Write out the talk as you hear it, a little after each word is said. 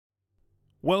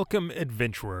Welcome,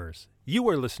 adventurers. You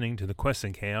are listening to the Quests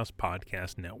and Chaos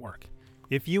Podcast Network.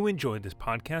 If you enjoyed this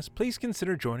podcast, please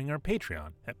consider joining our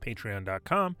Patreon at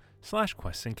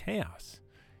patreon.com/questsandchaos.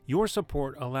 Your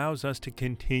support allows us to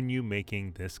continue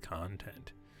making this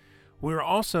content. We're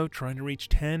also trying to reach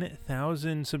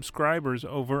 10,000 subscribers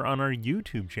over on our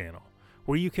YouTube channel,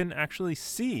 where you can actually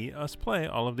see us play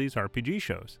all of these RPG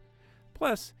shows.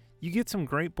 Plus, you get some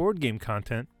great board game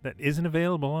content that isn't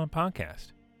available on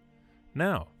podcast.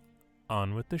 Now,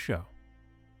 on with the show.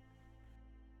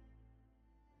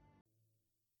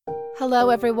 Hello,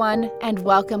 everyone, and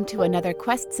welcome to another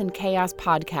Quests and Chaos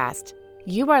podcast.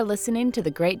 You are listening to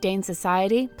the Great Dane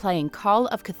Society playing Call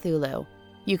of Cthulhu.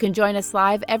 You can join us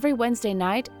live every Wednesday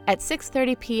night at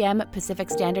 6:30 p.m. Pacific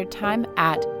Standard Time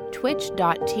at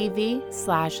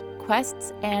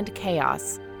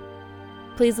twitch.tv/questsandchaos.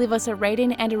 Please leave us a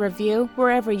rating and a review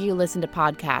wherever you listen to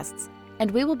podcasts,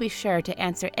 and we will be sure to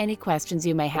answer any questions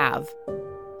you may have.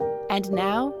 And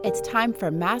now, it's time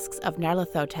for Masks of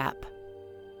Nyarlathotep.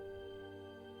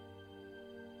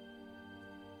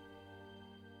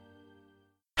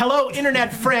 Hello,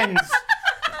 internet friends!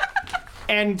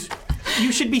 And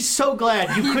you should be so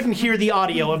glad you couldn't hear the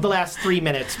audio of the last 3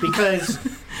 minutes, because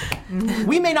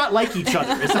we may not like each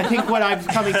other, is I think what I'm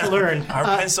coming to learn. Our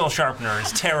pencil sharpener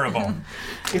is terrible.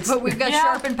 But we've got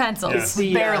sharpened pencils. It's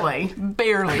the, barely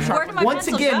sharpened. Once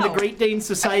again, the Great Dane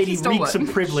Society reeks of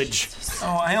privilege.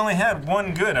 Oh, I only had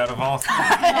one good out of all three.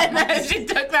 She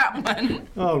took that one.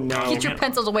 Oh no. Get your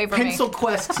pencils away from Pencil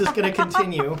Quests is going to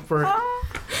continue for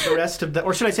the rest of the,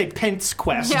 or should I say Pence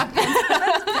Quest? me. Yeah.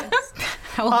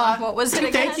 What was it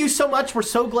again? Thank you so much. We're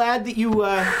so glad that you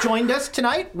joined us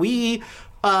tonight. We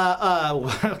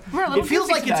it feels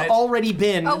like it's already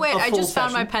been Oh wait, a I full just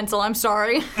found my session. pencil. I'm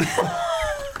sorry.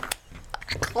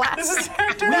 This is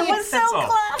That was so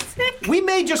classic. We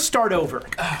may just start over.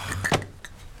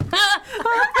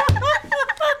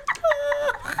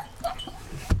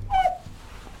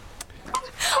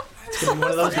 It's gonna be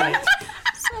one of those nights.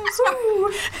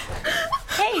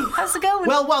 Hey, how's it going?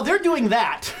 Well, while they're doing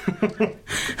that,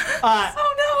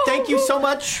 thank you so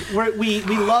much. We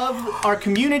love our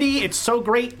community. It's so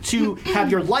great to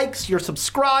have your likes, your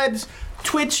subscribes.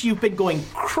 Twitch, you've been going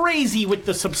crazy with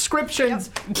the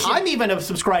subscriptions. Yep. I'm even a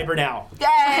subscriber now.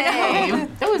 Yay!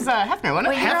 It was Hefner,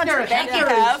 wasn't it?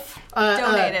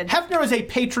 Donated. Hefner is a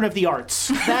patron of the arts.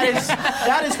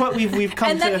 That is what we've come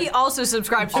to. And then he also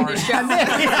subscribed to this show.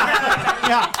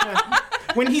 Yeah.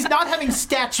 When he's not having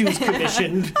statues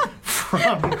commissioned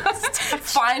from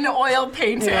fine oil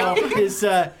painting.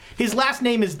 His last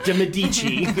name is De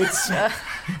Medici. Thanks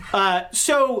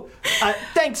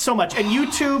so much. And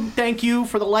YouTube, thank you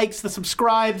for the likes, the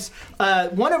subscribes.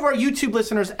 One of our YouTube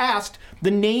listeners asked the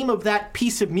name of that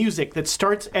piece of music that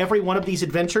starts every one of these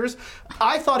adventures.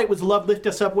 I thought it was Love Lift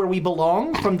Us Up Where We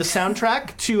Belong from the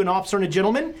soundtrack to An Officer and a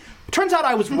Gentleman. Turns out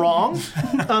I was wrong.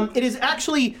 It is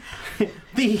actually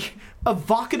the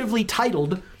evocatively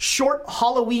titled Short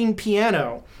Halloween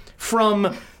Piano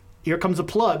from, here comes a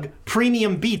plug,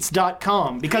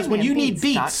 premiumbeats.com. Because when you need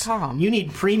beats, you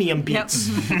need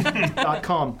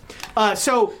premiumbeats.com.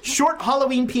 So, Short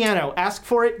Halloween Piano. Ask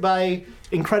for it by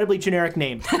incredibly generic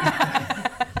name.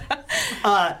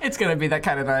 It's going to be that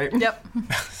kind of night. Yep.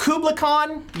 Kubla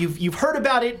Khan, you've heard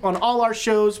about it on all our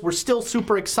shows. We're still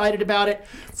super excited about it.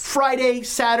 Friday,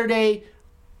 Saturday,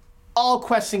 all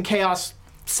Quests and Chaos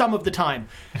some of the time.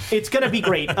 It's going to be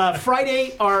great.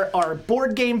 Friday, our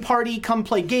board game party. Come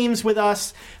play games with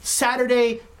us.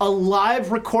 Saturday, a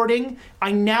live recording.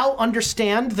 I now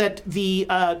understand that the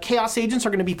Chaos Agents are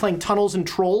going to be playing Tunnels and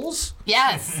Trolls.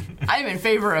 Yes, I'm in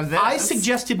favor of this. I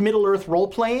suggested Middle-earth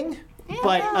role-playing,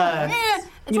 but...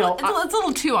 It's a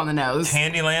little too on the nose.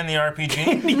 Handyland the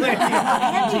RPG?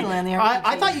 Handyland the RPG.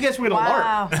 I thought you guys were going to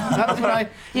Wow. LARP. That was what I'd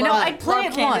play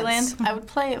it once. I would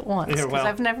play it once, Yeah, because well.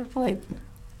 I've never played.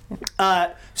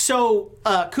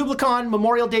 Kubla Khan,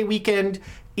 Memorial Day weekend,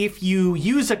 if you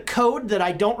use a code that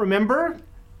I don't remember,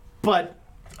 but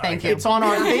Thank you. it's on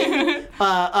our thing,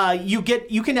 you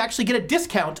can actually get a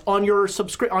discount on your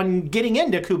on getting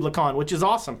into Kubla Khan, which is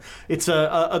awesome. It's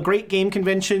a great game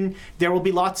convention. There will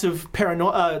be lots of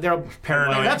paranoia.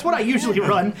 That's what I usually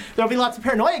run. There'll be lots of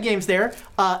paranoia games there.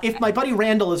 If my buddy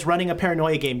Randall is running a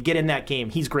paranoia game, get in that game.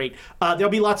 He's great. There'll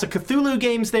be lots of Cthulhu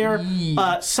games there.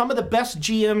 Some of the best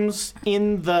GMs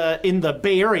in the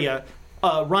Bay Area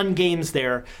run games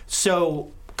there.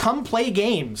 So come play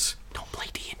games. Don't play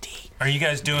D&D. Are you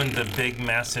guys doing the big,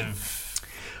 massive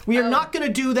We are not going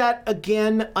to do that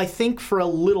again, I think, for a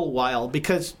little while,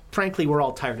 because, frankly, we're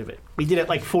all tired of it. We did it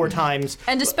like 4 times.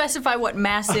 And to specify what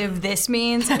massive this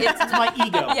means, It's my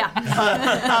ego.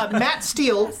 yeah. Matt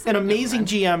Steele, an amazing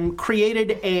GM,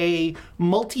 created a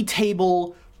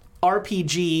multi-table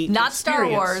RPG Not Star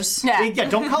experience. Wars. Yeah,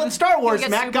 don't call it Star Wars.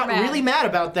 get Matt super got mad. really mad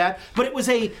about that. But it was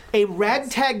a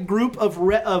ragtag group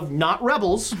of not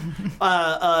rebels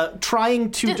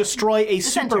trying to destroy a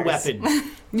super weapon.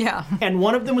 Yeah. And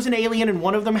one of them was an alien, and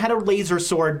one of them had a laser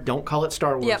sword. Don't call it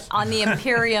Star Wars. Yep, on the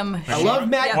Imperium. I love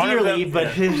Matt Yep. One of dearly, them-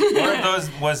 but One of those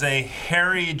was a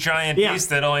hairy giant Yeah. beast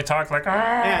that only talked like.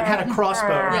 and had a crossbow.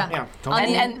 Yeah. Don't-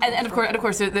 And of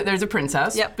course, there's a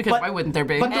princess. Yep. Because why wouldn't there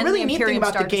be? But the And really the neat thing Imperium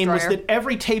about the Star game was Destroyer. that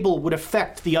every table would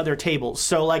affect the other tables.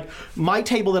 So, like, my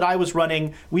table that I was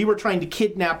running, we were trying to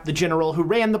kidnap the general who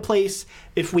ran the place.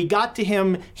 If we got to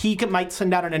him, he might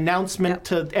send out an announcement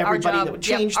to everybody that would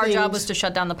change Our things. job was to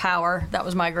shut down the power. That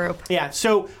was my group. Yeah,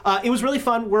 so it was really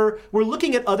fun. We're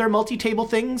looking at other multi-table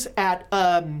things at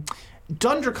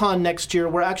DunderCon next year.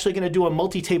 We're actually going to do a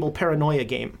multi-table paranoia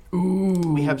game.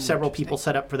 Ooh, we have several people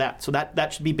set up for that, so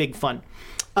that should be big fun.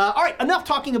 All right, enough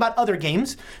talking about other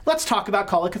games. Let's talk about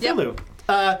Call of Cthulhu.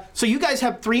 So you guys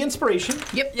have 3 inspiration.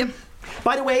 Yep.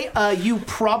 By the way, you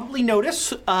probably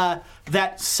notice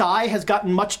that Sai has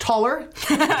gotten much taller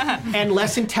and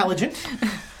less intelligent.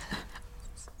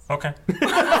 Okay.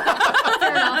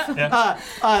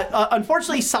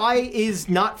 Unfortunately, Sai is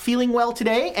not feeling well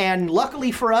today, and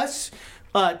luckily for us,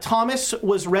 Thomas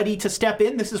was ready to step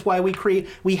in. This is why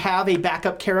we have a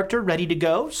backup character ready to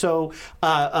go. So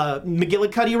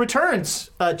McGillicuddy returns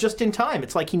just in time.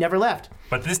 It's like he never left.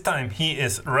 But this time he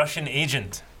is Russian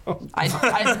agent.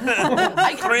 I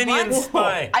Ukrainian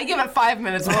spy. I give it 5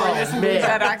 minutes before I listen to man.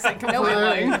 that accent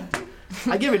completely.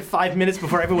 I give it 5 minutes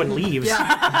before everyone leaves.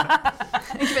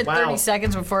 Give it Wow. 30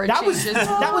 seconds before it That was changes.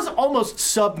 that was almost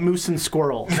sub moose and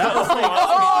squirrel. That was like,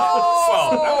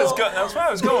 Well, that was good. That's where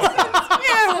I was going.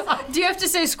 Do you have to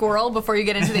say squirrle before you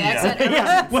get into the accent?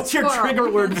 yeah. What's your Squirrel.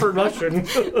 trigger word for Russian?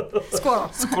 Squirrel.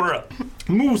 Squirrel.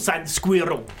 Moose and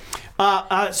squirrel.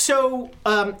 So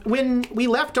when we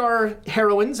left our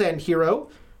heroines and hero,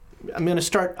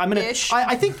 Ish.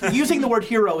 I think using the word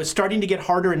hero is starting to get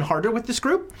harder and harder with this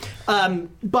group.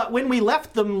 But when we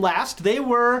left them last, they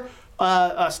were.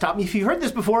 Stop me if you heard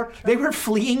this before. They were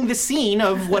fleeing the scene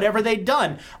of whatever they'd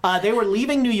done. They were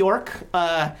leaving New York.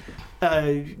 I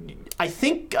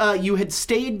think you had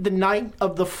stayed the night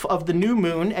of the new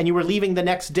moon, and you were leaving the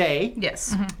next day.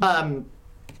 Yes.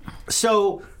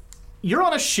 So you're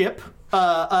on a ship,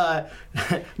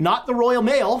 not the Royal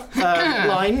Mail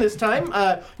line this time.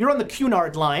 You're on the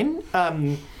Cunard line,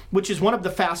 which is one of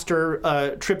the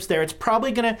faster trips there. It's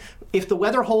probably going to, if the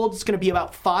weather holds, it's going to be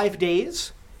about 5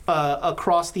 days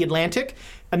across the Atlantic.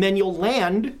 And then you'll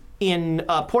land in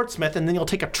Portsmouth, and then you'll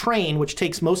take a train, which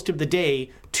takes most of the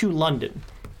day to London.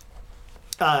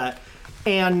 So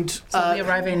we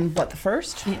arriving, what, the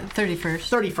 1st?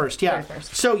 31st. 31st, yeah.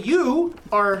 31st. So you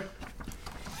are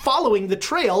following the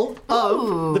trail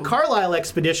of the Carlisle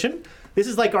expedition. This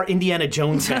is like our Indiana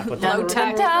Jones map. With Low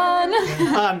tech.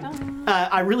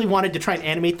 I really wanted to try and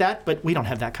animate that, but we don't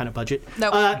have that kind of budget.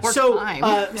 Nope. So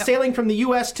time. sailing from the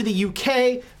U.S. to the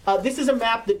UK, this is a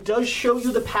map that does show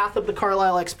you the path of the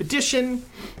Carlisle expedition,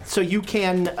 so you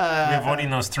can... You're avoiding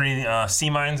those 3 sea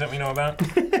mines that we know about.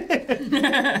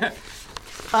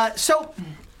 So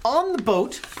on the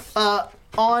boat,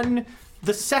 on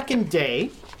the second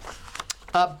day,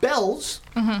 Bells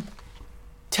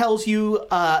tells you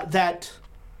that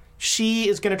she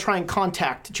is going to try and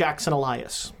contact Jackson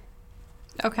Elias.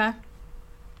 Okay.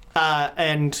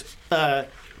 And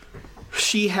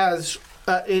she has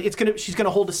she's going to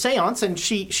hold a seance, and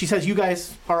she says you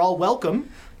guys are all welcome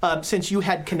since you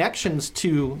had connections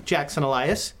to Jackson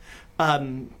Elias.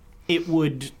 It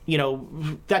would,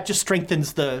 that just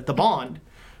strengthens the bond.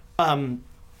 And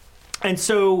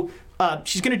so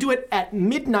she's going to do it at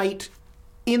midnight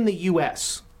in the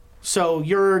U.S. So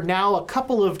you're now a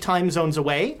couple of time zones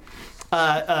away.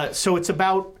 So it's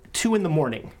about 2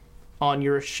 a.m. on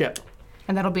your ship.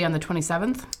 And that'll be on the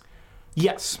 27th?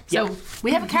 Yes. So yeah.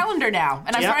 we have a calendar now,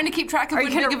 and I'm Yeah. trying to keep track of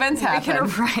when big events happen.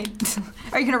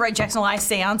 Are you gonna write Jackson Elias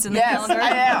seance in the Yes, calendar? I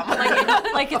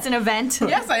am. Like it's an event.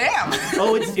 Yes, I am.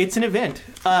 Oh, it's an event.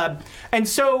 And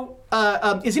so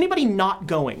is anybody not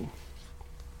going?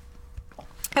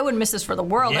 I wouldn't miss this for the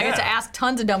world. I get to Yeah. ask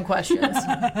tons of dumb questions.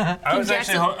 I was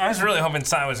Jackson- actually, I was really hoping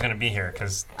Sai was going to be here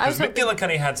because was hoping-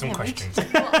 McGillicuddy had some questions.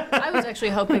 I was actually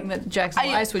hoping that Jackson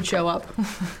Elias would show up.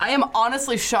 I am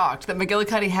honestly shocked that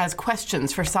McGillicuddy has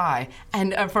questions for Sai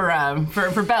and for Bells,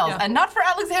 Yeah. and not for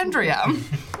Alexandria.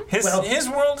 His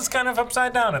world is kind of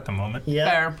upside down at the moment. Yeah.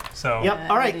 Fair. So. Yep.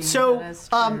 All right. that So is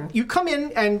true. you come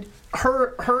in, and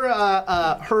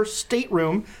her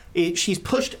stateroom. She's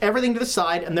pushed everything to the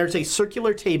side, and there's a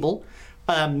circular table,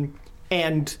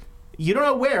 and you don't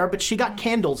know where, but she got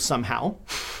candles somehow,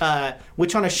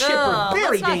 which on a ship are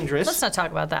very dangerous. Let's not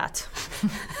talk about that.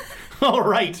 All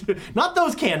right, not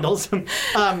those candles.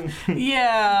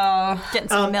 Yeah. Getting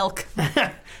some milk.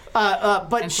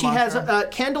 But And she has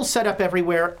cilantro. candles set up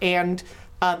everywhere, and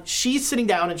she's sitting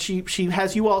down, and she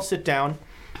has you all sit down,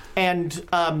 and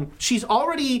she's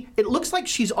already. It looks like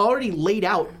she's already laid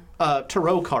out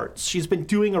tarot cards. She's been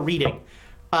doing a reading,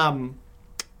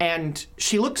 and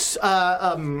she looks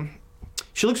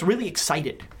really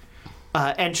excited,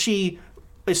 and she,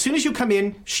 as soon as you come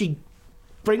in, she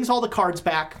brings all the cards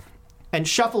back and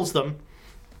shuffles them,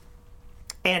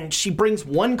 and she brings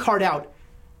one card out,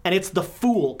 and it's the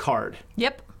Fool card.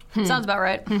 Yep. Sounds about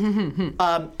right.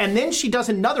 And then she does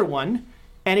another one,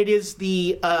 and it is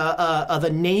the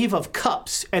Knave of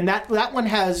Cups, and that one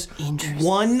has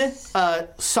one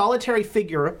solitary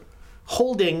figure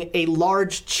holding a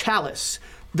large chalice.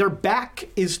 Their back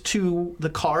is to the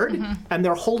card, and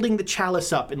they're holding the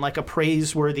chalice up in like a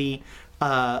praiseworthy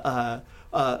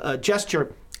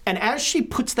gesture. And as she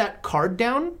puts that card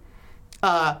down,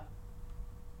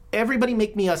 everybody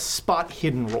make me a spot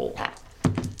hidden roll.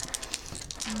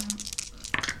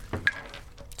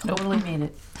 Totally made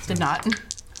it. Did not.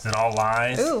 Is it all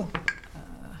lies? Ooh.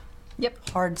 Yep.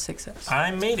 Hard success. I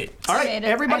made it. All right, made it.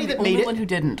 everybody I'm that the made only it. one who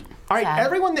didn't. All right, Sad.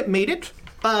 everyone that made it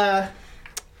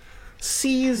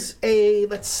sees a.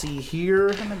 Let's see here.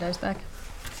 Put my dice back.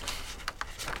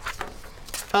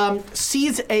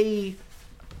 Sees a.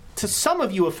 To some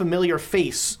of you, a familiar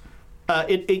face.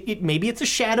 It maybe it's a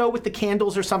shadow with the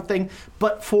candles or something,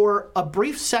 but for a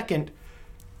brief second,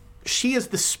 she is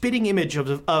the spitting image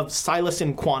of Silas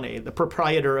Nkwane, the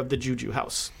proprietor of the Juju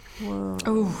House.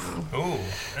 Ooh,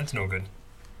 that's no good.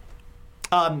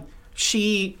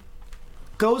 She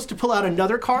goes to pull out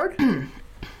another card, and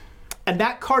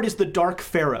that card is the Dark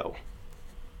Pharaoh,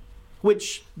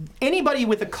 which anybody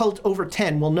with a cult over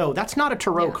 10 will know that's not a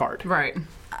tarot card. Right.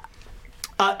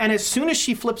 And as soon as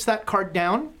she flips that card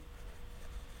down,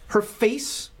 her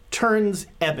face turns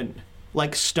ebon,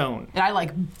 like stone. And I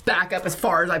like back up as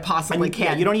far as I possibly And, yeah,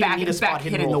 can. you don't even back, need a spot back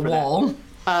hidden hitting roll the for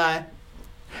that.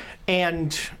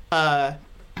 wall.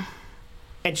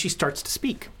 And she starts to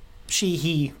speak.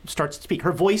 He starts to speak.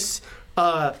 Her voice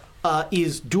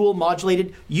is dual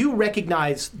modulated. You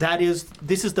recognize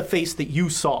this is the face that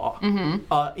you saw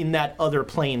in that other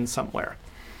plane somewhere.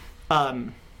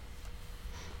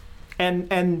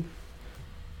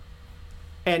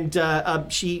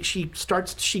 She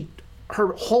starts.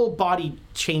 Her whole body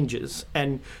changes,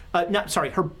 and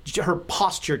her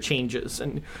posture changes,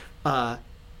 and oh,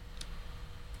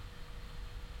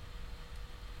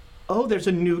 there's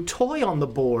a new toy on the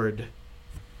board.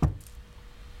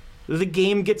 The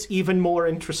game gets even more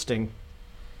interesting.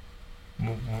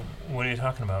 What are you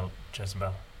talking about,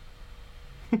 Jezebel?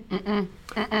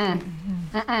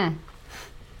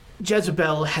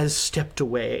 Jezebel has stepped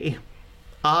away.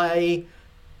 I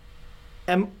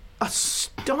am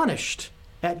astonished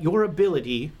at your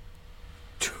ability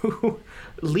to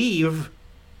leave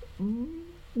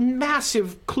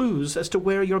massive clues as to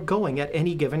where you're going at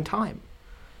any given time.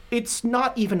 It's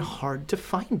not even hard to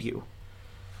find you.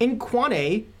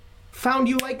 Nkwane found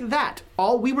you like that.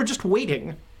 We were just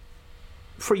waiting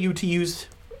for you to use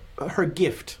her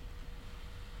gift.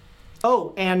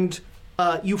 Oh, and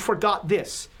you forgot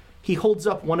this. He holds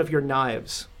up one of your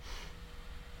knives.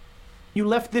 You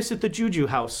left this at the Juju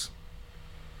House.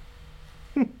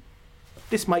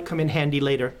 This might come in handy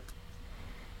later.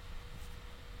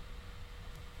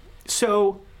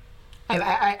 So,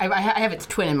 I have its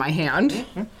twin in my hand.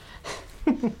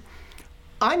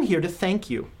 I'm here to thank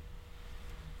you.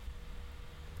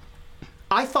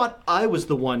 I thought I was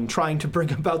the one trying to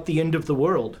bring about the end of the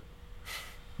world.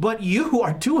 But you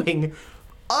are doing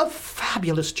a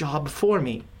fabulous job for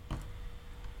me.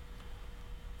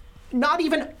 Not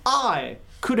even I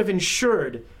could have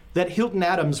ensured that Hilton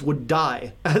Adams would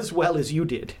die as well as you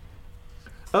did.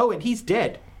 Oh, and he's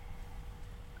dead.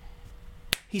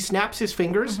 He snaps his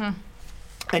fingers,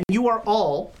 and you are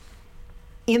all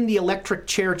in the electric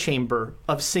chair chamber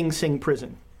of Sing Sing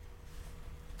Prison.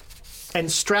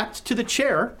 And strapped to the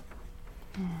chair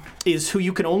is who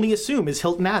you can only assume is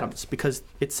Hilton Adams, because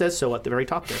it says so at the very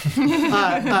top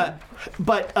there.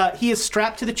 But he is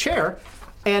strapped to the chair,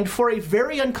 and for a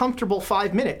very uncomfortable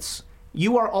 5 minutes,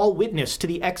 you are all witness to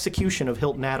the execution of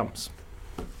Hilton Adams.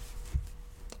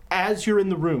 As you're in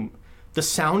the room, the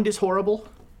sound is horrible.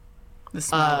 The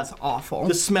smell is awful.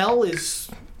 The smell is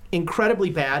incredibly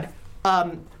bad.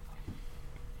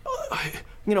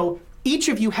 Each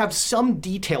of you have some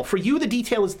detail. For you, the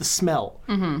detail is the smell.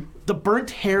 Mm-hmm. The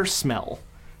burnt hair smell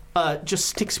just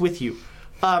sticks with you.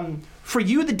 For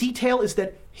you, the detail is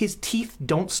that his teeth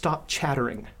don't stop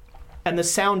chattering. And the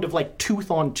sound of like tooth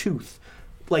on tooth,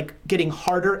 like getting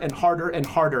harder and harder and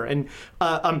harder. And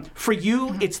for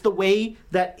you, it's the way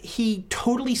that he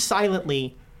totally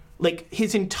silently, like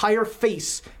his entire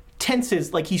face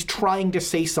tenses like he's trying to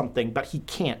say something, but he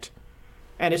can't.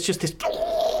 And it's just this...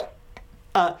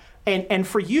 And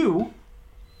for you,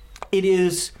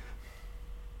 it's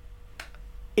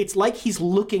like he's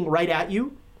looking right at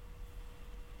you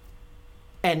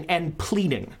and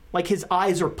pleading. Like his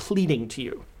eyes are pleading to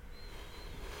you.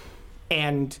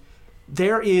 And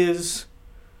there is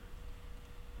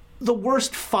the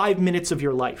worst 5 minutes of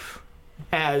your life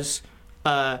as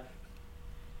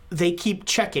they keep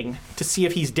checking to see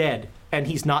if he's dead, and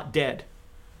he's not dead.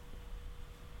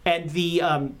 And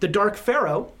the Dark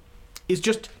Pharaoh is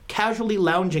just casually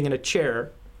lounging in a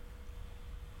chair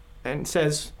and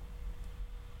says,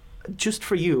 "Just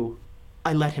for you,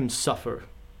 I let him suffer."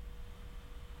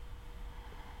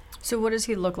 So what does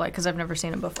he look like? Because I've never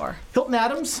seen him before. Hilton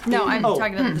Adams? No, I'm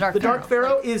talking about the Dark Pharaoh. The Dark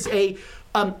Pharaoh is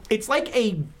it's like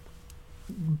a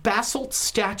basalt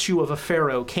statue of a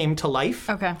pharaoh came to life.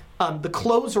 Okay. The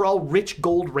clothes are all rich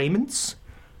gold raiments.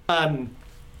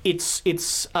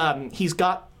 He's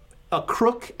got a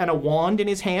crook and a wand in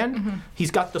his hand. Mm-hmm.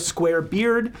 He's got the square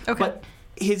beard. Okay.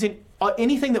 But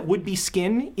anything that would be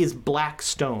skin is black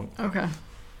stone. Okay.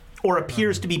 Or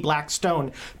appears to be black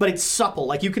stone, but it's supple.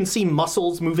 Like you can see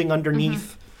muscles moving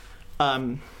underneath.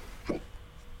 Mm-hmm.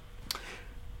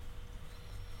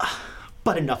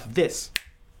 But enough of this.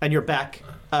 And you're back.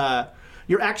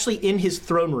 You're actually in his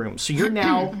throne room. So you're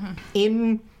now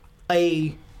in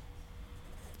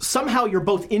somehow you're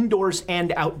both indoors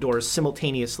and outdoors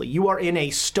simultaneously. You are in a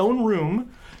stone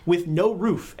room with no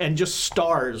roof and just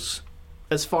stars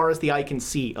as far as the eye can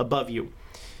see above you.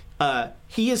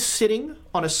 He is sitting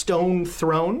on a stone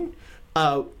throne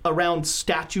around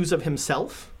statues of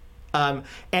himself. And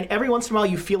every once in a while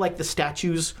you feel like the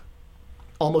statues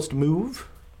almost move.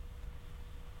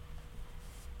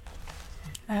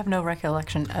 I have no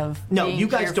recollection of. No, being you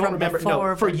guys here don't from remember. Before,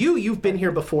 no, for you, you've been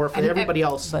here before. For everybody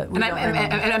else, But we And don't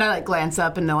remember. I like glance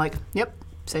up and they're like, "Yep,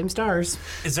 same stars."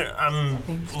 Is there? I'm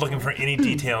looking for any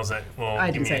details that will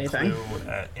I give didn't me a say anything.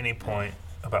 clue at any point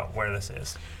about where this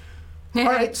is. all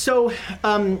right. So,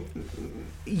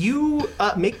 you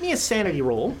make me a sanity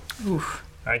roll.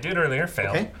 I did earlier,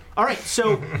 failed. Okay. All right.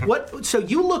 So what? So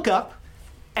you look up,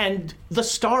 and the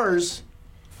stars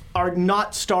are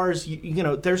not stars. You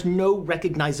know, there's no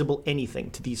recognizable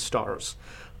anything to these stars,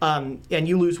 and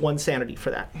you lose 1 sanity for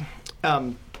that.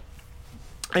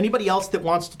 Anybody else that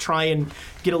wants to try and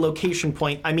get a location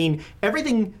point? I mean,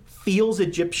 everything feels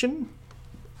Egyptian.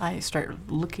 I start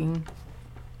looking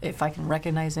if I can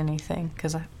recognize anything,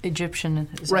 because Egyptian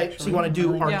is Right. So actually you want to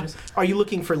do? really- Are you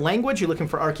looking for language? You're looking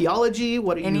for archaeology?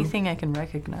 What are you? anything I can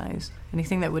recognize,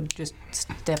 anything that would just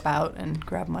step out and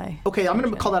grab my. Okay, I'm going to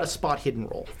attention. call that a spot hidden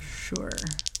roll. Sure.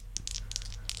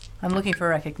 I'm looking for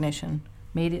recognition.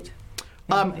 Made it.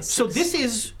 So this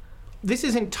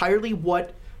is entirely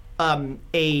what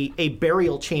a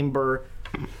burial chamber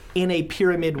in a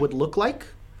pyramid would look like,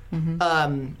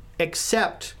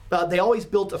 except they always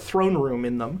built a throne room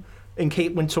in them in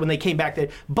case when they came back.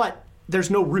 But there's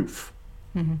no roof.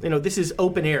 You know, this is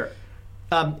open air,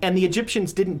 and the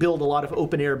Egyptians didn't build a lot of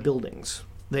open air buildings.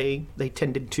 They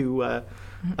tended to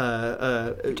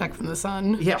Protect from the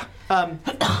sun. yeah.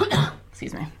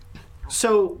 Excuse me.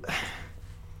 So,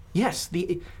 yes,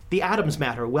 the atoms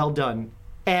matter. Well done.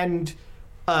 And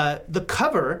the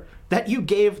cover that you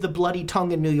gave the Bloody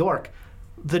Tongue in New York,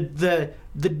 the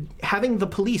having the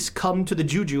police come to the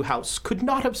Juju house could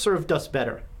not have served us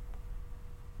better.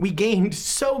 We gained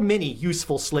so many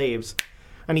useful slaves.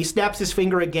 And he snaps his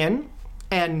finger again,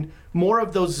 and more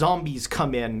of those zombies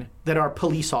come in that are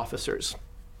police officers.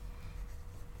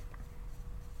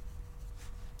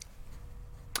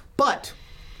 But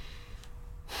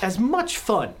as much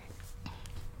fun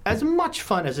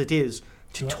as it is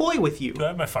to toy with you, Do I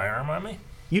have my firearm on me?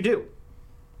 you do.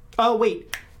 Oh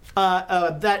wait,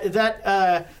 that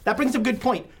brings up a good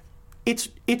point.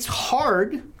 It's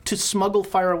hard to smuggle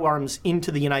firearms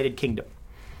into the United Kingdom.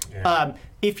 Yeah.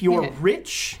 If you're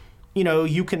rich, you know,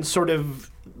 you can sort of,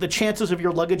 the chances of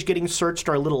your luggage getting searched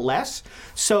are a little less.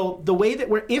 So the way that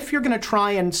if you're going to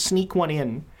try and sneak one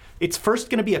in, it's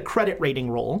first going to be a credit rating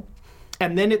roll.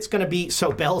 And then it's going to be,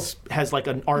 so Belle's has like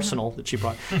an arsenal that she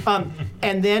brought.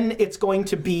 And then it's going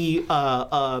to be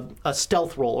a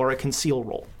stealth roll or a conceal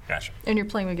roll. Gotcha. And you're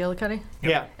playing McGillicuddy?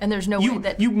 Yeah. And there's no way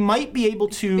that... You might be able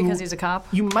to... Because he's a cop?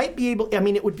 You might be able... I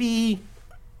mean, it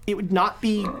would not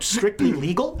be strictly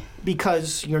legal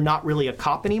because you're not really a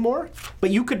cop anymore. But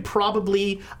you could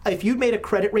probably... If you made a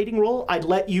credit rating roll, I'd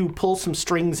let you pull some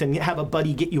strings and have a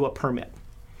buddy get you a permit.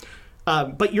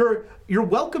 But you're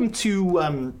welcome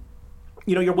to...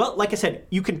 like I said,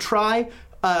 you can try.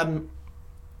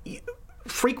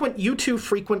 You two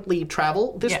frequently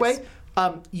travel this way.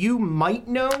 You might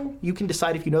know, you can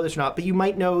decide if you know this or not, but you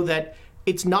might know that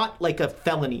it's not like a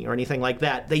felony or anything like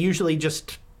that. They usually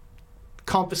just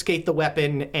confiscate the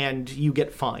weapon and you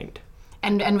get fined.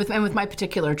 And with my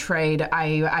particular trade,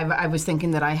 I was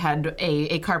thinking that I had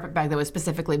a carpet bag that was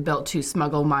specifically built to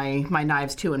smuggle my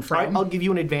knives to and from. All right, I'll give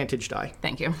you an advantage die.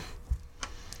 Thank you.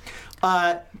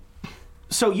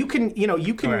 So you can.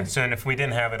 Okay, so and if we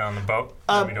didn't have it on the boat,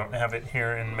 then we don't have it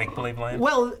here in Make Believe Land?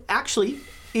 Well, actually,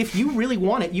 if you really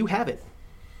want it, you have it.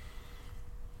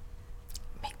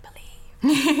 Make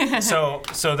believe. So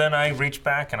then I reach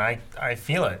back and I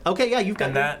feel it. Okay, yeah, you've got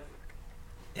And that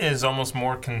is almost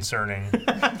more concerning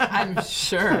I'm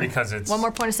sure. because it's... One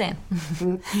more point of sand.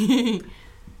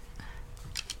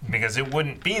 Because it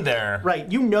wouldn't be there right.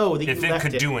 You know that if you it left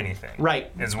could do anything.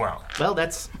 Right. As well. Well,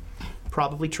 that's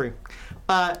probably true.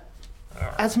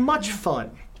 As much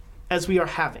fun as we are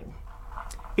having,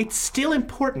 it's still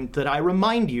important that I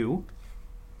remind you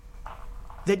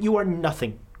that you are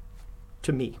nothing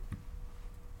to me.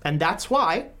 And that's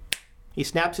why he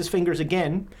snaps his fingers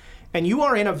again, and you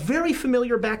are in a very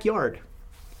familiar backyard.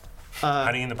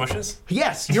 Hiding in the bushes?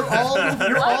 Yes, you're all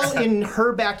in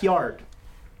her backyard.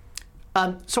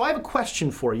 So I have a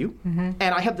question for you, and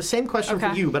I have the same question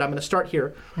for you, but I'm going to start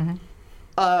here.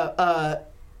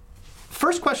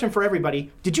 First question for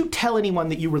everybody: did you tell anyone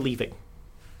that you were leaving?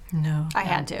 No. I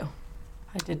had to.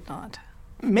 I did not.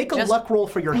 Make a luck roll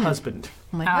for your husband.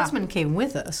 My husband came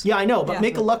with us. Yeah, I know, but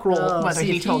make a luck roll. Whether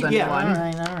he told yeah.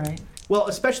 anyone. All right. Well,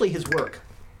 especially his work.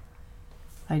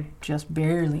 I just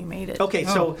barely made it. Okay,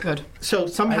 so good. So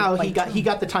somehow I he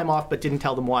got the time off, but didn't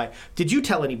tell them why. Did you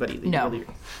tell anybody that you No. were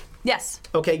leaving? Yes.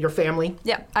 Okay, your family.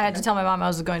 Yeah. I had to tell my mom I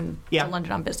was going Yeah. to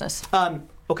London on business.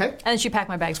 Okay. And then she packed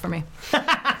my bags for me.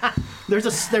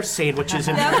 There's sandwiches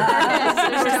in there.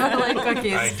 There's chocolate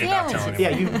cookies. I did not tell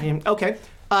anyone. Yeah, okay.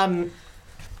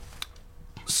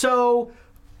 So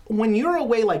when you're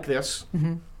away like this,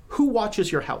 who watches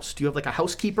your house? Do you have like a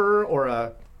housekeeper or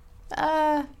a...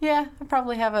 Yeah, I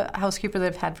probably have a housekeeper that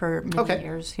I've had for many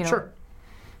years. You know.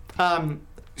 Sure.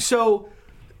 So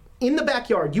in the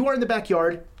backyard, you are in the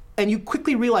backyard, and you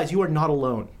quickly realize you are not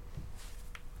alone.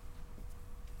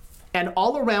 And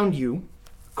all around you,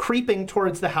 creeping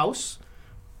towards the house,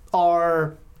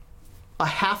 are a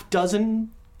half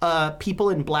dozen people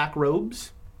in black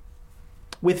robes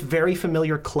with very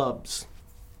familiar clubs.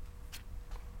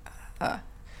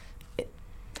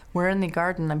 We're in the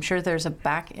garden. I'm sure there's a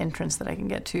back entrance that I can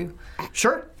get to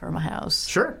Sure, for my house.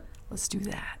 sure. Let's do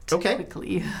that. Okay.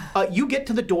 Quickly. You get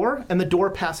to the door, and the door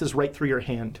passes right through your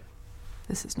hand.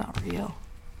 This is not real.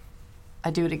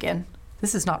 I do it again.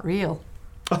 This is not real.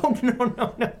 Oh,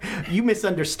 no. You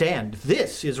misunderstand.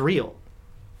 This is real.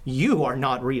 You are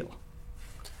not real.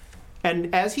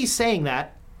 And as he's saying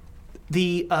that,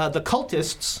 the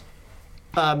cultists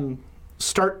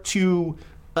start to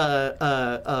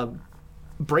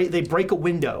break a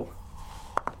window,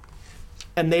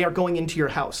 and they are going into your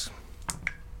house.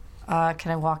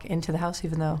 Can I walk into the house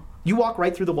even though? You walk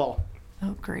right through the wall.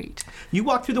 Oh, great. You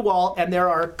walk through the wall, and there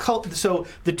are so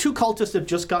the two cultists have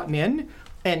just gotten in,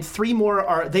 and three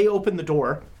more they open the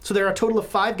door. So there are a total of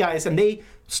 5 guys, and they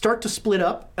start to split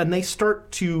up, and they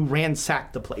start to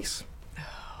ransack the place.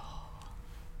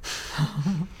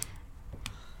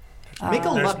 Make a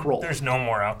luck roll. There's no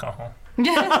more alcohol.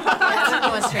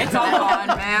 It's all gone,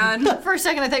 man. For a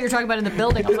second, I thought you were talking about in the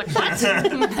building. I was like,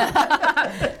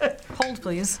 what? Hold,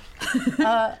 please.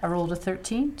 I rolled a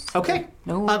 13. So Okay.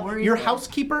 No worries. Your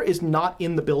housekeeper is not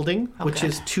in the building, which Okay.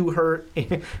 is to her,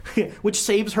 which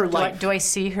saves her life. Do I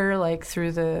see her like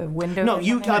through the window? No, or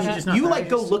you something? you like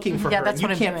go looking for Yeah, her. that's You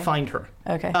what I'm can't doing. find her.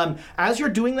 Okay. As you're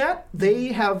doing that, they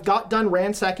have got done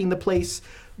ransacking the place.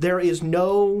 There is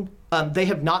no. They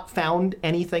have not found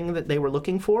anything that they were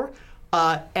looking for,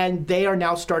 and they are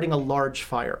now starting a large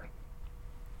fire.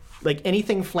 Like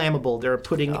anything flammable, they're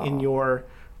putting in your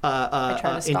I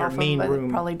try to in stop your him, main but room.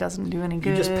 it probably doesn't do any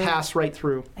good. You just pass right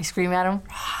through. I scream at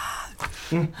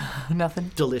him.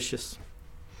 Nothing. Delicious.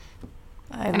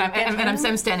 And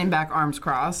I'm standing back, arms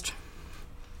crossed.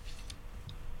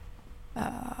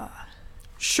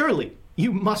 Surely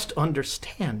you must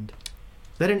understand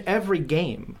that in every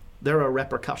game there are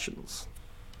repercussions.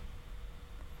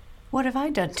 What have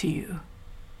I done to you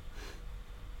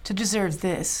to deserve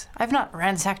this? I've not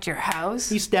ransacked your house.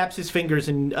 He snaps his fingers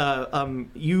and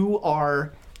you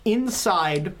are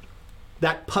inside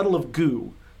that puddle of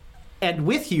goo. And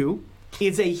with you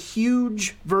is a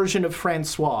huge version of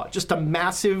Francois, just a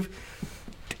massive...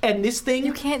 And this thing...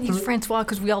 You can't use Francois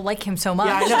because we all like him so much.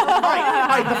 Yeah, I know. All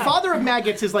right. The father of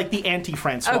maggots is like the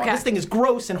anti-Francois. Okay. This thing is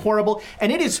gross and horrible,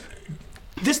 and it is...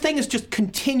 This thing is just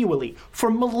continually,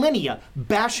 for millennia,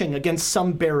 bashing against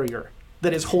some barrier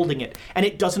that is holding it, and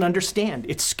it doesn't understand.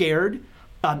 It's scared.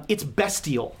 It's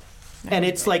bestial, and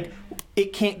it's like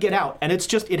it can't get out, and it's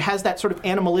just it has that sort of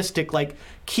animalistic like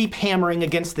keep hammering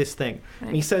against this thing.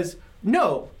 And he says,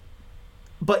 "No,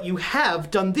 but you have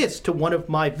done this to one of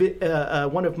my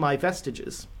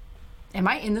vestiges." Am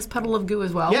I in this puddle of goo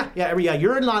as well? Yeah.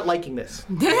 You're not liking this.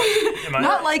 Am I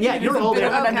Not like Yeah, you're all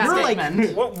there. You're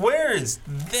like. Where is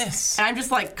this? And I'm just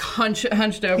like hunched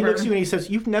He over. looks at you and he says,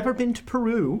 "You've never been to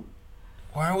Peru?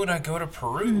 Why would I go to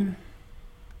Peru?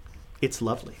 It's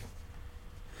lovely."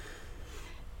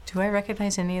 Do I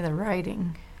recognize any of the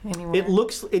writing anywhere? It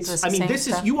looks. Is It's. the I mean, same this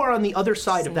is. stuff? You are on the other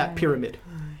side of that Same. pyramid.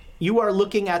 You are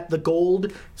looking at the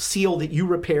gold seal that you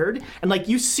repaired, and like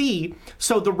you see,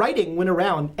 so the writing went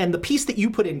around, and the piece that you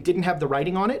put in didn't have the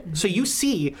writing on it. So you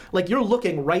see, like you're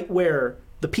looking right where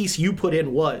the piece you put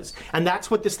in was, and that's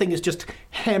what this thing is just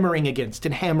hammering against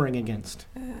and hammering against.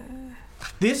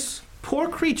 This poor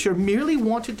creature merely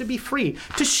wanted to be free,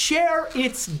 to share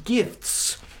its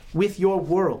gifts with your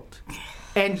world,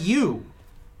 and you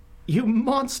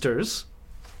monsters,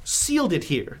 sealed it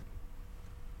here.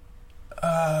 Oh,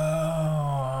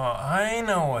 I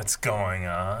know what's going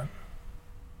on.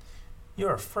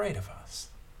 You're afraid of us.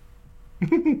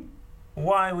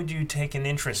 Why would you take an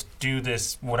interest, do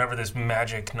this, whatever this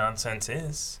magic nonsense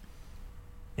is,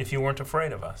 if you weren't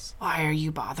afraid of us? Why are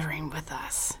you bothering with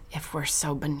us if we're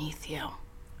so beneath you?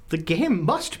 The game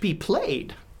must be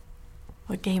played.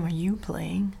 What game are you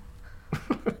playing?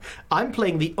 I'm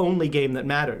playing the only game that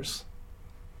matters.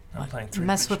 I'm playing three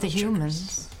Mess with the dimensional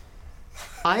humans.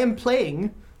 I am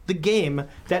playing the game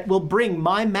that will bring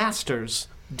my masters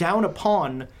down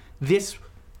upon this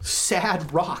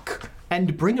sad rock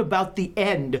and bring about the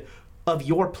end of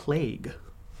your plague.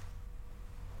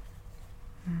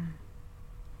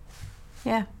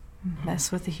 Yeah,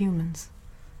 mess with the humans.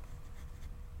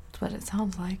 That's what it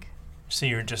sounds like. So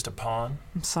you're just a pawn?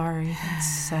 I'm sorry. It's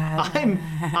sad.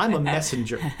 I'm a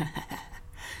messenger.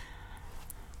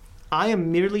 I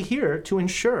am merely here to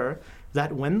ensure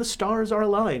that when the stars are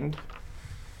aligned,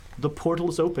 the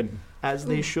portals open as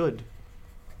they should.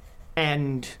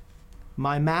 And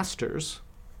my masters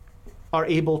are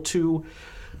able to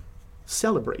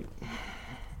celebrate.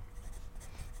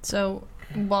 So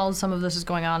while some of this is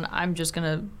going on, I'm just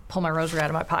gonna pull my rosary out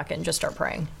of my pocket and just start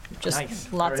praying. Just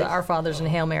Nice. lots All of right. Our Fathers and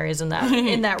Hail Marys in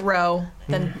that row.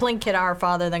 Then blink, hit Our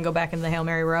Father, then go back into the Hail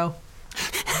Mary row.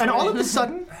 And all of a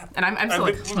sudden, And I'm still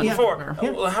like, Before,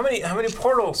 well, how many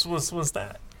portals was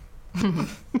that?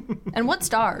 And what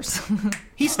stars?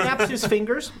 he snaps his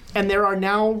fingers, and there are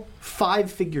now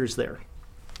 5 figures there.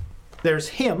 There's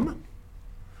him.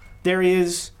 There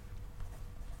is...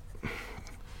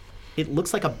 It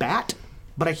looks like a bat,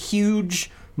 but a huge,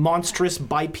 monstrous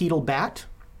bipedal bat.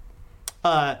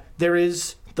 There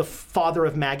is the father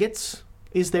of maggots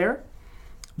is there.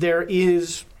 There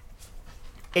is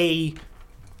a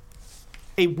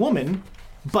woman,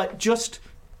 but just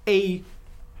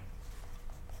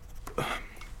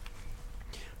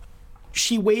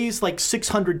she weighs like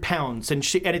 600 pounds, and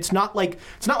it's not like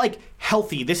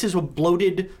healthy. This is a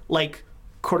bloated, like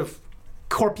sort of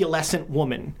corpulescent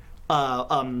woman.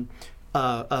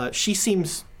 She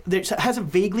seems has a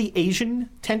vaguely Asian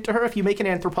tint to her. If you make an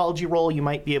anthropology roll, you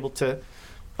might be able to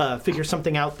figure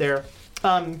something out there.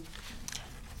 And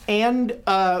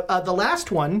the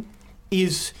last one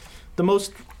is the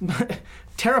most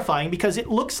terrifying because it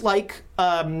looks like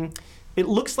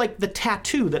the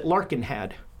tattoo that Larkin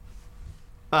had.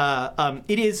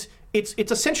 It's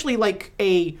essentially like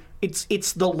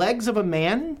it's the legs of a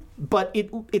man, but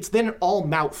it's then all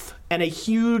mouth, and a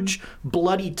huge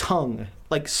bloody tongue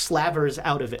like slavers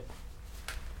out of it.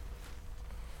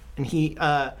 And he,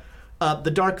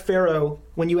 the Dark Pharaoh,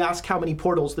 when you ask how many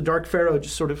portals, the Dark Pharaoh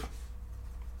just sort of...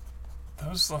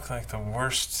 Those look like the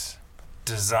worst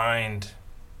designed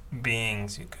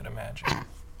beings you could imagine.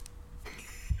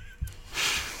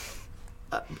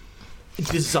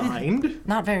 Designed?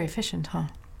 Not very efficient, huh?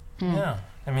 Yeah,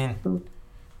 I mean,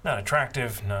 not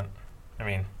attractive, I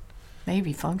mean,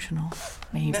 Maybe functional.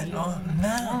 Maybe. No.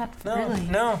 really.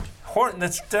 No.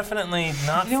 That's definitely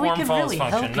not You know, we form could follows really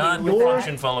function. help Not you with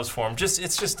function follows form.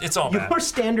 It's all bad. Your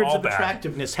standards All of bad.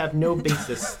 attractiveness have no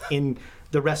basis in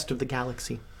the rest of the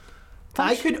galaxy.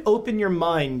 I could open your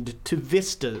mind to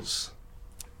vistas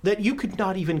that you could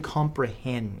not even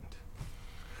comprehend.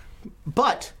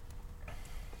 But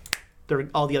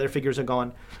all the other figures are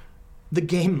gone. The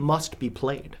game must be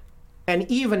played. And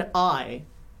even I,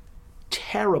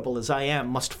 terrible as I am,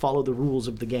 must follow the rules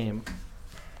of the game.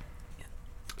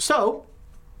 So,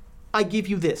 I give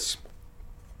you this.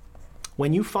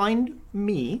 When you find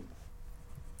me,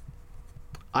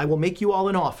 I will make you all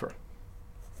an offer.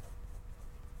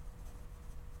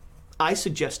 I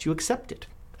suggest you accept it.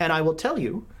 And I will tell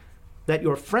you that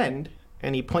your friend,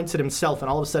 and he points at himself, and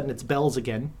all of a sudden it's Bells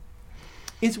again,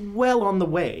 is well on the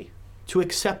way to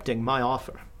accepting my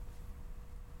offer.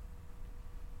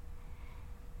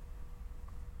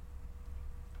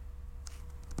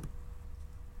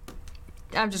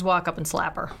 I just walk up and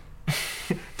slap her.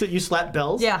 You slap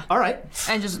Bells? Yeah. All right.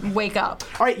 And just wake up.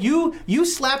 All right, you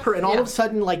slap her, and all Yeah. of a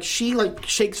sudden, she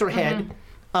shakes her head,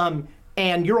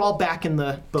 and you're all back in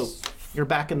the boat. You're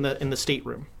back in the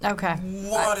stateroom. Okay.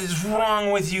 What is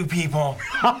wrong with you people?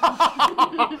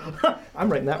 I'm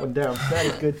writing that one down. That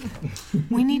is good.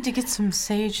 We need to get some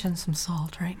sage and some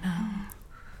salt right now.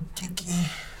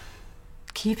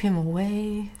 Keep him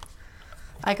away.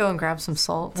 I go and grab some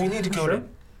salt. We need to go to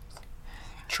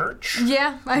church.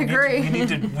 Yeah, I agree. We need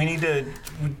to.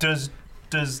 Does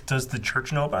the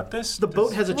church know about this? The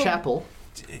boat has a chapel.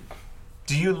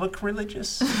 Do you look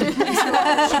religious? Pull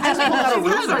out a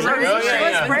rosary. Oh,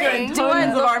 yeah. Praying. Do I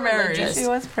Tones of look our marriage. religious? She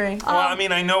was praying. Well, I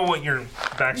mean, I know what your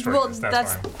backstory Well, is.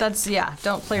 That's fine. that's yeah.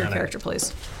 Don't play your No. character,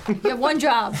 please. You have one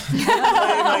job. Play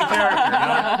my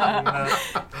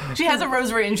character. She has a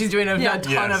rosary and she's doing a ton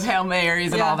Yes. of Hail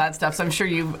Marys and Yeah. all that stuff. So I'm sure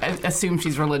you assume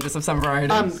she's religious of some variety.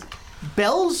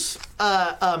 Bells.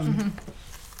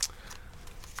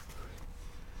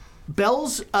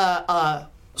 Bells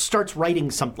starts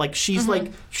writing something. Like she's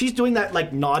doing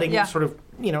that nodding Yeah. sort of,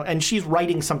 and she's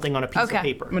writing something on a piece Okay. of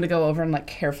paper. I'm gonna go over and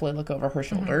carefully look over her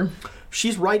shoulder.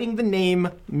 She's writing the name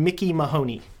Mickey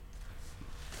Mahoney.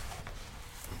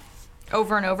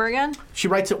 Over and over again? She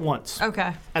writes it once.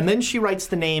 Okay. And then she writes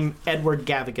the name Edward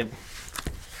Gavigan.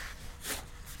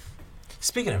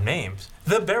 Speaking of names,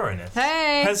 the Baroness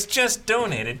Hey. has just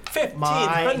donated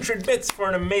 1,500 bits for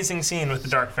an amazing scene with the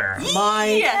Dark Pharaoh. My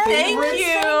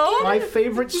you. My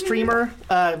favorite streamer,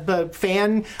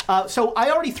 fan. So I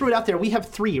already threw it out there. We have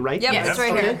 3, right? Yep, Yes. it's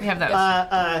right Okay. here. We have those.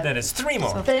 That is 3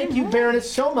 more. Thank you, Baroness,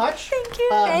 so much. Thank you.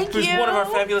 Thank Who's one of our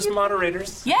fabulous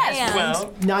moderators. Yes. And-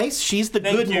 Well, Nice. She's the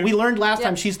Thank good you. one. We learned last Yep.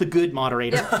 time she's the good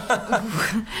moderator.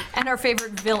 And our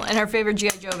favorite villain, and our favorite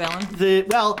G.I. Joe villain.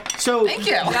 Thank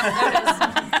you. Yep, there it is.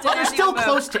 Well, they're still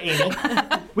close to Amy.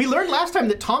 We learned last time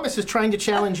that Thomas is trying to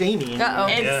challenge Amy. Uh-oh.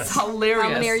 It's Yes. hilarious. How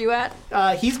many are you at?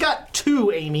 He's got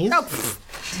 2 Amy's.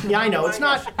 Yeah, I know. It's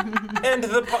not. and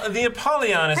the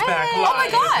Apollyon is back Hey. live Oh my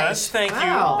with gosh. us. Thank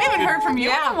Wow. We haven't heard from you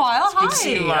in a while. Hi. you. Good to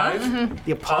see you live.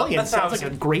 The Apollyon sounds like a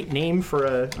 1,000. great name for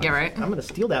a. Yeah, right. I'm going to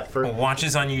steal that for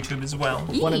Watches on YouTube as well.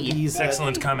 one of these.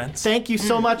 Excellent comments. Thank you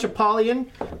so much, Apollyon.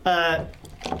 I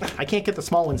can't get the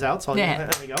small ones out, so Yeah. there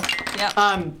we go. Yep.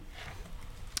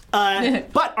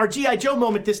 But our G.I. Joe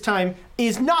moment this time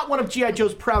is not one of G.I.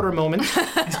 Joe's prouder moments.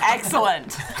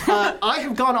 Excellent. I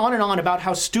have gone on and on about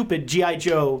how stupid G.I.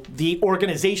 Joe, the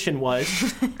organization,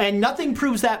 was, and nothing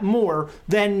proves that more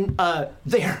than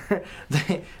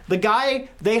the guy.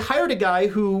 They hired a guy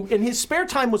who, in his spare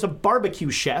time, was a barbecue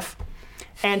chef,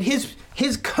 and his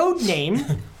code name,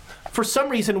 for some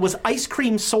reason, was Ice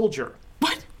Cream Soldier.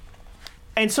 What?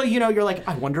 And so you're like,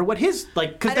 I wonder what his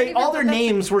because I don't even all their know that's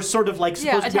names were sort of like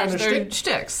supposed to be on Attach their their shtick.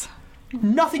 sticks.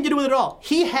 Nothing to do with it at all.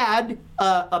 He had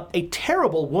a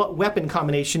terrible weapon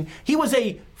combination. He was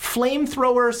a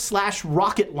flamethrower /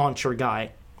 rocket launcher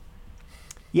guy.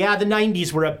 Yeah, the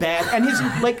 90s were a bad. And his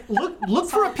look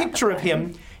for a picture of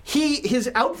him.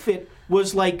 His outfit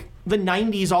was like the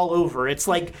 90s all over. It's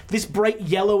like this bright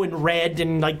yellow and red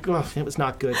and it was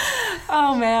not good.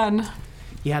 Oh man.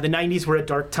 Yeah, the 90s were a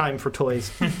dark time for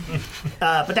toys.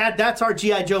 But that's our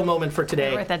G.I. Joe moment for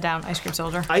today. Write that down. Ice Cream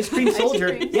Soldier. Ice Cream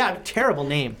Soldier. Yeah, terrible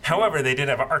name. However, they did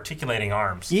have articulating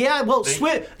arms. Yeah, well,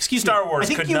 excuse Star me. Wars I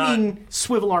think could you not- mean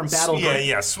Swivel Arm Battle.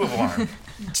 Yeah, swivel arm.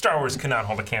 Star Wars could not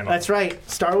hold a candle. That's right.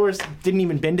 Star Wars didn't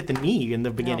even bend at the knee in the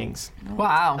beginnings.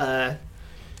 Wow.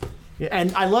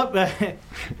 And I love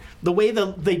the way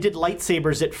they did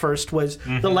lightsabers at first was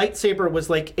the lightsaber was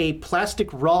like a plastic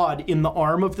rod in the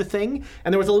arm of the thing,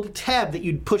 and there was a little tab that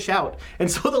you'd push out. And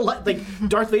so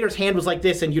Darth Vader's hand was like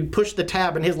this, and you'd push the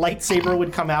tab, and his lightsaber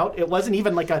would come out. It wasn't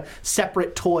even like a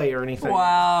separate toy or anything.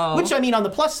 Wow. Which, I mean, on the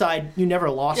plus side, you never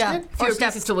lost it. Fewer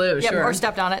pieces to lose. Yep, sure. or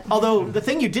stepped on it. Although the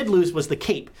thing you did lose was the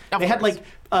cape. They had course.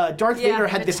 Darth Vader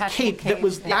had an this attachable cape that cape,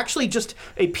 was yeah. actually just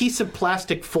a piece of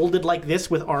plastic folded like this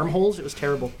with armholes. It was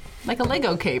terrible. Like a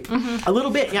Lego cape. A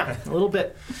little bit, yeah, a little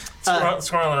bit.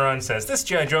 Squirrel and Run says, this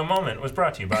G.I. Joe moment was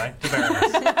brought to you by the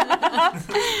Baroness.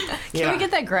 Can we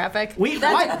get that graphic? Come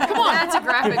on. That's a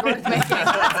graphic worth making.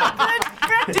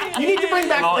 You need to bring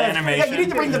back All the animation. you need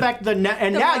to bring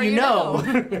and now more you you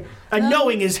know. And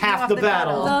knowing is half the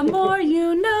battle. The more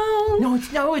you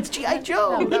know. It's G.I.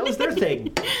 Joe. That was their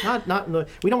thing. Not.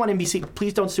 We don't want NBC.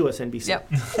 Please don't sue us, NBC.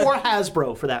 Yep. Or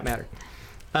Hasbro, for that matter.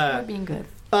 We're being good.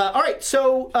 All right.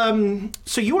 So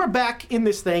you are back in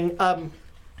this thing.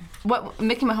 What?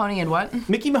 Mickey Mahoney and what?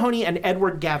 Mickey Mahoney and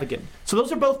Edward Gavigan. So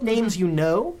those are both names you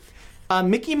know.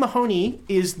 Mickey Mahoney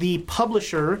is the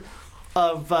publisher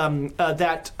of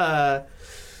that.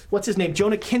 What's his name?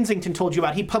 Jonah Kensington told you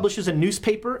about. He publishes a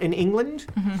newspaper in England.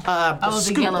 The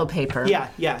Scoop. yellow paper.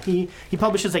 Yeah. He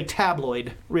publishes a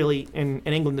tabloid, really, in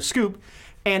England, The Scoop.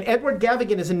 And Edward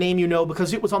Gavigan is a name you know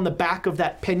because it was on the back of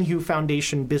that Penhew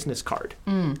Foundation business card.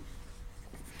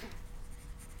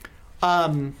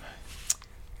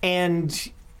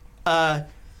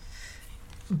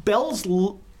 Bells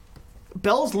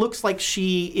looks like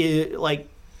she is like,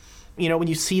 when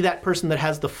you see that person that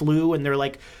has the flu and they're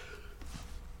like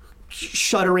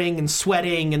shuddering and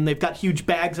sweating and they've got huge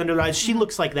bags under their eyes. She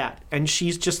looks like that, and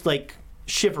she's just like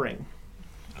shivering.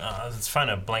 Let's find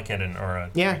a blanket or a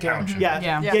Yeah. couch.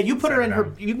 Yeah. You put her in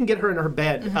her. You can get her in her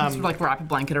bed. Sort of like wrap a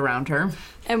blanket around her.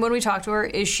 And when we talk to her,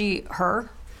 is she her?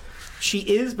 She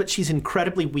is, but she's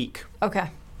incredibly weak. Okay.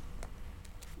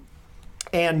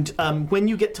 And when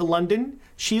you get to London,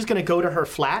 she's going to go to her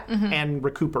flat and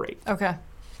recuperate. Okay.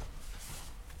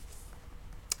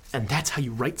 And that's how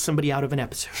you write somebody out of an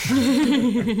episode.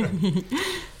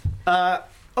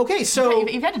 Okay, so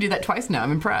You've had to do that twice now.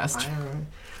 I'm impressed.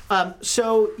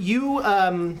 so you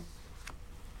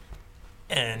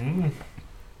And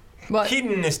What?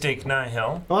 Hedonistic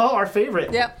Nihil our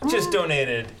favorite. Yep. just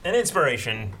donated an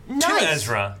inspiration to Nice.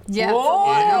 Ezra Yeah.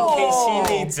 in case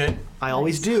he needs it. I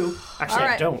always do. Actually, All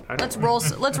right. I don't. Let's roll.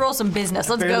 Let's roll some business.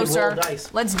 Let's Barely go, roll sir.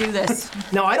 dice. Let's do this.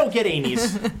 No, I don't get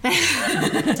Amy's.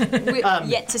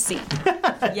 Yet to see.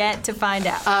 Yet to find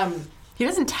out. He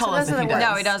doesn't tell us if he does.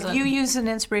 No, he doesn't. If you use an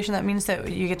inspiration, that means that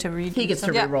you get to read. He gets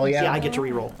to Yeah. re-roll, Yeah, I get to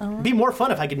re-roll. It'd be more fun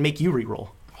if I could make you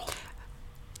re-roll.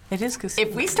 It is because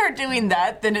If we start doing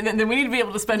that, then we need to be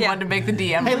able to spend Yeah. one to make the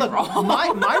DM Hey, look, re-roll.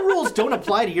 my rules don't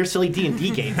apply to your silly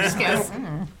D&D games. Yes.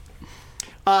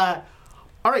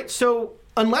 All right, so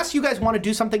unless you guys want to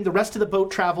do something, the rest of the boat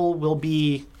travel will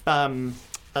be nothing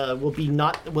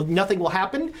will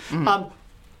happen.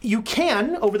 You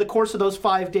can, over the course of those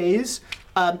 5 days,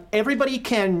 everybody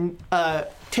can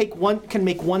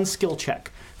make one skill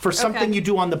check for something Okay. you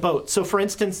do on the boat. So, for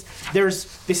instance, this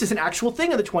is an actual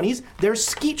thing in the 20s. There's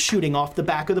skeet shooting off the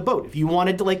back of the boat. If you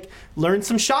wanted to learn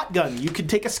some shotgun, you could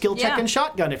take a skill check Yeah. in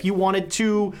shotgun. If you wanted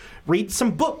to read some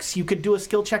books, you could do a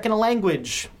skill check in a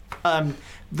language.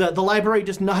 The library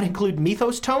does not include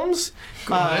mythos tomes,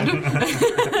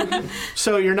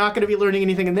 so you're not going to be learning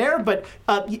anything in there. But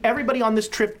everybody on this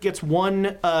trip gets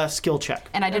one skill check.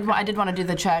 And I did want to do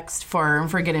the checks for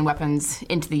getting weapons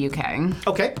into the UK.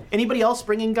 Okay. Anybody else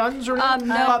bringing guns or anything?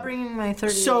 no, bringing my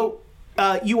 30. So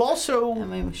you also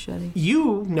my machete.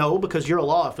 you know, because you're a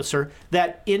law officer,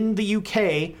 that in the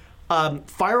UK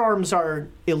firearms are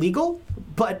illegal,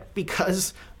 but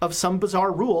because of some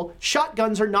bizarre rule,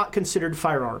 shotguns are not considered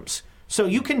firearms. So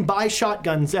you can buy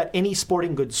shotguns at any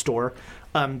sporting goods store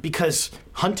because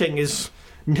hunting's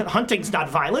not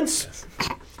violence.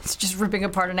 It's just ripping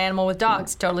apart an animal with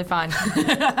dogs. Totally fine.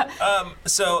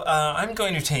 So I'm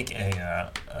going to take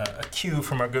a cue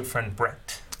from our good friend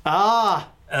Brett.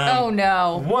 Oh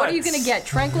no! What are you gonna get?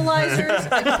 Tranquilizers?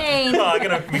 A cane? Well, I'm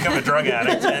going to become a drug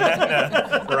addict. And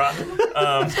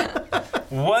then,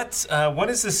 what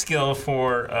is the skill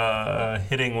for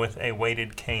hitting with a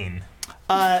weighted cane?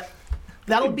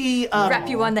 That'll be Wrap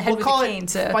you on the head we'll with call a cane, it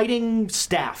sir. fighting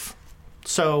staff.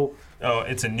 So Oh,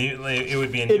 it's a new. It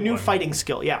would be a a new one. fighting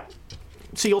skill, yeah.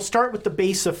 So you'll start with the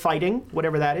base of fighting,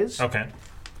 whatever that is, Okay,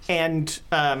 and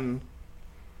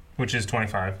which is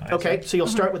 25. I okay, said. so you'll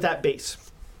start with that base.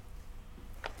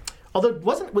 Although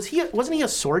wasn't he a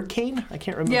sword cane? I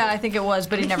can't remember. Yeah, I think it was,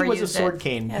 but he I think never he was used a sword it.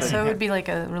 cane. Yeah, but- so it would be like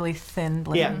a really thin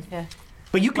blade. Yeah.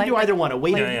 But you can do either one. A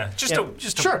weighted. Yeah.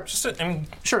 Sure. I mean,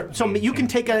 Sure. So you can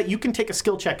take a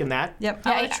skill check in that. Yep.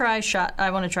 I want to try shot.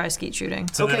 I want to try skeet shooting.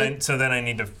 so Okay. then I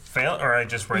need to fail, or I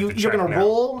just write the check You're going to now?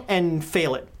 roll and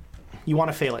fail it. You want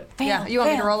to fail it. Yeah. You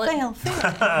want me to roll it?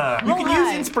 You can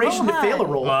use inspiration to fail a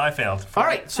roll. Well, I failed. All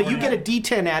right. So you get a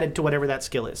D10 added to whatever that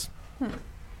skill is. All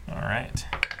right.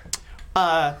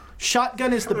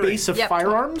 Shotgun is the base of Yep.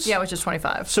 firearms. Yeah, which is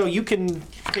 25. So you can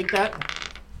take that.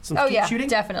 Some Oh, skeet yeah, shooting.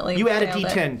 definitely. You add a Failed it.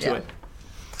 D10 to Yeah. it.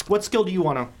 What skill do you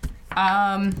want to?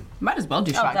 Might as well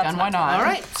do that's shotgun. Why not? All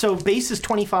right. So base is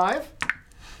 25.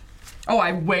 Oh,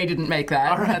 I way didn't make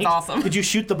that. All right. That's awesome. Did you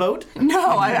shoot the boat?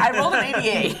 No, I rolled an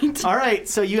 88. All right.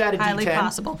 So you add a Highly D10.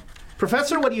 possible.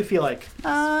 Professor, what do you feel like?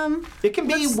 It can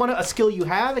be a skill you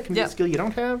have. It can be a Yep. skill you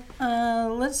don't have.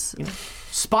 Let's.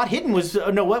 Spot hidden was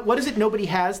no. What is it? Nobody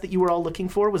has that you were all looking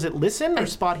for. Was it listen or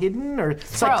spot hidden or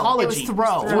psychology? It was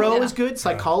throw. Throw Yeah. is good.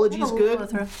 Psychology is good.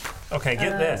 Okay,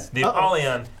 get this. The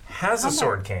Apollyon has a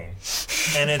sword cane,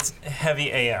 and it's heavy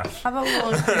AF. How about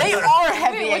we'll They are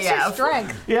heavy What's your AF.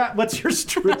 strength? Yeah. What's your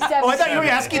strength? Oh, I thought you were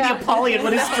asking the Apollyon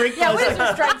what his strength was. What is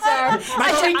your strength, sir?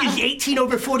 My strength is 18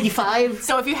 over 45.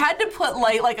 So if you had to put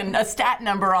like a stat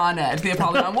number on it, the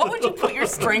Apollyon, what would you put your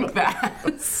strength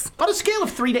as? On a scale of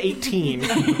 3 to 18.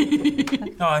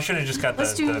 Oh, I should have just got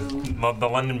the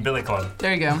London Billy Club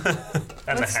There you go.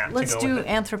 and the hat let's to go do with it.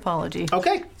 anthropology.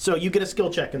 Okay, so you get a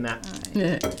skill check in that.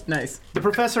 Nice. The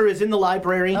professor is in the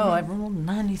library. Oh, I rolled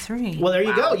 93. Well, there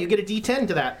you go. You get a D10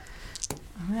 to that.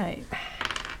 All right.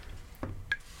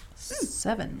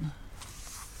 7.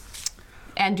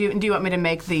 And do you want me to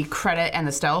make the credit and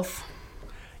the stealth?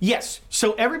 Yes.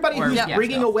 So everybody who's yeah,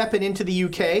 bringing a stealth. weapon into the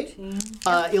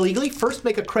UK illegally, first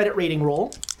make a credit rating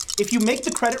roll. If you make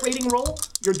the credit rating roll,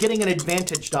 you're getting an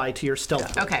advantage die to your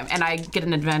stealth. Okay, and I get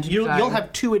an advantage. You'll die.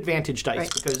 have 2 advantage dice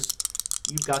Right. because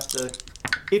you've got the.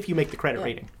 If you make the credit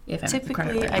rating. If I make the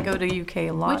credit Typically, rating. I go to UK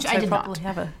a lot, Which so I I did probably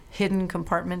not. have a hidden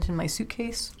compartment in my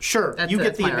suitcase. Sure, That's you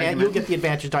get the my argument. you'll get the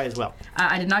advantage die as well.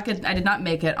 I did not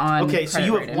make it on. Okay, so credit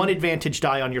you have rating. 1 advantage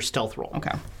die on your stealth roll.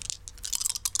 Okay.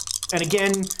 And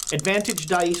again, advantage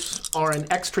dice are an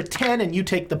extra 10, and you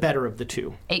take the better of the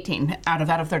 2. 18 out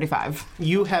of 35.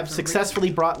 You have successfully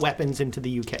brought weapons into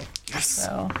the UK.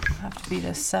 So I have to beat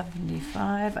a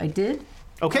 75. I did.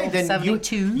 Okay, then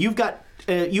 72. you've got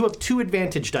you have 2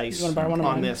 advantage dice wanna borrow one of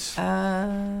on mine? this,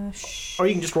 or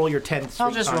you can just roll your 10 I'll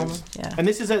three just roll times. them. Yeah. And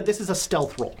this is a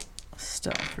stealth roll.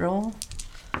 Stealth roll.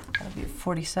 That'll be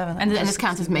 47. And this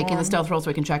counts as making the stealth roll so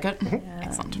we can check it? Mm-hmm.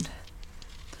 Excellent.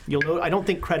 You'll know. I don't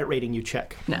think credit rating you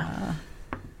check. No.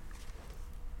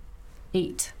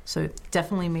 8. So it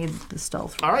definitely made the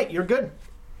stealth roll. All right, you're good.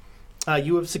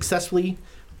 You have successfully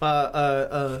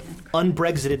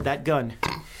unbrexited that gun.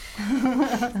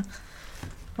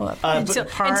 Well,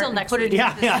 Until next week.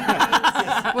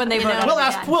 Yeah. When they vote on We'll it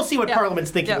ask. again. We'll see what Yeah.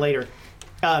 Parliament's thinking Yeah. later.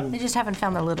 I just haven't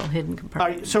found the little hidden All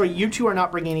compartment. right, sorry, you 2 are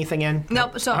not bringing anything in.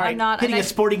 Nope, so All right, I'm not. hitting and a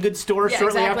sporting goods store Yeah,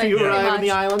 shortly after exactly, you pretty arrive on the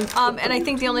much. island. And I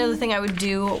think the only other thing I would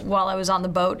do while I was on the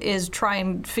boat is try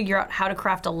and figure out how to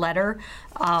craft a letter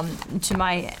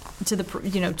to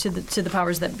the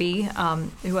powers that be,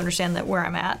 who understand that where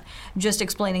I'm at, just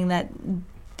explaining that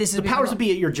this is The powers that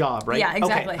be at your job, right? Yeah,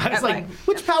 exactly. Okay. I was At like, my-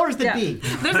 which powers that Yeah. be?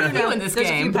 There's a few in this There's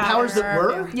a few game. The powers that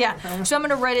were? Yeah, so I'm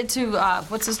gonna write it to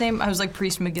what's his name? I was like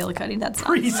Priest McGillicuddy. That's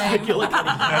not his Priest name.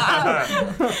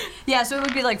 McGillicuddy. Yeah, so it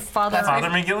would be like Father. Father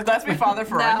McGillicuddy? That's my father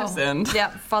for No. Ferguson. Yeah,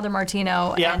 Father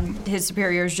Martino Yeah. and his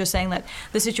superiors just saying that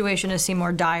the situation has seemed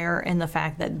more dire in the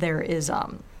fact that there is,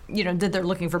 that they're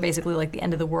looking for basically like the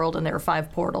end of the world and there are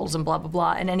 5 portals and blah, blah,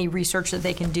 blah, and any research that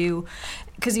they can do.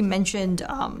 Because he mentioned,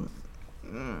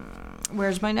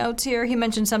 where's my notes here? He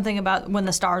mentioned something about when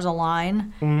the stars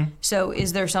align. Mm-hmm. So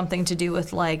is there something to do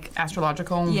with like,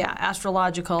 Astrological. yeah,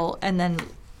 astrological, and then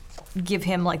give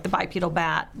him like the bipedal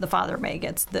bat, the father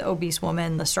maggots, the obese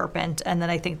woman, the serpent, and then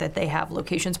I think that they have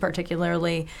locations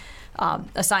particularly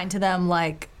assigned to them.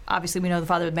 Like obviously we know the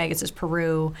father of maggots is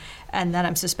Peru, and then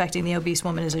I'm suspecting the obese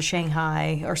woman is in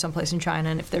Shanghai or someplace in China.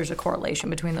 And if there's a correlation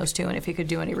between those two, and if he could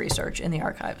do any research in the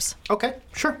archives, Okay,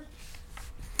 sure.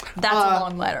 that's a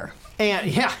long letter, And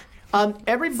yeah,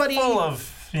 everybody, Full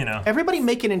of, everybody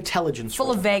make an intelligence full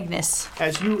roll. of vagueness.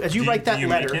 As you write that do you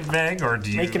letter. make it vague, or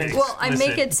do you Make it- Well, I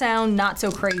make it sound not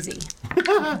so crazy.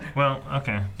 Well,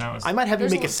 okay. That was. I might have you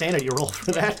There's make a- a sanity roll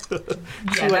for that. See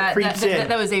Yeah, what that, creeps that, in. that,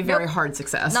 that was a very hard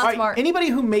success. Not All right, smart. anybody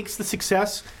who makes the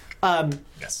success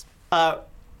yes.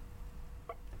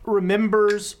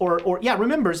 remembers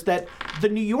remembers that the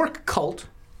New York cult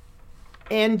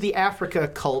and the Africa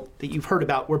cult that you've heard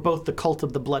about were both the cult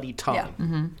of the bloody tongue.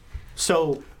 Yeah.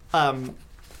 So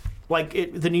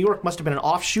like the New York must have been an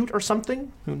offshoot or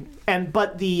something.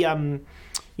 But the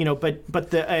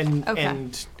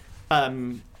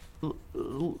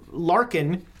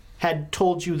Larkin had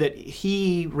told you that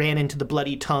he ran into the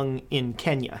Bloody Tongue in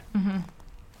Kenya.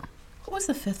 What was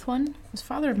the fifth one? It was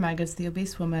Father of Maggots, the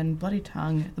obese woman, Bloody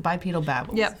Tongue, the bipedal bat.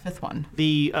 What was the fifth one?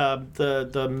 The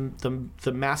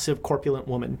massive corpulent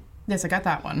woman. Yes, I got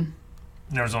that one.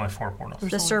 There was only 4 portals.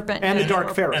 The serpent. And the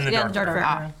Dark Pharaoh. And the Dark Pharaoh.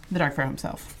 Ah, the Dark Pharaoh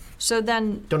himself. So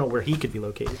then, Don't know where he could be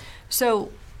located. so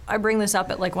I bring this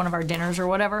up at like one of our dinners or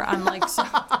whatever. I'm like,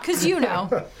 because you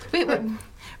know. We have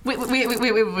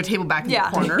a table back in the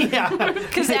corner. Yeah.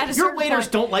 Because Your waiters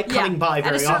don't like coming by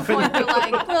very At a certain often. point, they're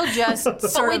like, we'll just But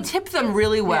sort we of tip them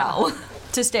really well.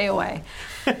 to stay away.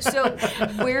 So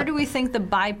where do we think the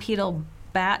bipedal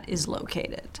bat is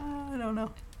located? I don't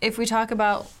know. If we talk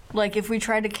about, like, if we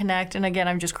try to connect, and again,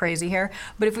 I'm just crazy here,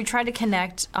 but if we try to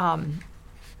connect,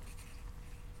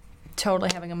 totally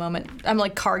having a moment. I'm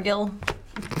like Cargill.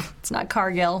 It's not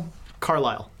Cargill.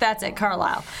 Carlisle. That's it,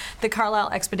 Carlisle. The Carlisle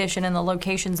expedition and the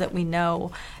locations that we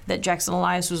know that Jackson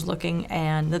Elias was looking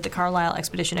and that the Carlisle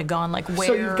expedition had gone, like where...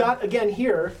 So you've got, again,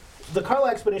 here, the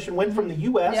Carlisle expedition went from the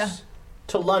U.S.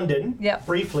 to London,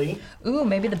 briefly. Ooh,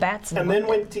 maybe the bats. And then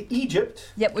went to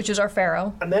Egypt. Yep, which is our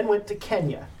pharaoh. And then went to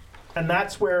Kenya. And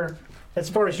that's where,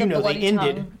 as far as you know, they Bloody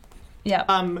ended. Tongue.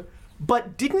 Yep.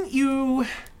 But didn't you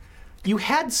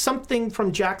had something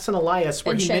from Jackson Elias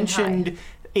where In he Shanghai. mentioned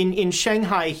in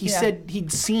Shanghai, he said he'd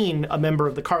seen a member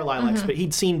of the Carlisle expedition.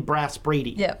 He'd seen Brass Brady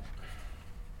Yep.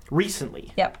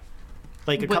 recently, Yep.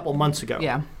 like a couple months ago,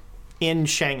 Yeah. in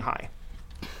Shanghai.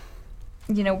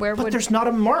 You know, where But would... there's not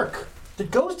a mark that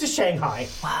goes to Shanghai.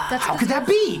 That's How could that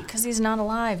be? because he's not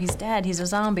alive. He's dead. He's a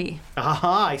zombie.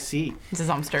 Aha, I see. He's a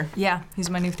zombster. Yeah, he's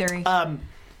my new theory.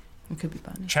 It could be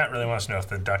funny. Chat really wants to know if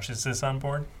the Duchess is on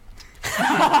board.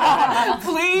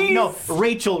 Please! No,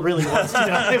 Rachel really wants to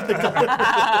know if the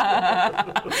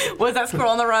Was that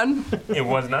squirrel on the run? It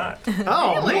was not.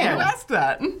 Oh, Who man. asked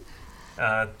that?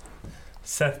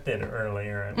 Seth did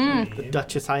earlier. The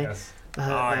Duchess, Yes.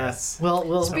 yes.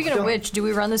 Speaking of which, do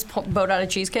we run this boat out of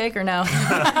cheesecake or no? Of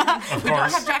Don't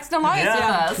course. have Jackson Elias with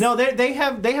us. No, they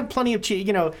have plenty of cheese.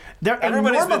 You know,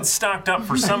 Everybody's been stocked up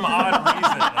for some odd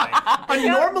reason. Like, a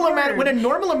normal amount. When a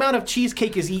normal amount of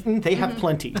cheesecake is eaten, they have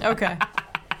plenty. Okay.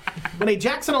 When a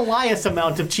Jackson Elias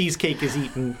amount of cheesecake is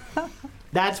eaten,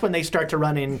 that's when they start to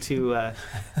run into.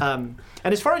 And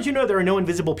as far as you know, there are no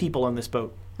invisible people on this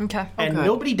boat, Okay. and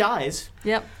nobody dies.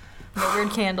 Yep. No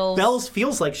weird candles. Bells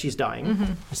feels like she's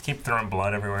dying. just keep throwing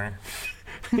blood everywhere.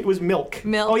 It was milk.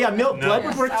 Milk. Oh yeah, milk. No. Blood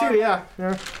would work too. Yeah.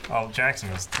 Oh,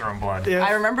 Jackson was throwing blood. Yeah.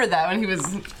 I remember that when he was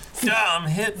Dumb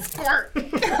hit. out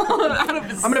of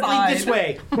his I'm gonna bleed this side.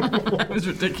 way. That was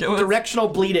ridiculous. Directional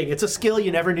bleeding. It's a skill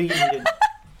you never knew you needed.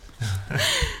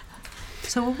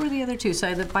 So what were the other two?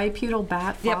 So the bipedal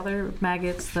bat, Yep. Father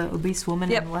Maggots, the obese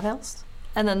woman, Yep. and what else?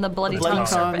 And then the bloody, Bloody tongue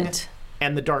tongue. serpent.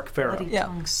 And the Dark Pharaoh. Bloody Yeah.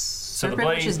 tongue So the serpent,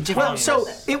 which is bloody different. Well, so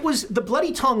it was the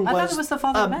bloody tongue I was, thought it was the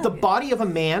Father of the Maggots. body of a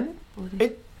man.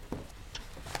 It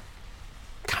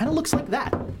kind of looks like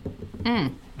that.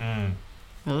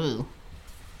 Ooh.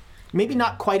 Maybe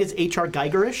not quite as H.R.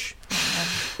 Geigerish.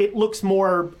 It looks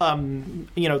more,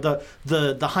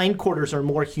 the hindquarters are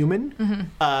more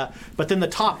human, but then the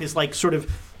top is like sort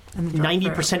of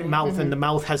 90% mouth, and the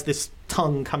mouth has this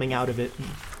tongue coming out of it.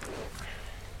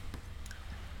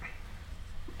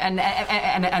 And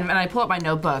I pull up my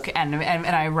notebook and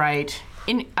I write,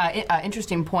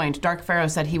 interesting point, Dark Pharaoh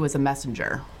said he was a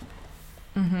messenger.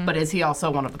 But is he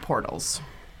also one of the portals?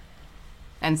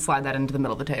 And slide that into the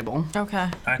middle of the table. Okay.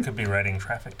 I could be writing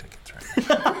traffic tickets right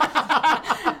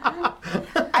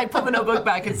I pull the notebook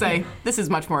back and say, this is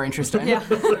much more interesting. Yeah.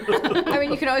 I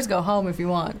mean, you can always go home if you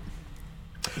want.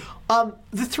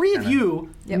 The three of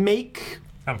you make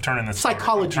I'm turning this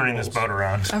Psychology I'm turning this rolls. boat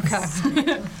around.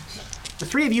 Okay. the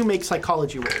three of you make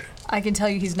psychology rolls. I can tell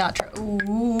you he's not.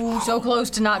 Ooh, so close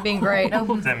to not being great.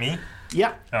 Is that me?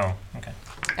 Yeah. Oh, okay.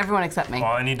 Everyone except me.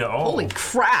 Well, I need to. Oh. Holy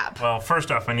crap. Well,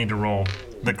 first off, I need to roll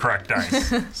the correct dice.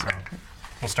 So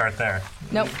we'll start there.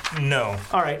 Nope. No,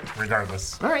 All right.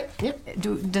 regardless. All right. Yeah.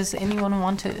 Does anyone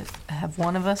want to have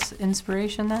one of us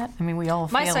inspiration that? I mean, we all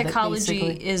My failed it, psychology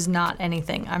basically. is not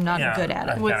anything. I'm not Yeah, good at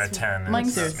I've it. got a 10. and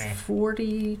Mine's it's me.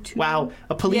 42. Wow.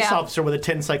 A police Yeah. officer with a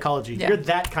 10 psychology. Yeah. You're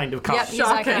that kind of cop. Yep, he's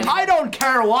that kind of- I don't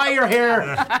care why you're here.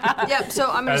 Yep. So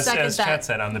I'm gonna As second Chet that.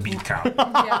 said, I'm the beat cop.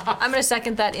 Yeah, I'm gonna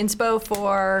second that inspo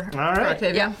for. All right.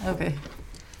 Octavia? Yeah. Okay.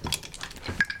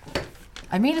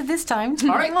 I made it this time. All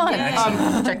right.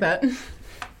 Check that.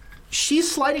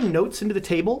 She's sliding notes into the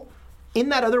table. In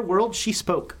that other world, she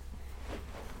spoke.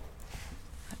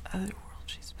 Other world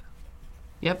she's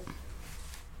Yep.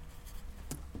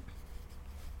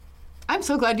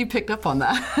 so glad you picked up on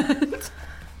that.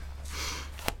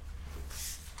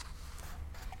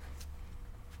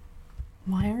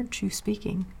 Why aren't you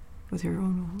speaking with your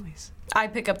own voice? I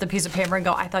pick up the piece of paper and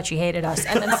go, I thought she hated us,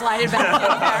 and then slide it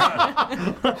back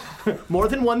in there. More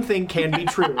than one thing can be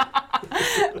true.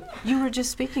 You were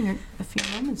just speaking a few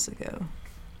moments ago.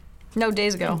 No,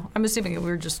 days ago. I'm assuming we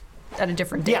were just at a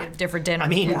different day, Yeah. different dinner. I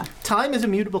mean, time is a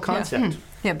mutable concept.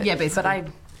 Yeah, but, Yeah, but I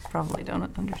probably don't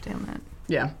understand that.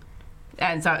 Yeah.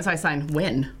 And so I signed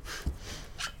when.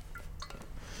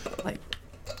 Like,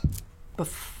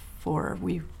 before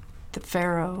the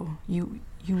Pharaoh, you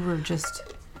were just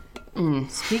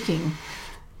speaking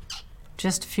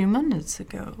just a few minutes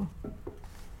ago.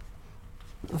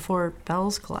 Before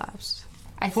bells collapsed.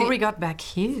 Before we got back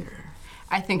here.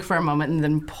 I think for a moment and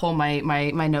then pull my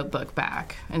notebook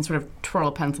back and sort of twirl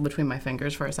a pencil between my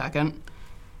fingers for a second.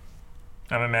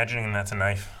 I'm imagining that's a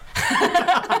knife.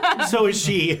 So is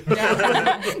she.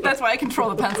 That's why I control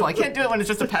the pencil. I can't do it when it's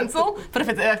just a pencil, but if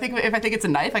I think it's a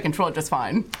knife, I control it just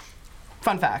fine.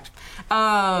 Fun fact.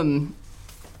 And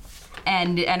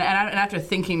after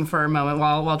thinking for a moment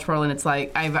while twirling, it's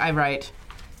like I write,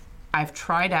 I've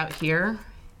tried out here,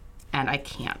 and I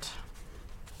can't.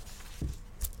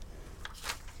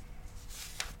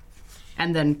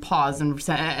 And then pause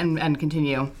and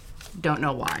continue. Don't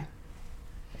know why.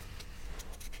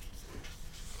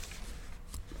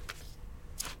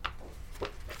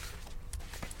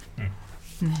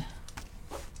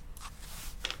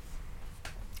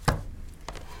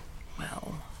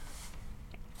 Well,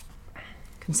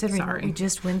 considering Sorry. what we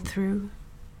just went through,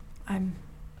 I'm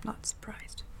not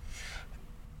surprised.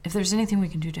 If there's anything we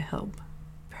can do to help,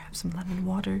 perhaps some lemon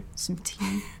water, some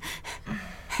tea.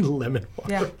 Lemon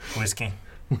water. Yeah. Whiskey.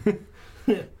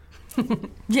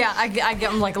 Yeah, I get,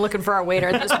 I'm like looking for our waiter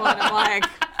at this point. I'm like,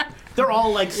 They're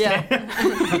all like, yeah.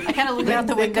 I kind of look out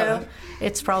the window.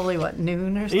 It's probably, what,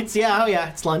 noon or something?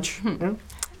 it's lunch. Yeah.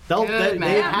 They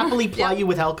man. happily ply you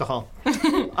with alcohol.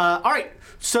 All right,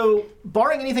 so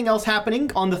barring anything else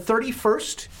happening, on the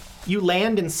 31st, you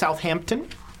land in Southampton.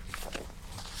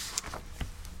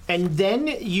 And then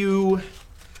you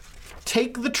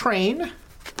take the train.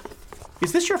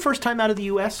 Is this your first time out of the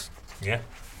U.S.? Yeah.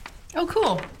 Oh,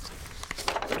 cool.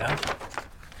 Yeah.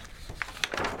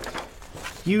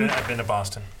 I've been to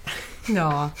Boston.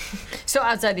 No. So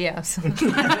outside the US.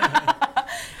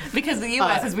 Because the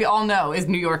U.S., as we all know, is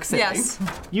New York City. Yes.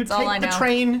 You all I take the know.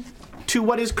 train to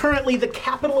what is currently the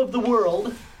capital of the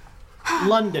world,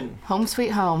 London. Home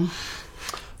sweet home.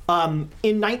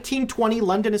 In 1920,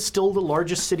 London is still the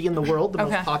largest city in the world, the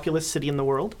most Okay. populous city in the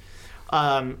world.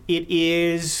 It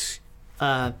is...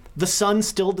 the sun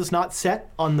still does not set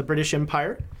on the British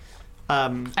Empire.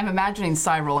 I'm imagining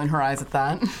Cy rolling her eyes at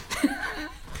that.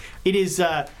 It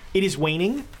is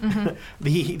waning. Mm-hmm.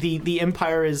 The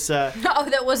empire is Oh,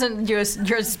 that wasn't your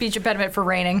speech impediment for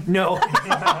raining. no.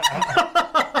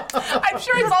 I'm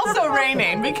sure it's also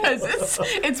raining because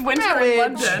it's winter in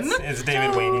London. It's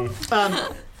David Waning.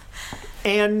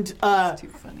 And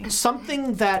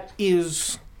something that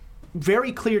is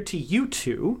very clear to you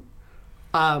two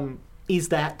is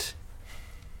that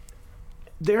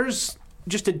there's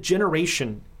just a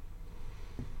generation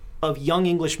of young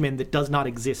Englishmen that does not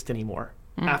exist anymore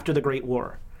after the Great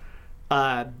War.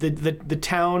 The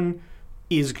town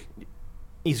is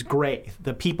gray.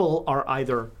 The people are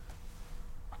either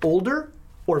older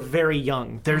or very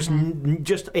young. There's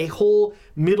just a whole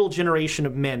middle generation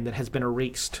of men that has been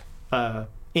erased.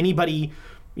 Anybody,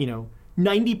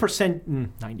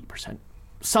 90%,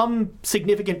 some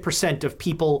significant percent of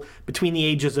people between the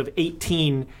ages of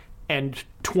 18 and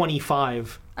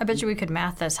 25. I bet you we could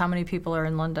math this. How many people are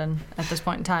in London at this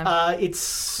point in time? I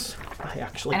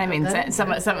And I mean,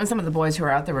 some of the boys who are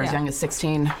out there were as Yeah. young as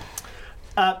 16.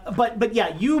 But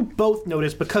yeah, you both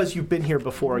notice, because you've been here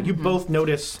before, you both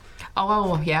notice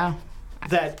Oh, yeah.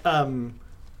 that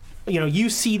you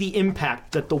see the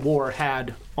impact that the war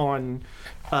had on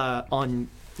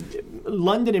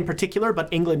London in particular, but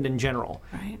England in general.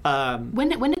 Right. When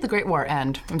did the Great War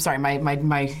end? I'm sorry, my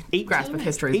 18? grasp of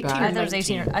history is 18 bad. I thought it was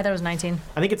 18. I thought it was 19.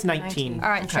 I think it's 19. All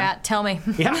right, chat, tell me.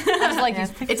 Yeah. I was like,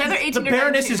 It's either 18 The or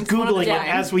Baroness 19. is It's one of the Googling it two.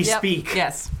 as we Yep. speak.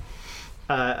 Yes.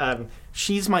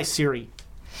 She's my Siri.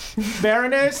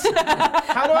 Baroness,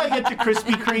 how do I get to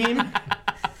Krispy Kreme?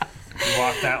 You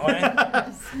walk that way.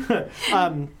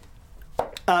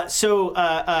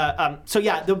 So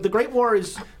yeah, the Great War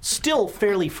is still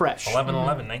fairly fresh.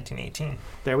 11/11, 1918.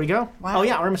 There we go. Wow. Oh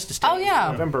yeah, Armistice Day. Oh,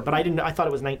 yeah. November, but I thought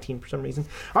it was 19 for some reason.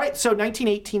 All right, so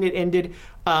 1918 it ended,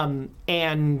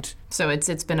 and So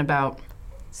it's been about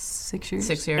 6 years.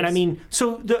 6 years. And I mean,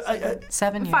 so the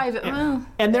 7 years. 5. Well,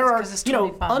 and there are, 'cause it's you know,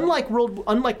 25.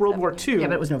 unlike World War II, yeah,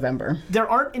 but it was November. there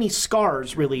aren't any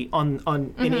scars really in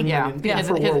England Yeah,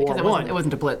 for World War One. it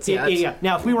wasn't a blitz Yeah, yet. yeah.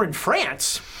 Now, if we were in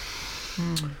France,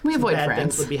 We avoid bad France.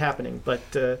 things would be happening. But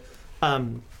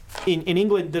in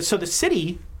England, so the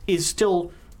city is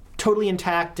still totally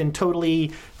intact and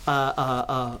totally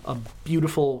a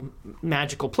beautiful,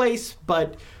 magical place,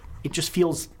 but it just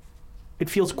feels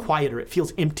quieter. It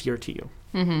feels emptier to you.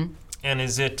 And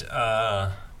is it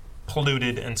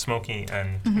polluted and smoky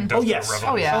and industrial yes. revolution?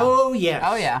 Oh, yeah. Oh yes.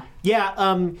 Oh, yeah.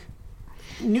 Yeah.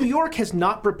 New York has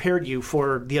not prepared you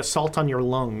for the assault on your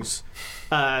lungs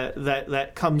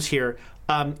that comes here.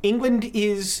 England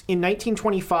is in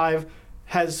 1925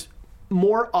 has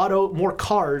more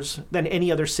cars than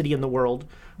any other city in the world,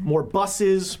 more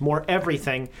buses, more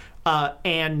everything,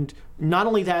 and not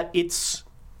only that, it's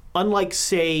unlike,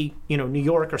 say, New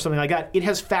York or something like that. It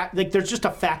has there's just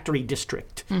a factory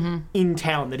district in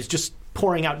town that is just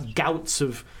pouring out gouts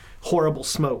of horrible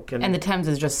smoke, And the Thames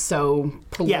is just so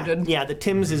polluted. yeah. The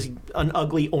Thames is an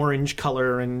ugly orange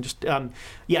color, and just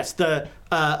yes, the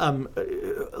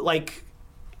like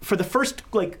for the first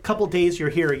couple days you're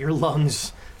here, your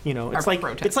lungs, it's like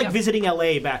protest. it's like visiting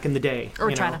LA back in the day,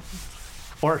 Or China.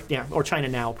 or China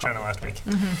now. China last week.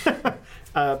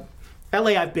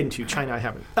 LA I've been to, China I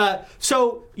haven't.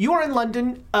 So you are in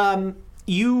London.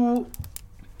 You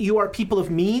are people of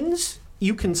means.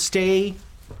 You can stay.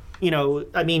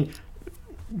 I mean,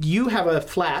 you have a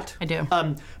flat. I do.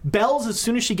 Bells, as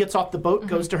soon as she gets off the boat,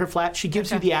 goes to her flat. She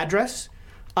gives you the address.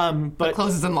 But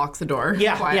Closes and locks the door.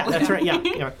 yeah, quietly. that's right.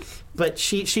 Yeah. But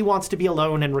she wants to be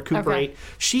alone and recuperate.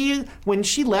 When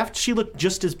she left, she looked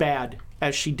just as bad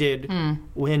as she did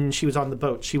when she was on the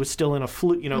boat. She was still in a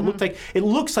flu. It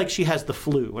looks like she has the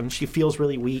flu, and she feels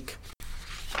really weak.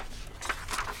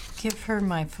 Give her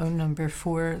my phone number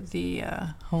for the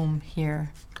home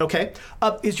here. Okay.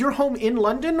 Is your home in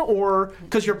London, or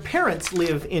because your parents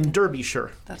live in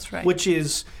Derbyshire? That's right. Which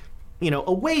is,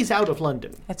 a ways out of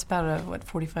London. It's about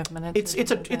 45 minutes.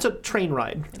 It's a train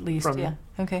ride at least. from- Yeah.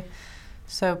 Okay.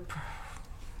 So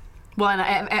Well,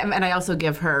 and I also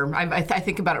give her. I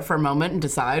think about it for a moment and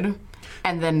decide,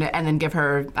 and then give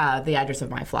her the address of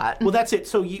my flat. Well, that's it.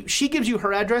 So she gives you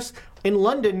her address. In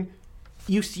London,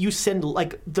 you send,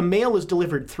 the mail is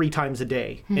delivered 3 times a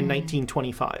day in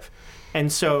 1925. And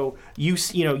so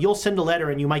you'll send a letter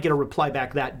and you might get a reply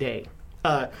back that day.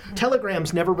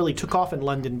 Telegrams never really took off in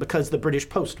London because the British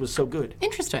Post was so good.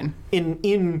 Interesting.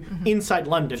 Inside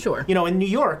London. Sure. In New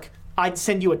York, I'd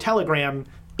send you a telegram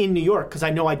in New York because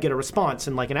I know I'd get a response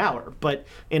in an hour. But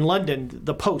in London,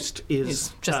 the Post is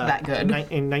It's just that good.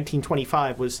 In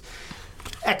 1925 was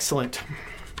excellent.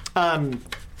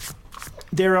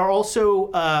 There are also,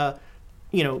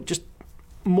 just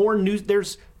more news.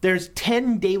 There's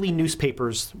 10 daily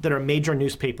newspapers that are major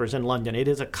newspapers in London. It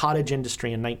is a cottage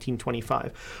industry in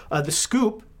 1925. The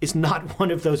Scoop is not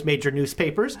one of those major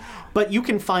newspapers, but you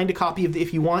can find a copy of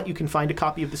if you want. You can find a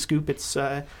copy of the Scoop.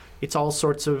 It's all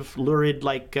sorts of lurid,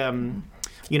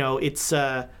 it's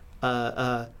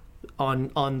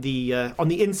on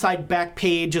the inside back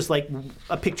page is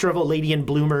a picture of a lady in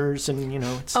bloomers, and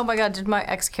it's. Oh my God! Did my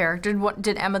ex character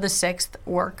did Emma the Sixth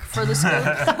work for the Scoop?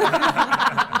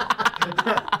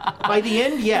 By the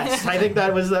end, yes, I think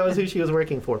that was who she was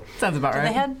working for. Sounds about right.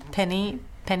 they had penny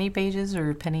pages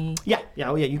or penny. Yeah.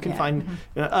 You can find.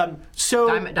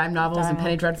 So dime novels and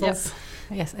penny dreadfuls.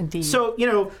 Yes, indeed.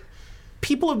 So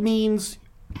people of means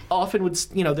often would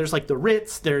there's the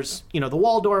Ritz, there's the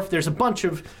Waldorf, there's a bunch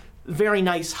of very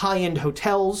nice high-end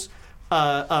hotels.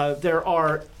 There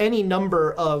are any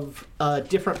number of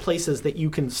different places that you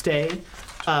can stay.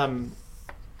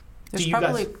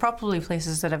 There's probably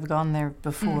places that have gone there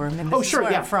before. I mean, this Oh, is sure,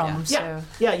 where yeah. I'm from.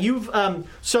 Yeah. You've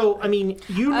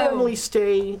you normally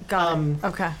stay.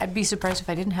 Okay. I'd be surprised if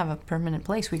I didn't have a permanent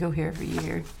place. We go here every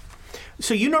year.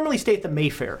 So you normally stay at the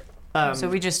Mayfair. So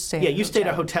we just stay. Yeah, you stay at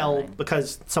a hotel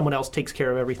because someone else takes care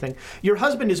of everything. Your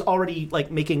husband is already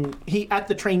at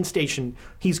the train station.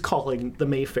 He's calling the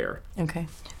Mayfair. Okay.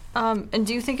 And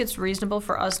do you think it's reasonable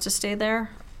for us to stay there?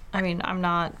 I mean, I'm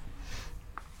not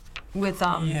with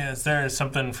Yeah, is there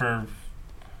something for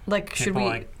should people we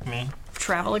like me?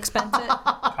 travel expense it?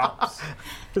 Cops?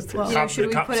 Should we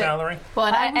the cop put it? salary? Well,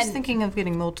 and I was thinking of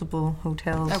getting multiple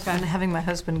hotels Okay. and having my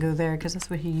husband go there because that's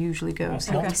where he usually goes.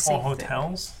 He'll be Multiple safe there.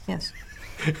 hotels? Yes.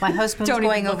 My husband's Don't even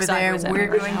going look over there. sideways at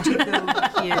We're me going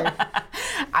to go here.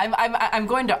 I'm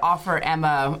going to offer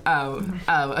Emma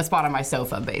a spot on my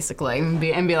sofa, basically,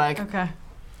 and be like, Okay.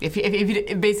 if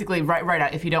you basically right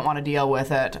out, if you don't want to deal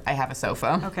with it, I have a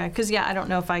sofa. Okay. Because I don't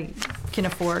know if I can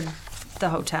afford the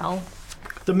hotel.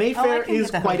 The Mayfair can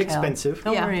is get the quite hotel. expensive.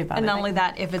 Don't yeah, worry about and it. not only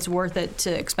that, if it's worth it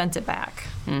to expense it back,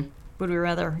 would we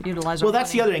rather utilize? Well, our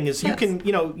that's the money? other thing is you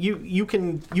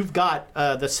can, you've got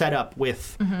the setup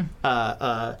with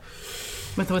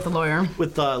with the lawyer.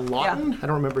 Lawton. I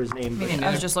don't remember his name. But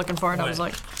I was just looking for it. I was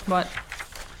like, what?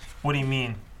 What do you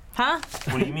mean? Huh?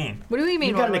 What do you mean? What do we mean?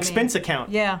 you've got an expense account.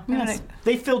 Yeah. Yes.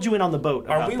 They filled you in on the boat.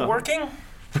 Are about we the- working?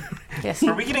 Yes.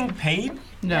 Are we getting paid?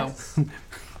 No.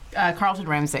 Carlton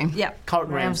Ramsey. Yeah.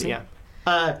 Carlton Ramsey, yeah.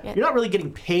 You're not really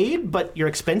getting paid, but your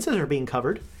expenses are being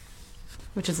covered.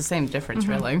 Which is the same difference,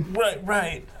 really.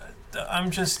 Right.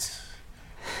 I'm just.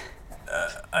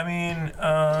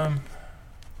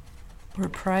 We're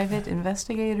private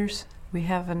investigators. We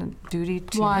have a duty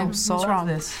to Why? help What's solve wrong?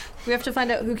 this. We have to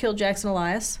find out who killed Jackson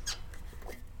Elias.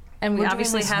 And we We're doing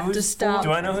obviously this have to who's stop.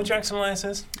 Do I know who Jackson Elias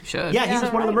is? Should. Yeah, he Yeah.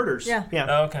 was one of the murders. Yeah.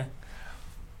 Oh, okay.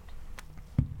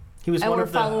 He was And one we're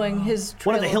of the following his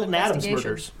trail one of the Hilton Adams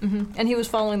investigation. murders. And he was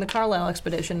following the Carlisle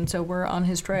expedition, so we're on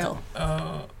his trail.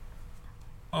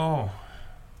 Oh.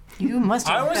 You must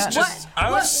have. I was just.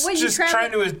 I was What, you just travel-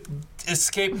 trying to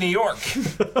escape New York.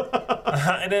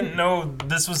 I didn't know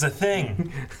this was a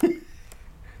thing.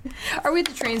 Are we at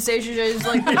the train station? Just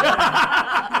like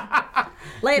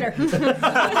later.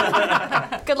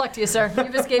 Good luck to you, sir.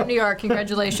 You've escaped New York.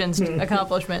 Congratulations,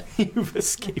 accomplishment. You've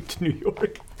escaped New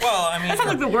York. Well, I mean, That's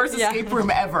like the worst Yeah. escape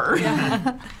room ever.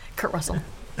 Kurt Russell.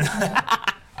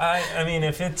 I mean,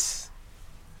 if it's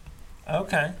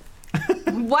okay.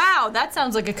 Wow, that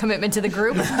sounds like a commitment to the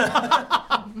group.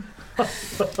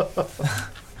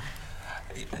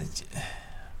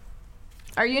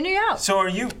 Are you in or you out? So are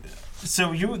you?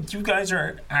 So you guys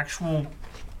are actual,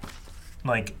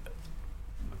 like,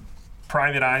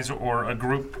 private eyes or a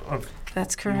group of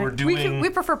That's you were correct. doing? We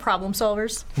prefer problem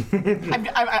solvers.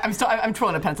 I'm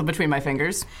twirling a pencil between my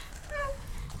fingers.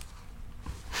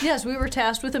 Yes, we were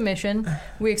tasked with a mission.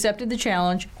 We accepted the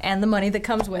challenge and the money that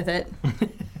comes with it.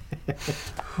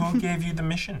 Who gave you the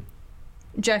mission?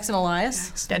 Jackson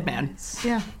Elias. Dead man.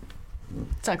 Yeah.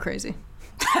 It's not crazy.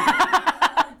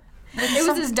 It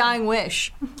was his dying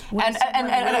wish. And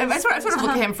I sort of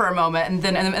look at him for a moment, and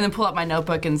then pull out my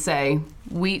notebook and say,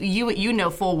 "You know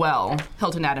full well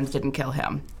Hilton Adams didn't kill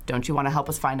him. Don't you want to help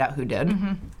us find out who did?"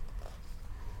 Mm-hmm.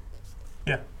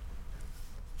 Yeah.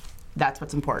 That's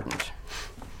what's important.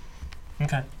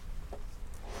 Okay.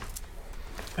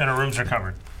 And our rooms are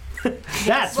covered.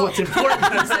 That's what's important.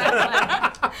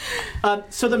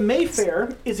 So the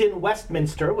Mayfair is in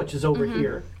Westminster, which is over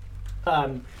here.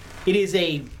 It is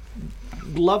a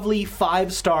lovely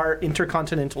 5-star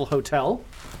intercontinental hotel.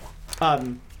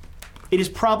 It is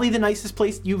probably the nicest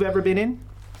place you've ever been in.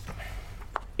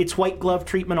 It's white glove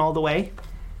treatment all the way.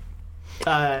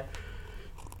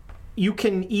 You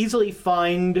can easily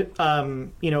find,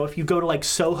 if you go to like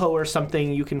Soho or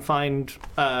something, you can find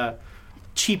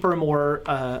cheaper, more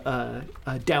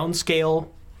downscale.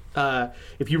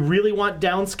 If you really want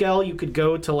downscale, you could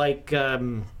go to like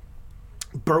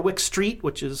Berwick Street,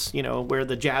 which is where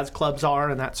the jazz clubs are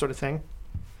and that sort of thing.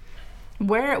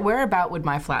 Whereabout would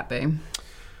my flat be?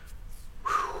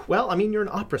 Well, I mean, you're an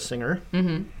opera singer.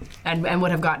 And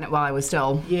would have gotten it while I was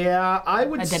still. Yeah, I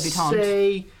would A debutante.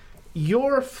 say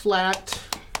your flat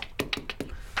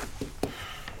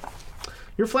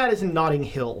is in Notting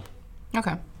Hill.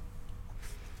 Okay.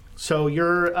 So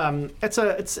you're it's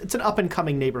an up and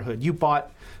coming neighborhood. You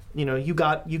bought, you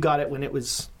got it when it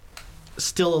was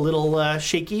still a little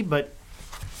shaky, but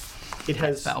it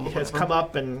has come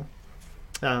up, and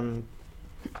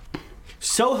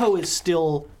Soho is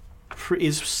still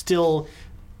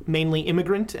mainly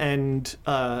immigrant and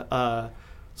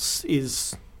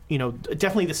is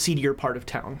definitely the seedier part of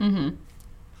town.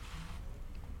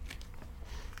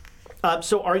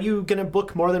 So are you going to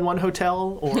book more than one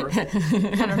hotel, or? I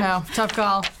don't know. Tough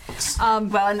call.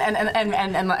 Well,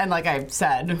 and like I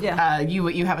said, Yeah.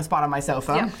 You have a spot on my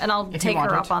sofa. Yeah, and I'll if you take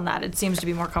want her it. up on that. It seems to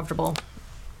be more comfortable.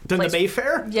 Than the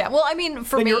Mayfair? Yeah, well, I mean,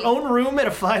 for In me, your own room at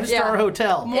a 5-star Yeah.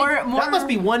 hotel. More- That must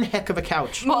be one heck of a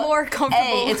couch. more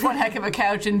comfortable. A, it's one heck of a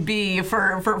couch, and B,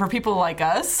 for people like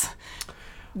us,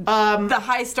 the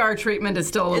high star treatment is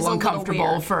still a Is little a little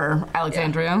uncomfortable weird. for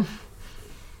Alexandria.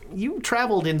 You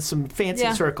traveled in some fancy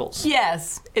Yeah. circles.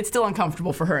 Yes, it's still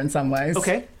uncomfortable for her in some ways.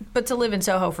 Okay. But to live in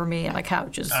Soho for me on a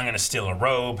couch is. I'm gonna steal a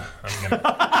robe. I'm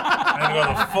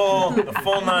gonna go the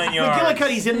full 9 yards.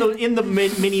 McGillicuddy's in the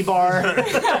mini bar.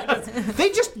 They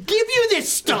just give you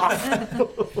this stuff.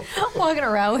 Walking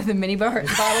around with the mini bottles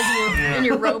in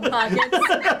your robe pockets.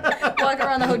 Walking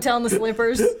around the hotel in the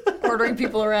slippers, ordering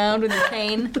people around with your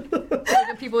cane.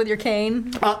 Ordering people with your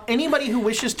cane. Anybody who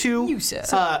wishes to You,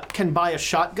 sir. can buy a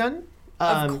shotgun.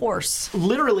 Of course.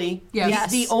 Literally,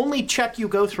 Yes. the only check you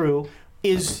go through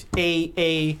is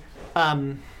I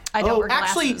don't wear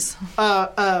glasses.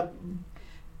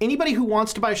 Anybody who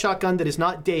wants to buy a shotgun that is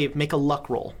not Dave, make a luck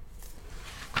roll.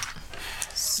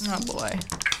 Oh boy.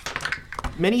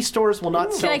 Many stores will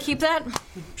not sell. Can I keep that?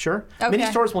 Sure. Okay. Many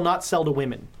stores will not sell to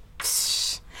women.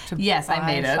 Yes, I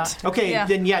made it. Okay, Yeah,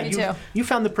 then me too. you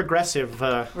found the progressive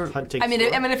hunting. I mean,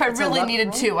 store. if I really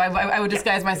needed to, I would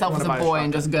disguise myself as a buy a boy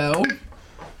and just go.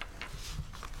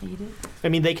 I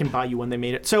mean, they can buy you when they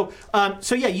made it. So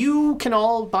yeah, you can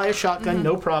all buy a shotgun,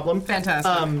 no problem.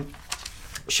 Fantastic.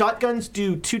 Shotguns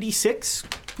do 2d6.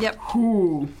 Yep.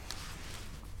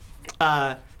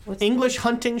 English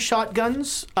hunting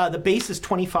shotguns, the base is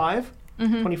 25.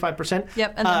 25%.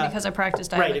 Yep. And then because I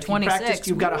practiced, I have Right, a if you 26. practiced,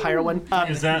 you've got a higher one.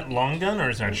 Is that long gun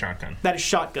or is that shotgun? That is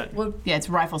shotgun. Yeah, it's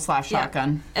rifle /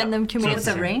 shotgun. And then can we What's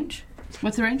get the the range?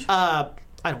 What's the range? I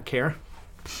don't care.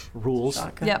 Rules.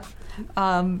 Yep.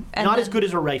 And Not then, as good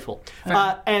as a rifle.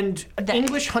 And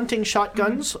English hunting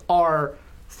shotguns are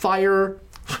fire.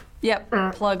 Yep.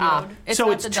 Plug load. So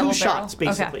not it's the 2 double shots,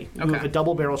 barrel. basically. Okay. You have a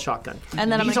double barrel shotgun.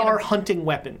 And then I'm these gonna get are a- hunting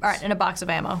weapons. All right, and a box of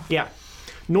ammo. Yeah.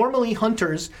 Normally,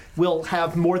 hunters will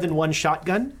have more than one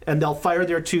shotgun, and they'll fire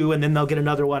their 2, and then they'll get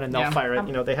another one, and they'll fire it.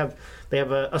 You know, they have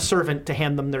a servant to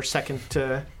hand them their second.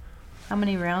 How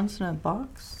many rounds in a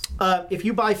box? If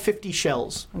you buy 50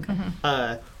 shells,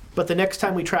 but the next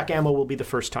time we track ammo will be the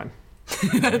first time.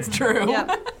 That's true.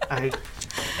 Yep.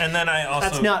 And then I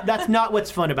also That's not what's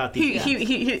fun about these.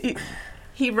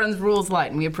 He runs rules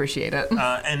light, and we appreciate it.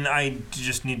 and I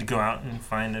just need to go out and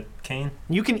find a cane.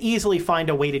 You can easily find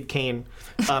a weighted cane.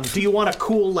 Do you want a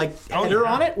cool header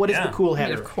on it? What is the cool I mean,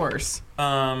 header? of course.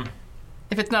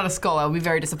 If it's not a skull, I'll be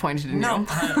very disappointed in you.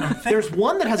 There's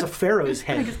one that has a pharaoh's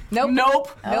head. Nope.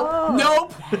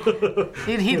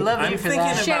 He'd love I'm you for thinking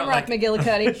that. about Shamrock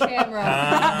McGillicuddy.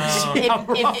 Shamrock.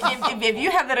 If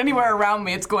you have that anywhere around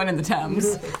me, it's going in the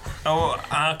Thames.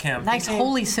 Okay. I'm Nice thinking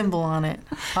holy symbol on it.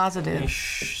 Positive.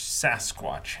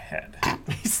 Sasquatch head.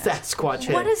 Sasquatch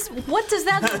head. What does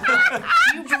that look like?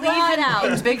 You draw it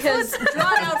out because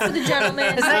draw it out for the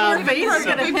gentleman. Is that your face? You're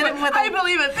gonna hit him with I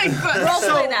believe it. Bigfoot. Role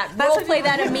play that. Role play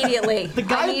that immediately. The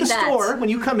guy I at need the that. store, when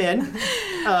you come in,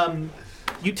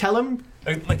 you tell him,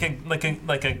 Like a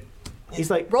he's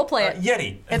like, Role play it.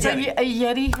 yeti. It's a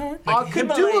Yeti head? I could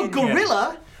do a Himalayan yeti.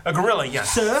 gorilla. A gorilla,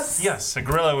 yes. Sir? Yes, a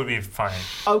gorilla would be fine.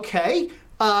 Okay,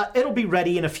 it'll be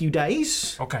ready in a few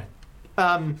days. Okay.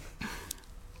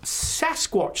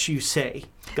 Sasquatch, you say?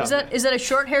 Governor. Is that a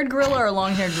short-haired gorilla or a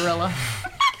long-haired gorilla?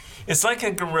 It's like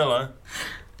a gorilla.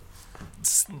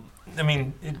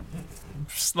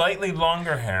 Slightly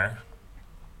longer hair.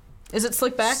 Is it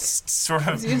slick back? Sort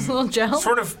of. Use a little gel.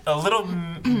 Sort of a little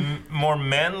more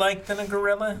man-like than a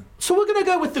gorilla. So we're gonna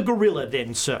go with the gorilla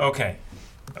then, sir. Okay,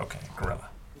 gorilla.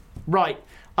 Right.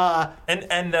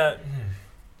 And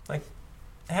like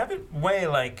have it weigh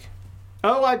like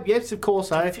Yes, of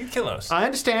course. a few kilos. I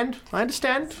understand.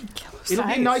 It'll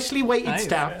be nicely weighted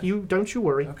stuff. Yeah. Don't you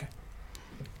worry. Okay.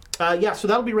 Yeah, so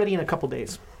that'll be ready in a couple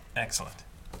days. Excellent.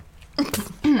 Are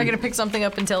you gonna pick something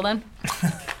up until then?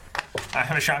 I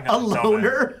have a shotgun. A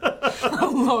loner.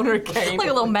 Loner cane. Like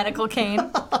a little medical cane.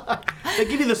 They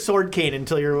give you the sword cane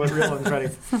until your real one's ready.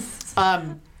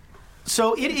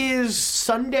 So it is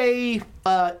Sunday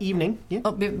evening. Yeah.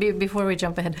 Oh, before we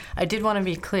jump ahead, I did want to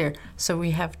be clear. So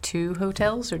we have 2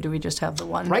 hotels, or do we just have the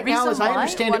one? Right now, as I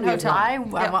understand it, one we have hotel.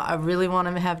 one. I really want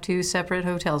to have 2 separate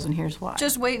hotels, and here's why.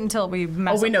 Just wait until we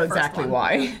mess Oh, we up know the first exactly one.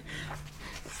 why.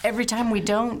 Every time we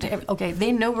don't, okay,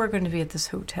 they know we're going to be at this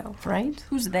hotel, right?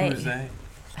 Who's they? Who's they?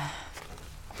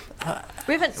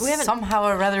 We haven't. Somehow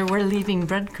or other, we're leaving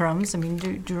breadcrumbs. I mean,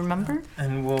 do you remember?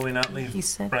 And will we not He leave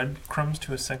said- breadcrumbs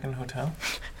to a second hotel?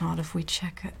 Not if we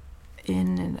check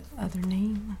in an other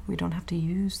name. We don't have to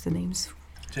use the names.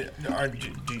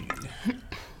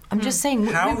 I'm just saying,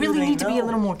 we How do really they need to be a know?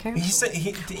 little more careful. He said.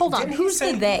 Hold on. didn't he Who's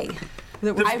say- the they?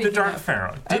 The Dark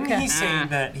Pharaoh. Didn't Okay. he say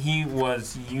that he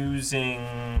was using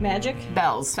Magic?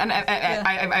 Bells. And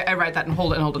I write that and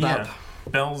hold it Yeah. up.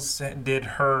 Bells did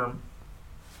her.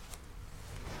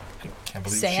 I can't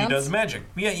believe she Seance? does magic.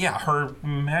 Yeah, her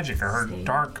magic or her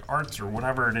dark arts or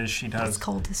whatever it is she It's does.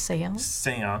 called a seance.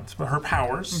 Seance, but her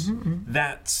powers.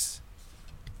 That's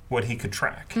what he could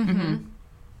track.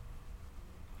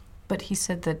 But he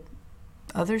said that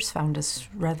others found us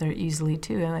rather easily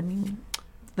too. I mean,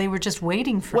 they were just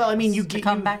waiting for Well, us I mean, you to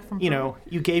come back from.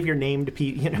 you gave your name to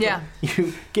people. Yeah.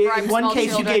 You gave, Bribe in one small case, you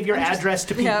children. gave your I'm just- address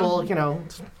to yeah. people.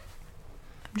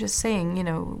 I'm just saying,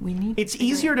 we need. It's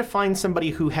easier to find somebody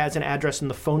who has an address in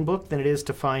the phone book than it is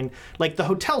to find, like, the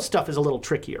hotel stuff is a little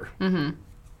trickier.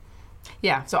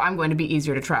 Yeah, so I'm going to be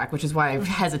easier to track, which is why I've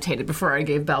hesitated before I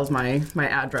gave Bells my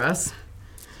address.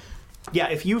 Yeah,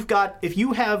 if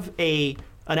you have an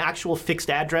actual fixed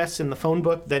address in the phone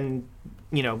book, then,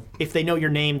 you know, if they know your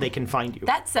name, they can find you.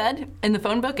 That said, in the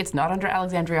phone book, it's not under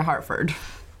Alexandria Hartford.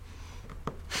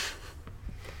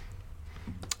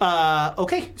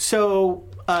 Okay, so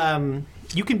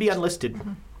you can be unlisted.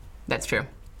 That's true.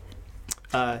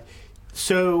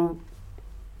 So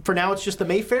for now, it's just the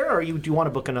Mayfair, or do you want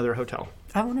to book another hotel?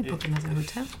 I want to book another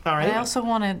hotel. All right. I also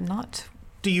want to not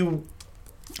Do you?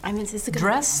 I mean, it's a good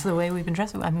dress the way we've been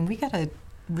dressing. I mean, we got to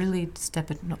really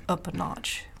step it up a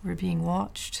notch. We're being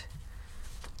watched.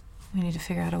 We need to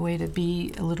figure out a way to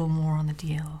be a little more on the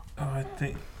DL. Oh, I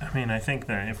think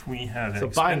that if we have So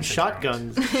an buying expense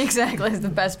shotguns. Exactly, is the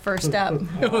best first step.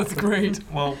 That's great.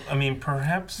 Well, I mean,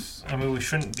 perhaps. I mean, we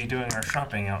shouldn't be doing our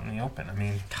shopping out in the open. I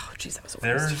mean, Oh, jeez, that was a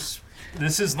waste.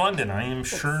 This is London. I am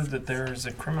sure that there is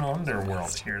a criminal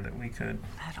underworld here that we could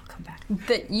That'll come back.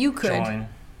 That you could join.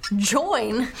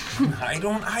 join. I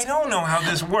don't know how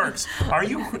this works. Are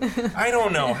you? I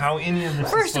don't know how any of this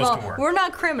is First of supposed all, to work. we're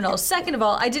not criminals. Second of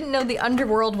all, I didn't know the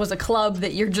underworld was a club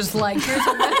that you're just like, here's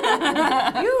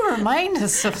a You remind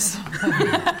us of something.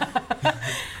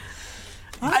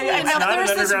 It's not there's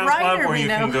an this underground club writer where we you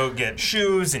know. can go get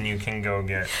shoes and you can go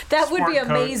get. That would be sport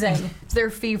coat. amazing. Is there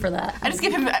a fee for that? I just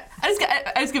give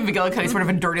McGillicuddy sort of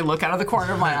a dirty look out of the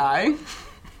corner of my eye.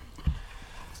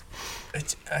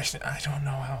 I don't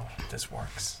know how this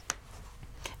works.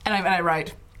 And I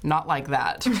write, not like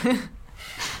that.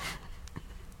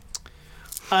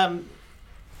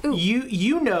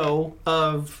 You know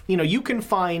of, you can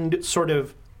find sort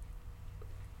of,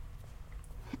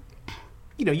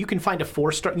 you can find a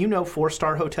 4-star,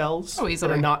 4-star hotels Oh, that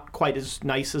easily. are not quite as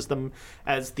nice as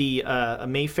the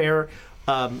Mayfair,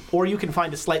 or you can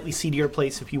find a slightly seedier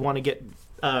place if you want to get,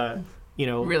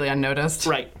 Really unnoticed.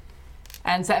 right.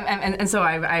 And so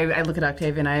I look at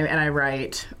Octavia and I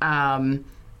write,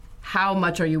 how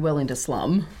much are you willing to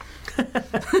slum?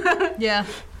 Yeah.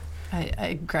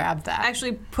 I grabbed that.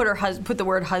 Actually, put the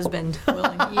word husband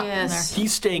willing. Yes.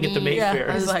 He's staying at the Yeah,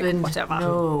 Mayfair. was like, husband, whatever.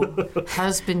 no.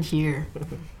 Husband here.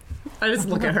 I just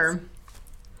look at her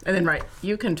and then write,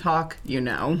 you can talk, you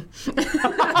know. Do you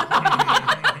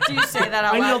say that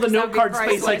out I loud? know the 'Cause note that'd be card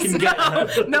space I priceless.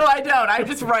 can get. No, I don't. I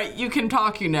just write, you can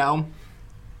talk, you know.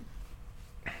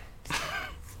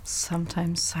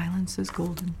 Sometimes silence is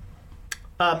golden.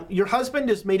 Your husband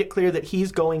has made it clear that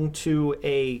he's going to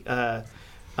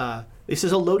this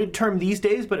is a loaded term these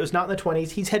days, but it was not in the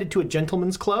 20s. He's headed to a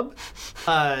gentleman's club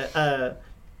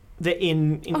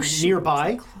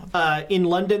nearby. In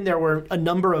London, there were a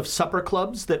number of supper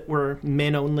clubs that were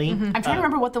men only. I'm trying to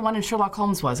remember what the one in Sherlock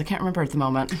Holmes was. I can't remember at the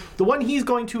moment. The one he's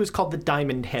going to is called the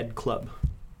Diamond Head Club.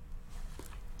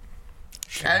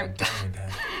 Okay.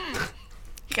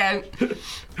 Okay.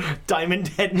 Diamond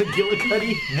Head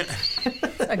McGillicuddy.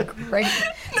 It's a great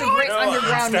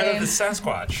underground instead name. of the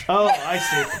Sasquatch. Oh, I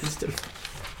see.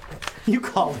 You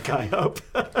call the guy up.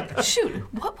 Shoot,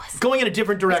 what was Going in a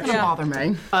different direction. Don't bother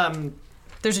me.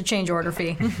 There's a change order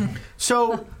fee.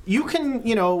 So you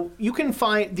can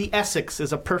find the Essex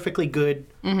is a perfectly good,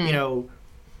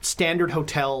 standard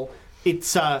hotel. It's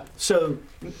so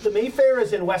the Mayfair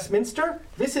is in Westminster.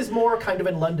 This is more kind of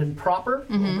in London proper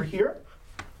over here.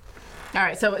 All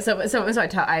right, so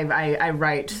I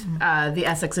write the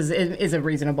Essex is a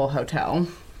reasonable hotel,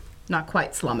 not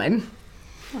quite slumming.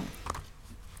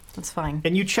 That's fine.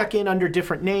 And you check in under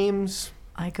different names.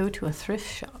 I go to a thrift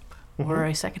shop or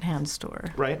a secondhand store.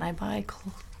 Right. And I buy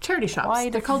Charity shops. Why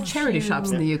They're called don't charity you-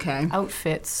 shops in the UK.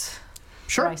 outfits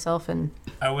Sure. for myself and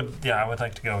I would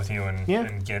like to go with you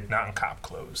and get mountain cop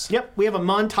clothes. Yep. We have a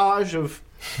montage of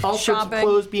all sorts of Shopping.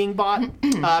 clothes being bought.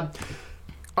 The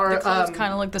clothes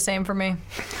kind of look the same for me.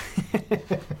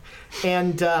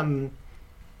 And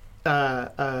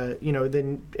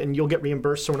then you'll get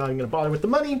reimbursed, so we're not even going to bother with the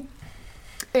money.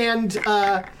 And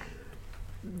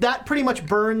that pretty much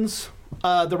burns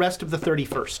the rest of the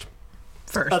 31st.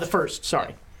 The first,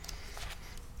 sorry.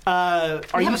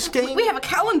 Are you staying? We have a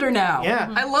calendar now.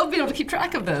 Yeah. I love being able to keep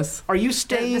track of this. Are you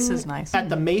staying this is nice. at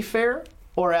the Mayfair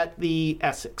or at the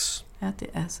Essex? at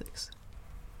the Essex.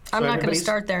 I'm not going to everybody's-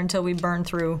 start there until we burn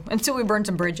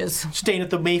some bridges. Staying at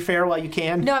the Mayfair while you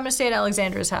can? No, I'm going to stay at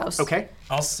Alexandra's house. Okay.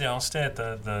 I'll stay at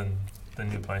the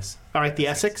new place. All right, the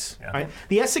Essex. Yeah. All right.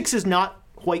 The Essex is not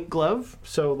white glove,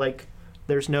 so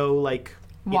there's no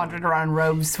Wandering around in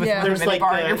robes with Yeah. a there's mini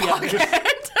bar in your yeah,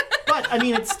 pocket. but I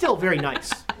mean it's still very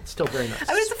nice. It's still very nice.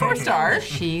 I mean, it's a 4-star.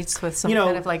 Sheets with some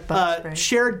kind of like bug spray.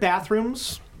 shared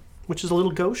bathrooms, which is a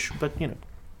little gauche, but what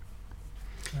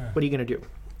are you gonna do?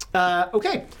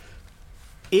 Okay.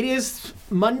 It is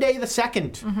Monday the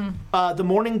 2nd. The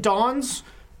morning dawns,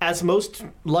 as most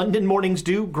London mornings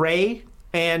do, gray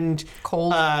and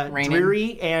Cold, raining.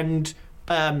 dreary. And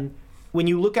when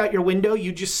you look out your window,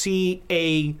 you just see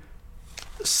a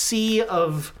sea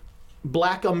of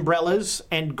black umbrellas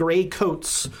and gray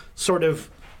coats sort of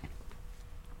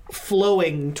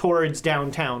flowing towards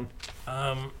downtown.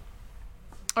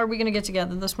 Are we going to get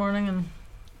together this morning? And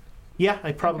Yeah,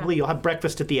 you'll have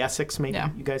breakfast at the Essex. Maybe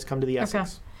you guys come to the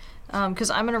Essex. Because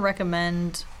I'm going to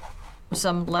recommend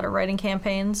some letter writing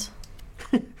campaigns,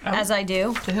 as I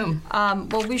do. To whom?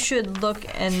 Well, we should look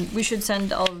and we should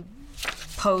send a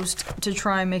post to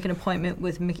try and make an appointment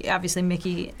with Mickey, obviously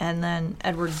Mickey, and then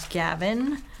Edward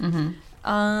Gavin.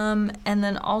 And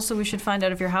then also we should find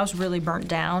out if your house really burnt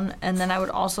down. And then I would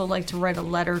also like to write a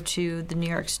letter to the New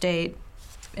York State,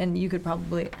 and you could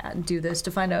probably do this,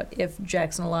 to find out if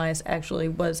Jackson Elias actually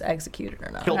was executed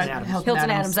or not. Hilton Adams. Hilton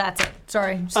Adams, that's it.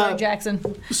 Sorry, Jackson.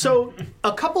 So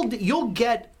you'll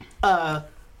get the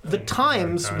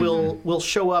Times will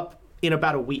show up in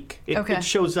about a week. It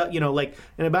shows up, in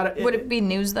about. Would it be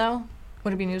news though?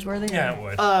 Would it be newsworthy? Yeah, it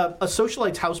would. A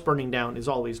socialite's house burning down is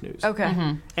always news.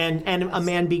 Okay. And a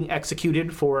man being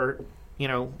executed for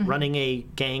running a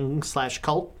gang /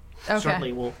 cult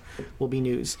certainly will be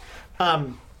news.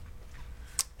 The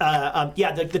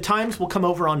Times will come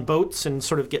over on boats and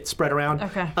sort of get spread around.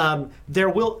 Okay. There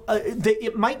will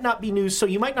it might not be news, so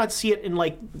you might not see it in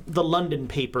like the London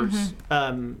papers,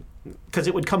 because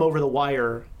it would come over the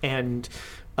wire, and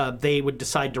they would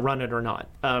decide to run it or not.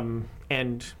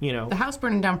 The house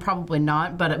burning down, probably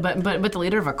not, but the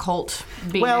leader of a cult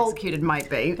being executed might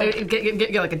be.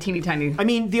 Get like a teeny tiny. I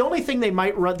mean, the only reason they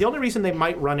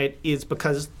might run it is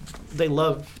because they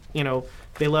love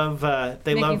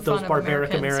those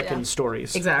barbaric American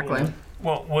stories. Exactly.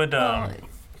 Well,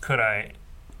 could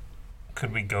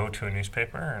we go to a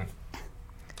newspaper and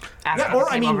Ask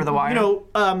over the wire.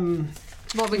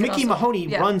 Mickey Mahoney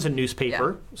runs a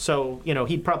newspaper, so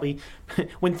he'd probably,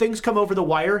 when things come over the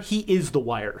wire, he is the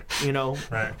wire.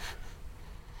 Right.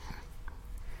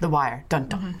 The Wire. Dun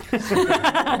dun.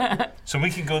 So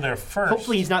we could go there first.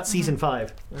 Hopefully, he's not season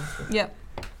 5. Yep.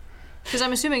 Because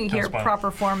I'm assuming here proper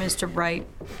form is to write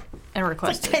and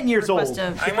request. It's like 10 years old.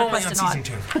 I'm only on season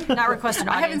 2. Not request an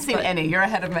audience. I haven't seen any. You're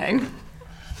ahead of me.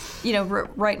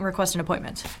 Write and request an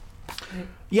appointment.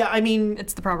 Yeah, I mean,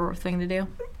 It's the proper thing to do.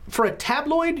 for a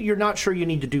tabloid, you're not sure you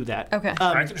need to do that. Okay.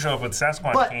 I could show up with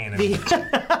Sasquatch But cane, and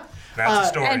that's a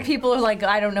story. And people are like,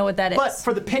 I don't know what that is. But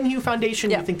for the Penhew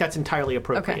Foundation, Yeah. you think that's entirely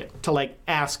appropriate to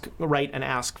write and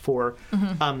ask for,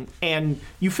 and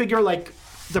you figure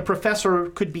the professor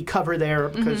could be cover there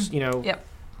because Yep.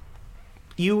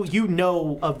 you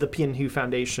know of the Penhew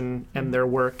Foundation and their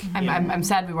work. I'm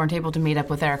sad we weren't able to meet up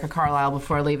with Erica Carlisle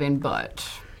before leaving, but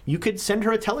You could send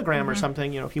her a telegram or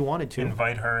something, if you wanted to.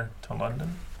 Invite her to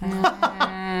London.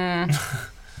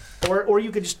 Or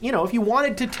you could just, if you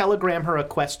wanted to telegram her a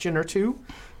question or two,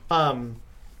 I'd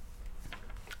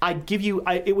give you.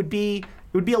 It would be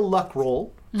a luck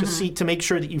roll to make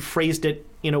sure that you phrased it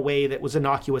in a way that was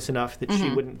innocuous enough that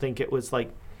she wouldn't think it was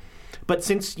like. But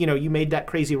since you made that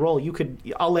crazy roll,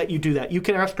 I'll let you do that. You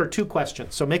can ask her 2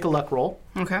 questions. So make a luck roll.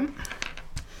 okay.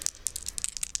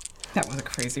 That was a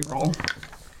crazy roll.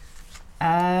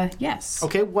 Yes.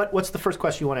 Okay. What's the first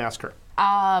question you want to ask her?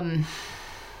 I'm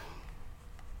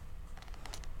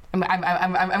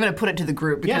going to put it to the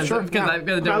group because I'm going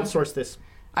to crowdsource this.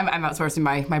 I'm outsourcing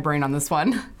my brain on this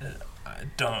one.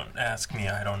 Don't ask me.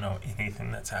 I don't know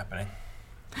anything that's happening.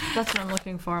 That's what I'm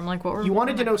looking for. I'm like, what were You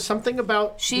wanted to know something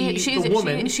about the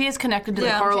woman. She is connected to the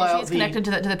Carlisle. She's connected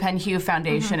to the Penhew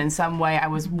Foundation in some way. I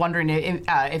was wondering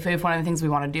if one of the things we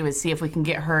want to do is see if we can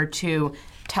get her to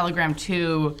telegram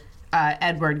to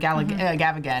Edward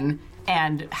Gavigan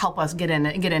and help us get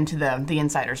into the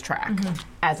insider's track,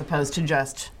 as opposed to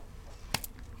just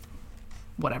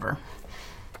whatever.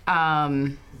 What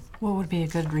would be a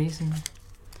good reason?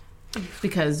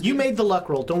 Because You made the luck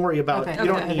roll. Don't worry about it. You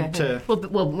don't need to.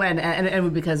 well, and it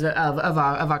would be because of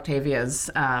Octavia's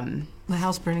The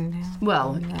house burning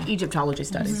down? Egyptology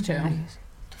studies too.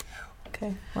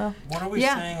 Okay, well. What are we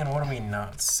saying and what are we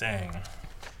not saying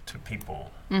to people?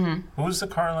 Who's the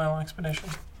Carlisle expedition?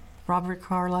 Robert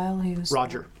Carlisle, he was...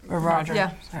 Roger. Or Roger.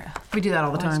 Yeah. Sorry. We do that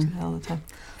all the time. All the time.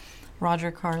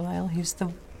 Roger Carlisle, he's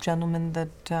the gentleman that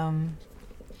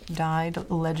died,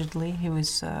 allegedly. He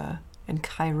was in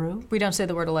Cairo. We don't say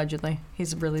the word allegedly.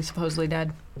 He's really supposedly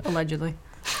dead. Allegedly.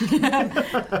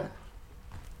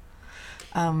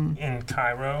 In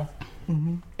Cairo?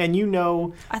 And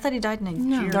I thought he died in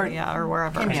Nigeria or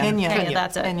wherever. Kenya.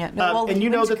 That's it. Kenya. and you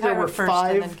know that there were Cairo first,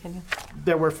 5. and then Kenya.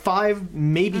 there were 5,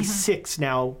 maybe 6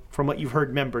 now, from what you've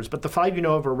heard, members. But the 5 you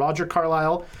know of are Roger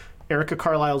Carlyle, Erica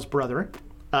Carlyle's brother,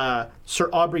 Sir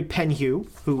Aubrey Penhew,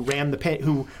 who ran the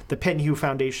Penhew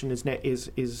Foundation is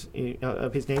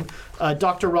of his name,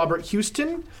 Dr. Robert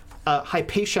Houston,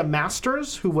 Hypatia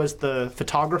Masters, who was the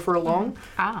photographer along,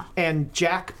 and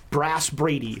Jack Brass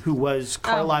Brady, who was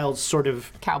Carlyle's sort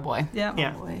of cowboy.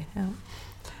 Yeah. Boy,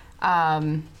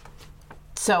 yeah.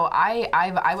 So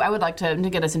I would like to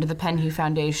get us into the Penhew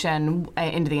Foundation,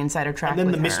 into the insider track, and then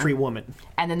with the her. mystery woman.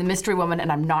 And then the mystery woman,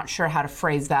 and I'm not sure how to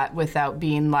phrase that without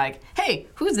being like, "Hey,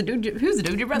 who's the dude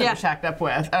your brother was shacked up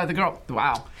with?" Oh, the girl.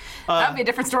 Wow, that'd be a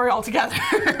different story altogether.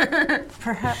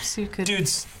 Perhaps you could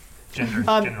Dudes,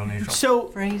 general neutral. So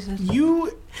phrase it.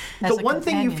 the As a one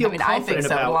thing you companion. feel I mean, I think confident so,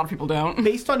 but about, a lot of people don't.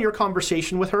 based on your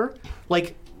conversation with her,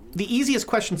 like the easiest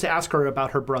questions to ask her are about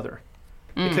her brother,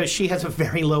 because she has a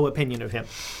very low opinion of him.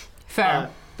 Fair.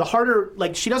 The harder,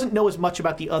 like, she doesn't know as much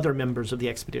about the other members of the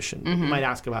expedition. You might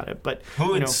ask about it, but Who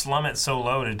would slum it so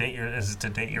low to date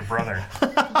your brother?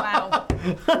 Wow.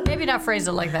 Maybe not phrase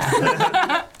it like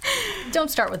that. Don't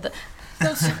start with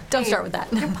don't start with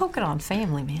that. You're poking on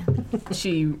family, man.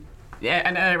 She,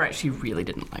 and right, she really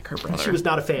didn't like her brother. she was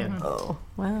not a fan. Oh,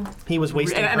 well. He was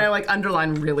wasting. and I like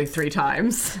underline really 3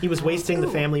 times. He was wasting the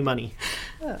family money.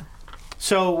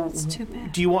 So, too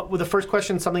bad. do you want with the first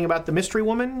question something about the mystery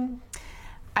woman?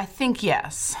 I think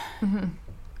yes.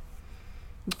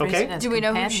 Okay. Do we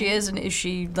know who she is, and is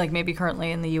she like maybe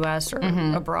currently in the U.S. or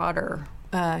abroad, or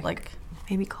like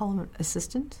Maybe call him an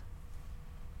assistant?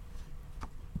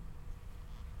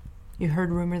 You heard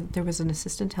rumor that there was an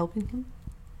assistant helping him?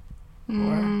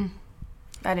 Or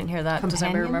I didn't hear that. Does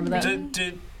anybody remember that?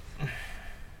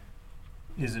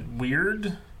 Is it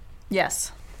weird?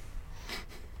 Yes.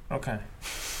 Okay.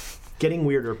 Getting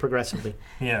weirder progressively.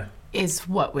 Yeah. Is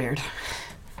what weird?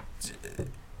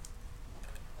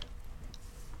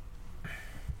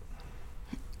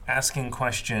 Asking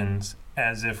questions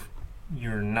as if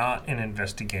you're not an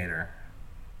investigator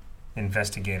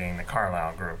investigating the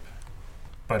Carlisle group,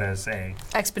 but as a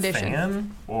Expedition.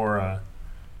 fan or a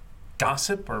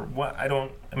gossip or what? I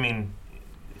mean,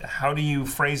 how do you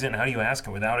phrase it and how do you ask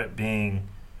it without it being,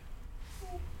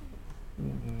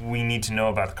 we need to know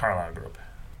about the Carlisle group?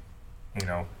 You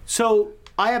know? So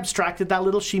I abstracted that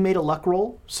little. She made a luck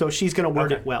roll, so she's going to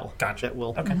word Okay. it well. Gotcha. That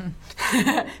will. Okay.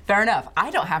 Fair enough.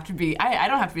 I don't have to be. I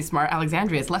don't have to be smart.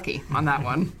 Alexandria's lucky on that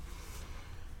one.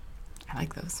 I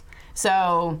like those.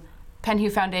 So, Penhew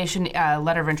Foundation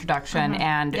letter of introduction,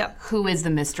 and who is the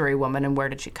mystery woman, and where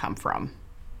did she come from?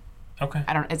 Okay.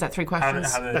 I don't. Is that 3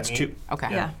 questions? How did That's it meet? 2.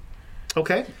 Okay. Yeah.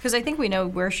 Okay. Because I think we know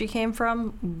where she came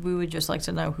from. We would just like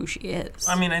to know who she is.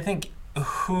 I mean, I think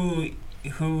who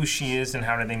she is and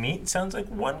how did they meet sounds like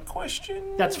one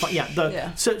question. That's fine.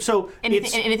 Yeah. So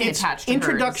Anything it's attached to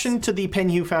introduction hers. to the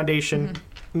Penhew Foundation,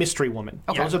 mystery woman.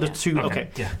 Okay. Those are the Yeah. 2. Okay. Okay.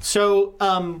 Yeah. So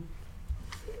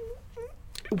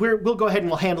we'll go ahead and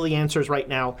we'll handle the answers right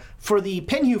now. For the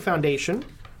Penhew Foundation,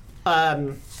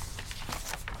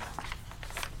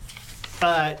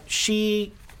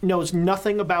 she knows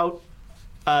nothing about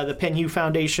the Penhew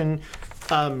Foundation.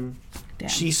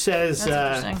 She says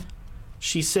That's interesting.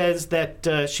 she says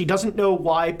that she doesn't know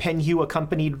why Penhew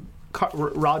accompanied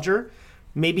Roger.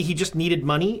 Maybe he just needed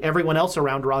money. Everyone else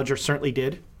around Roger certainly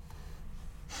did.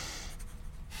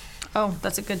 Oh,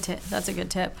 that's a good tip. That's a good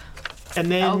tip.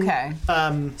 And then Okay.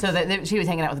 So that she was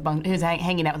hanging out with a bunch. He was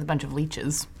hanging out with a bunch of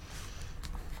leeches.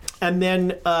 And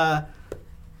then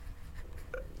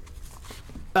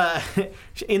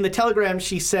in the telegram,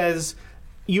 she says,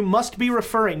 "You must be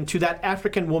referring to that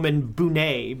African woman,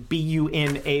 Bunay,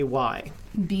 B-U-N-A-Y.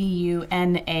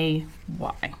 B-U-N-A-Y.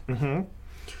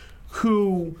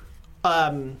 Who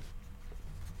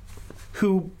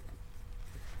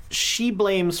she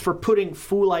blames for putting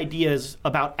fool ideas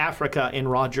about Africa in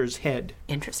Roger's head."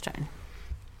 Interesting.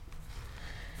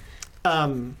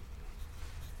 And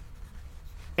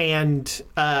and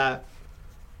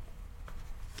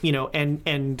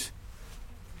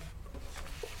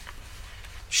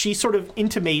she sort of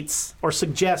intimates or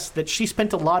suggests that she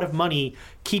spent a lot of money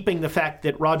keeping the fact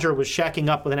that Roger was shacking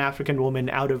up with an African woman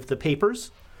out of the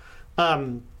papers.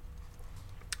 And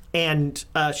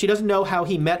she doesn't know how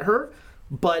he met her,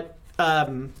 but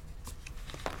as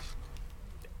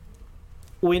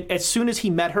soon as he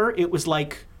met her, it was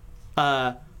like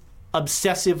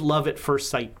obsessive love at first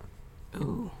sight.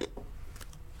 Ooh.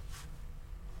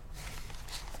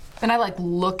 And I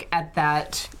look at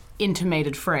that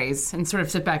intimated phrase and sort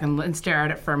of sit back and stare at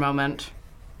it for a moment.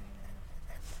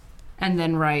 And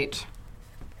then write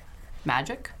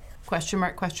magic? Question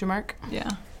mark, question mark.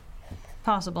 Yeah.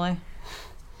 Possibly.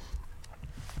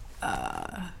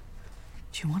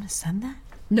 Do you want to send that?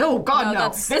 No, God, no.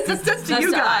 that's- That's to That's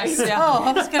you to guys. us, yeah. Oh,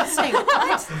 I was going to say,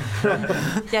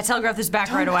 what? Yeah, telegraph this back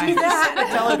right away.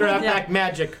 Telegraph back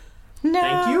magic. No.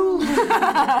 Thank you.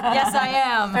 Yes, I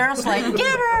am. Pharaoh's like,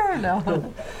 get her!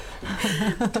 No.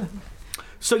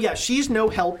 So yeah, she's no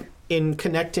help in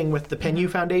connecting with the Penyu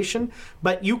Foundation,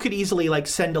 but you could easily like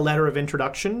send a letter of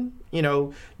introduction. You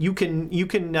know, you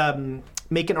can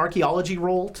make an archaeology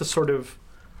roll to sort of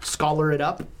scholar it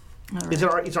up. Is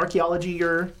archaeology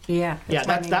your? Yeah. Yeah,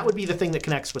 that would be the thing that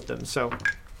connects with them. So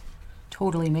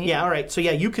Totally made yeah, all right. So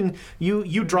yeah,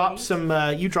 you drop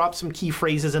some key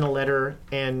phrases in a letter,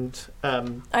 and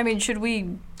I mean, should we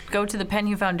go to the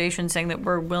Penhu Foundation saying that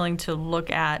we're willing to look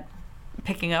at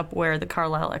picking up where the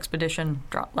Carlisle expedition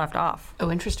left off? Oh,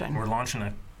 interesting. We're launching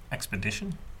an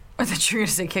expedition. I thought you were going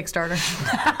to say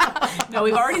Kickstarter. No,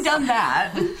 we've already done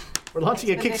that. we're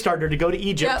launching a Kickstarter to go to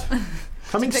Egypt. Yep.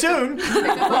 Coming soon.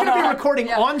 We're going to be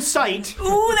recording on site. Ooh,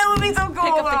 that would be so cool.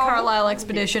 Pick up the Carlisle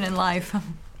expedition in life.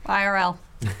 IRL.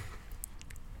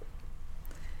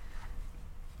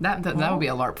 That would be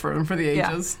a LARP for the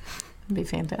Yeah. ages. It'd be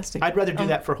fantastic. I'd rather do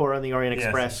that for Horror on the Orient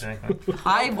Express. Yes, exactly.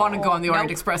 I want to go on the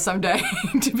Orient Express someday.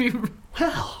 To be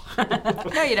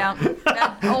No, you don't.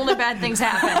 Only bad things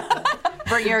happen.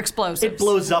 Bring your explosives. It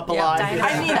blows up alive.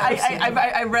 I mean,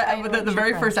 I read the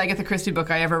very first Agatha Christie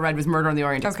book I ever read was Murder on the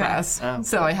Orient Express. Oh.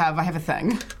 So I have a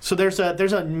thing. So there's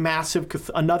another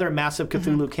massive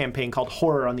Cthulhu campaign called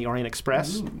Horror on the Orient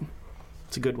Express.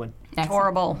 It's a good one.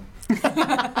 Horrible.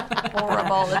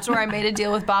 Horrible. That's where I made a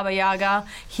deal with Baba Yaga.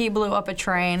 He blew up a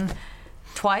train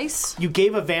twice. You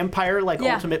gave a vampire like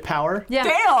Yeah. ultimate power. Yeah.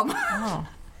 Damn.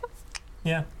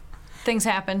 Yeah, Things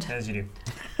happened. as you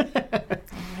do.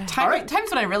 Times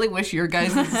when I really wish your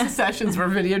guys' sessions were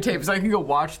videotaped so I can go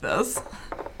watch this.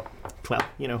 Well,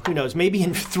 you know, who knows? Maybe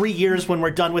in 3 years when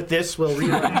we're done with this, we'll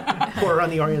rerun Horror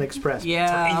on the Orient Express.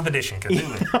 Eighth edition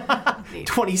Cthulhu.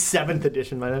 27th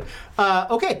edition, by now.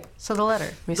 Okay. So the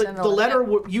letter. We The send letter,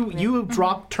 you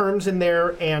drop terms in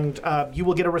there, and you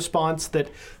will get a response that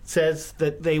says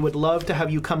that they would love to have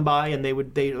you come by, and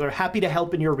they are happy to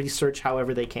help in your research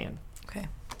however they can. Okay.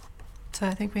 So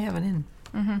I think we have it in.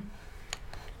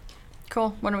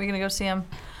 Cool. When are we going to go see him?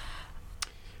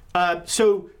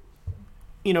 So,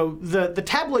 you know, the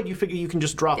tabloid you figure you can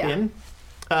just drop in.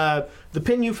 The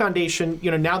Penyu Foundation,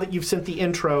 you know, now that you've sent the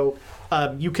intro,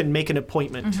 you can make an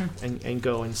appointment and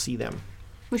go and see them.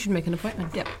 We should make an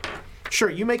appointment. Yep. Sure,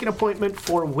 you make an appointment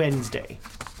for Wednesday.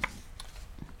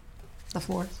 The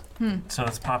 4th. So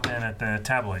let's pop in at the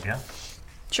tabloid, yeah?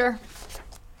 Sure.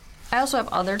 I also have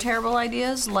other terrible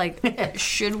ideas. Like,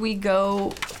 should we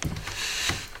go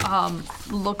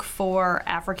look for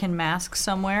African masks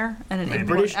somewhere at an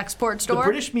import-export store? The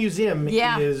British Museum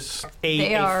Yeah. is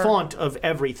They a are- font of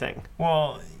everything.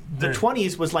 Well, The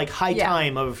 20s was like high Yeah.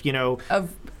 time of, you know,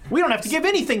 Of we don't have to give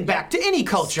anything back to any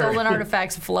culture. stolen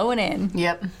artifacts flowing in.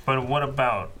 Yep. But what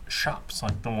about shops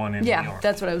like the one in New Yeah, York?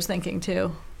 that's what I was thinking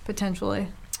too, potentially.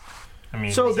 I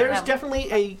mean, So there's Yeah.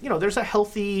 definitely there's a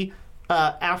healthy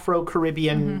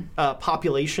Afro-Caribbean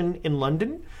population in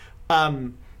London.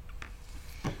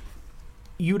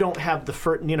 You don't have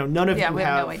none of Yeah, you we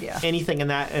have have no idea. anything in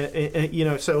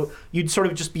that, so you'd sort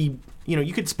of just be,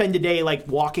 you could spend a day like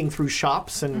walking through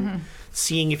shops and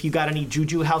seeing if you got any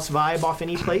Juju House vibe off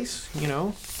any place,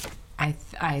 Yeah.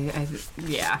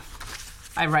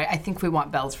 I think we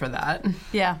want bells for that.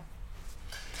 Yeah.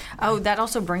 Oh, that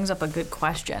also brings up a good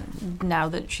question. Now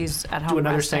that she's at home Do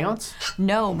another resting. seance?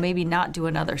 No, maybe not do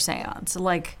another seance.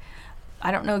 Like,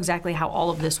 I don't know exactly how all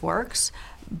of this works,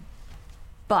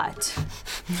 but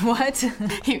what?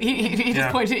 He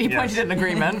just pointed. He pointed in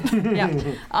agreement.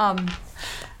 Yeah.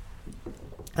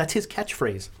 That's his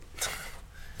catchphrase.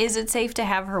 Is it safe to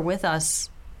have her with us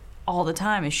all the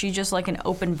time? Is she just like an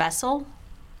open vessel,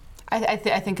 I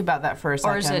think about that for a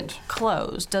second. or is it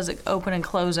closed? Does it open and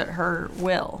close at her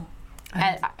will?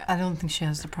 I don't think she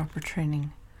has the proper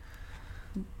training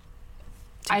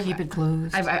to keep it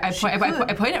closed. I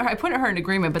point at her in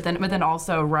agreement, but then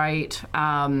also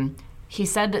he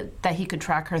said that he could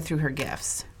track her through her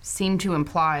gifts. Seemed to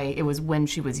imply it was when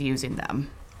she was using them.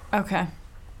 Okay.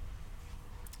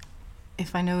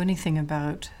 If I know anything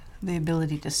about the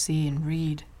ability to see and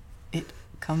read, it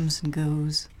comes and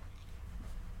goes.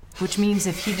 Which means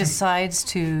if he decides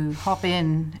to hop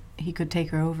in, he could take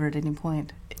her over at any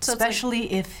point. So it's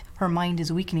Especially if her mind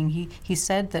is weakening. He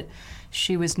said that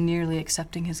she was nearly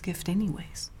accepting his gift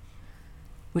anyways.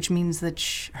 Which means that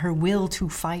her will to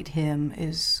fight him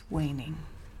is waning.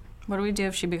 What do we do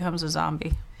if she becomes a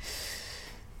zombie?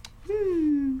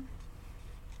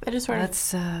 I I just sort of.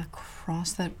 Let's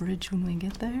cross that bridge when we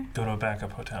get there. Go to a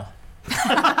backup hotel. Get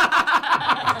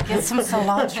some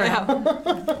cilantro.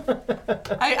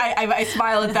 I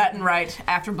smile at that and write,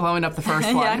 after blowing up the first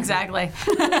one. Yeah, exactly.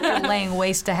 Laying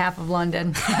waste to half of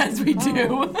London. As we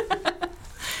do.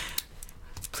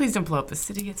 Please don't blow up the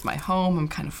city. It's my home. I'm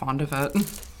kind of fond of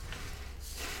it.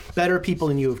 Better people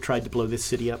than you have tried to blow this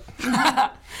city up.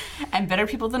 And better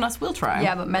people than us will try.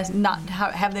 Yeah, but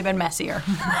have they been messier?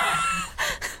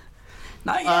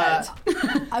 Not yet.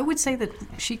 I would say that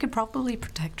she could probably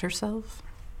protect herself.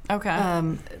 Okay.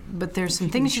 But there's some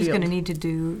things she's shield. going to need to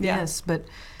do. Yeah. Yes, but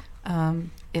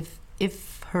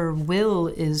if her will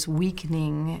is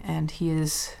weakening and he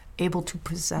is able to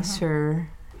possess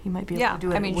her, he might be able Yeah, to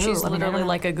do it. I mean, at will. she's I don't literally know.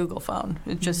 like a Google phone.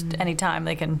 It's just anytime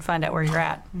they can find out where you're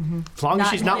at. As long as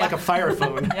Not- she's not like yeah. a fire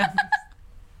phone. Yeah.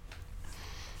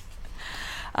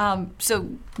 So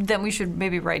then we should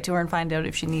maybe write to her and find out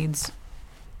if she needs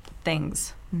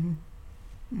things.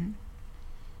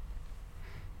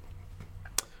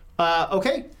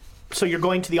 Okay, so you're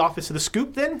going to the office of the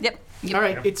Scoop then? Yep. All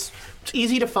right, it's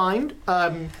easy to find.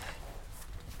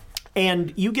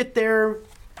 And you get there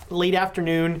late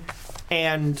afternoon,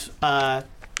 and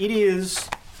it is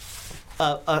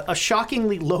a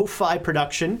shockingly lo-fi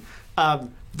production.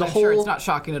 The I'm whole sure it's not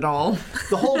shocking at all.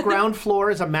 the whole ground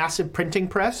floor is a massive printing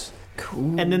press.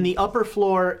 Cool. And then the upper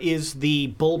floor is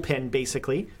the bullpen,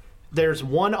 basically. There's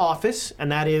one office, and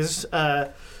that is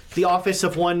the office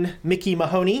of one Mickey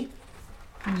Mahoney,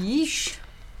 Yeesh.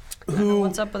 who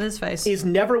What's up with his face? is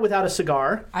never without a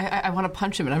cigar. I want to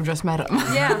punch him, and I've just met him.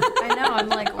 Yeah, I know. I'm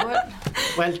like, what?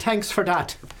 Well, thanks for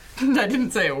that. I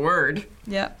didn't say a word.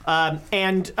 Yeah.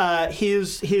 And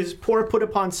his poor put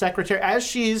upon secretary, as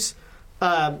she is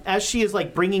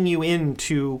like bringing you in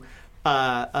to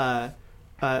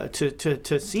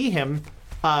see him,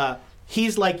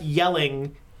 he's like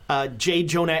yelling J.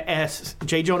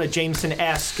 Jonah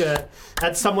Jameson-esque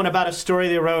at someone about a story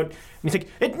they wrote. And he's like,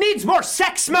 "It needs more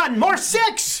sex, man, more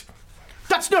sex.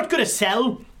 That's not gonna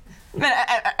sell."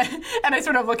 And I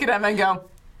sort of look at him and go,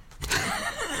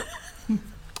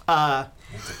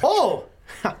 Oh,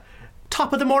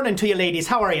 top of the morning to you, ladies.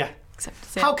 How are you? except to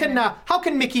say, How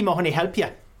can Mickey Mahoney help you?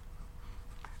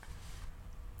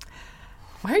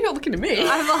 why are you all looking at me?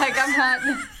 I'm like, I'm not.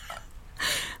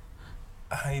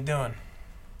 How you doing?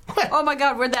 Oh my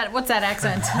God, what's that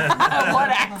accent? What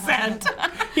accent?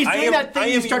 He's doing that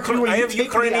thing you start doing where I you am take the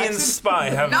Ukrainian accent. spy.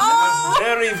 Have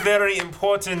very, very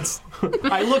important.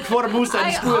 I look for Musa and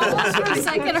I Squirrel. almost for a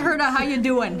second heard of how you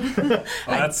doing.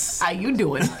 That's How you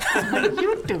doing? How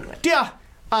you doing? Dear,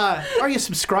 are you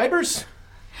subscribers?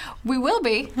 We will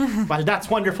be. Well, that's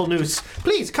wonderful news.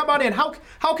 Please come on in.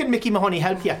 How can Mickey Mahoney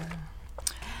help you?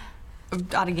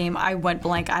 Out of game, I went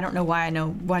blank. I don't know why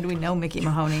Why do we know Mickey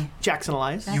Mahoney? Jackson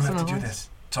Elias. you have to do this.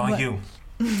 It's all you.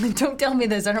 Don't tell me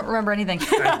this. I don't remember anything.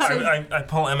 I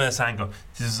pull MSI and go,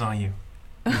 this is all you.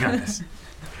 You got this.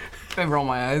 I roll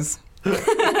my eyes.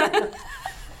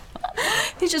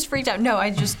 He's just freaked out. No, I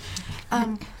just.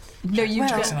 No, you.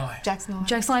 Jackson Elias. Jackson.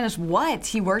 Jackson Linus, what?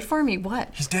 He worked for me.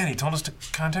 What? His daddy told us to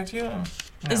contact you.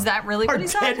 Is that really Our what he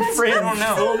dead said? friend. I don't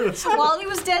know. told us. While he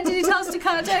was dead, did he tell us to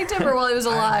contact him, or while he was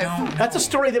alive? I don't know. That's a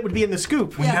story that would be in the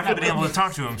Scoop. We haven't been able to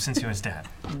talk to him since he was dead.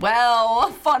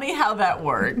 Well, funny how that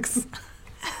works.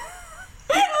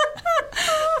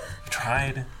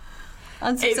 Tried.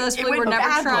 Unsuccessfully, It went we're never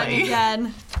badly. trying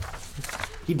again.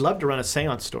 He'd love to run a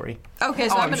seance story. Okay,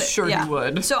 so Oh, I'm I'm gonna, sure yeah. you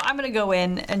would. So I'm gonna go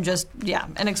in and just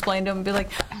and explain to him and be like,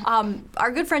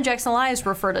 our good friend Jackson Elias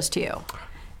referred us to you.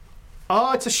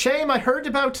 Oh, it's a shame. I heard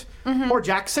about poor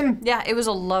Jackson. Yeah, it was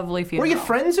a lovely funeral. Were you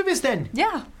friends of his then?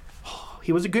 Yeah,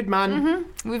 He was a good man.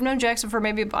 we've known Jackson for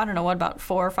maybe I don't know what about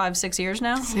 4, 5, 6 years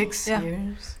now. 6 Yeah.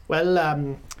 years.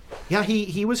 Well, yeah,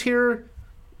 he was here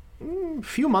a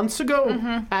few months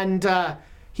ago, and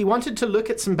he wanted to look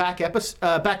at some back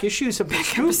issues of the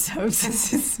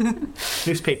Scoop.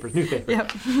 Newspapers.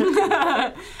 Yep.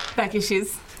 Back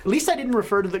issues. At least I didn't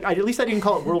refer to at least I didn't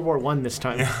call it World War I this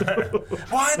time.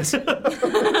 What?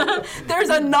 There's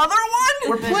another one?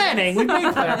 We're planning. We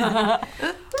made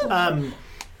plans.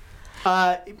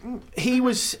 He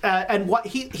was, and what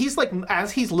he's like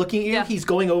as he's looking at you, Yeah. he's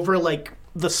going over like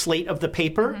the slate of the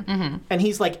paper, and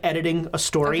he's like editing a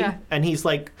story, Okay. and he's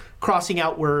like crossing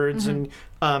out words, and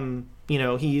you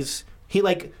know, he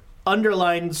like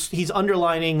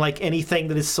underlining like anything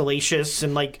that is salacious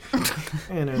and like,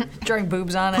 you know, Drawing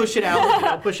boobs on it. push it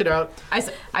out, push it out.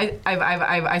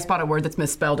 I spot a word that's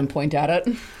misspelled and point at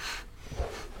it.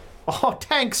 Oh,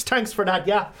 thanks for that.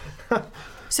 Yeah.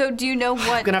 So do you know I'm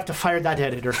what? gonna have to fire that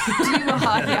editor.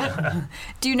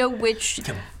 Do you know which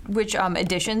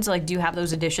editions? Like, do you have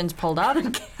those editions pulled out?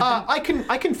 I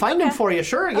can find them for you.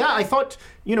 Sure. Yeah. I thought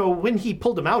when he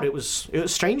pulled them out, it was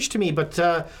strange to me. But if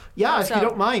so? you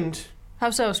don't mind. How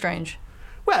so strange?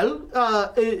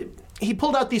 Well, he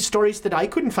pulled out these stories that I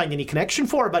couldn't find any connection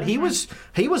for, but he was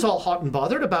all hot and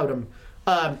bothered about them.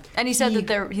 And he said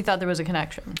that he thought there was a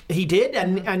connection. He did,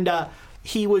 and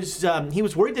he was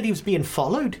worried that he was being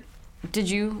followed. Did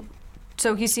you?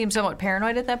 So he seemed somewhat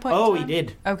paranoid at that point. Oh, in time? he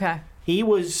did. Okay. He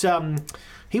was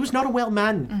not a well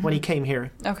man when he came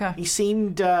here. Okay. He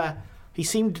seemed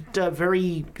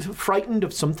very frightened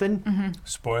of something.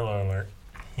 Spoiler alert.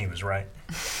 He was right.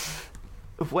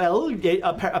 Well,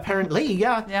 apparently,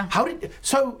 yeah. Yeah.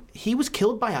 So he was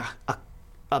killed by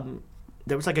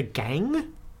there was like a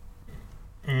gang?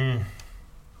 You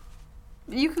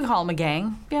could call him a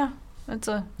gang. Yeah, it's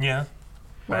a Yeah.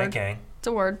 By a word. gang. It's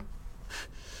a word.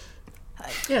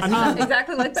 Yeah, I mean,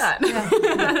 Exactly like that.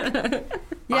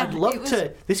 Yeah, I'd love it was-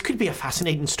 to. This could be a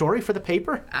fascinating story for the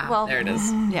paper. Well, there it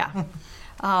is. Yeah.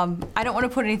 I don't want to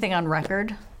put anything on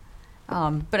record,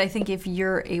 but I think if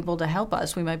you're able to help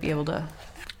us, we might be able to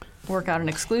work out an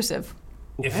exclusive.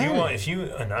 If you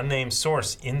an unnamed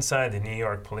source inside the New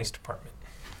York Police Department.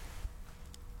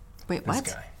 Wait, This what?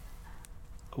 guy.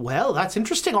 Well, that's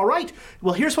interesting. All right.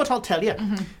 Well, here's what I'll tell you.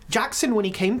 Jackson, when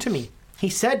he came to me, he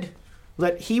said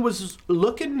that he was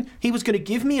going to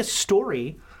give me a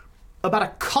story about a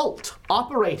cult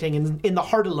operating in the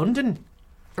heart of London.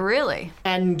 Really?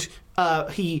 And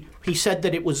he said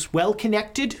that it was well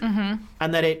connected and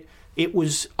that it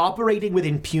was operating with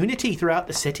impunity throughout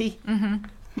the city.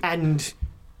 And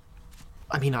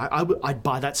I mean, I'd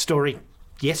buy that story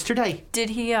yesterday. Did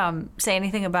he say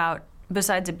anything about,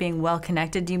 besides it being well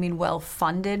connected, do you mean well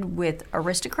funded with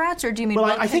aristocrats, or do you mean Well,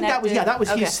 well I think that was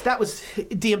okay. that was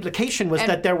the implication was And-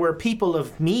 that there were people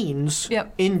of means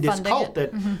Yep, in this funding cult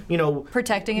it. that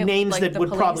Protecting it names like that the would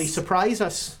probably police? surprise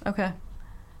us. Okay.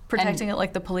 Protecting it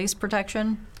like the police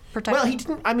protection? Well, he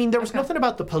didn't. I mean, there was Okay. nothing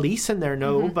about the police in there,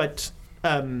 no. But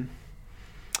I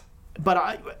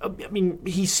mean,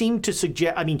 he seemed to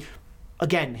suggest. I mean,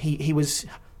 again,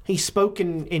 he spoke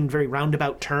in very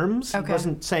roundabout terms. Okay. He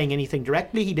wasn't saying anything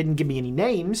directly. He didn't give me any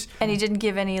names. And he didn't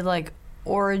give any, like,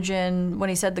 origin. When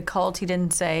he said the cult, he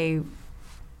didn't say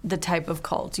the type of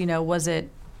cult. Was it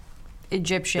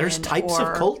Egyptian? There's types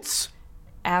or of cults.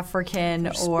 African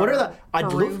or what are the- I'd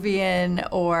love- Peruvian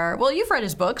or, well, you've read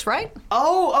his books, right?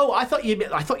 Oh! I thought you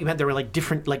meant there were like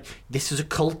different. Like this is a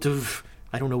cult of,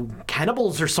 I don't know,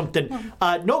 cannibals or something.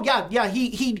 No, yeah.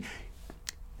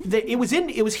 It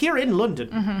was here in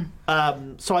London.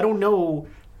 So I don't know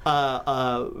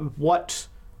what.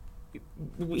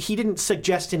 He didn't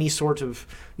suggest any sort of,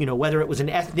 whether it was an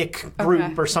ethnic group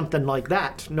Okay. or something like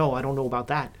that. No, I don't know about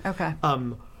that. Okay.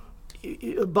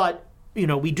 But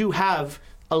we do have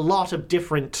a lot of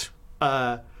different.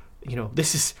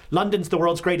 London's the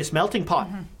world's greatest melting pot,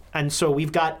 and so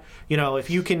we've got. If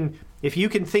you can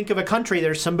think of a country,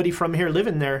 there's somebody from here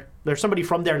living there. There's somebody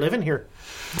from there living here.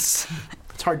 It's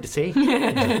hard to say.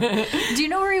 Do you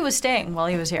know where he was staying while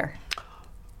he was here?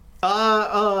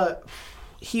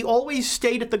 He always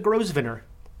stayed at the Grosvenor.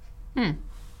 How do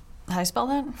I spell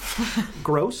that?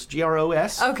 Gross,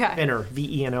 Gros. Okay. Venor,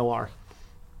 Venor.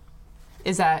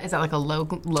 Is that like a low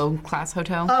class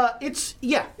hotel? It's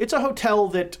a hotel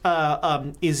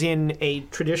that is in a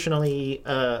traditionally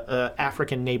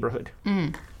African neighborhood.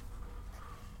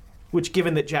 Which,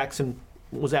 given that Jackson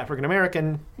was African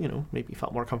American, maybe he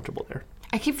felt more comfortable there.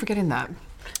 I keep forgetting that.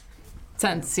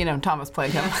 Since Thomas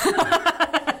played him.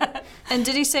 And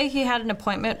did he say he had an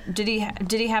appointment? Did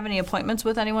he have any appointments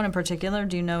with anyone in particular?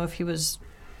 Do you know if he was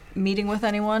meeting with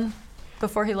anyone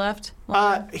before he left?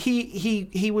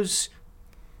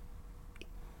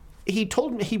 He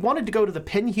told me he wanted to go to the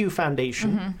Penhew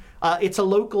Foundation. It's a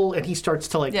local, and he starts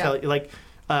to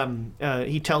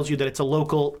he tells you that it's a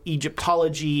local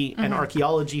Egyptology and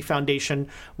archaeology foundation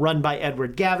run by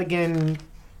Edward Gavigan.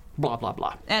 Blah blah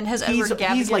blah. And has Edward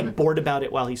Gavigan? He's like bored about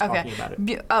it while he's talking about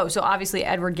it. Oh, so obviously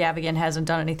Edward Gavigan hasn't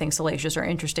done anything salacious or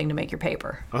interesting to make your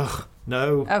paper. Ugh,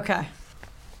 no. Okay.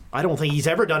 I don't think he's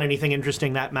ever done anything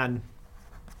interesting, that man.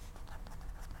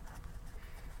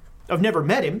 I've never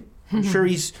met him. I'm sure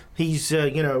he's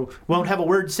won't have a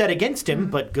word said against him,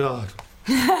 but God.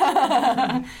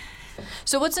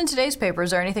 So what's in today's paper?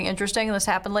 Is there anything interesting that's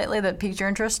happened lately that piqued your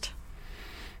interest?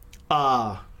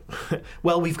 Well,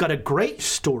 we've got a great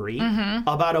story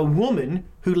about a woman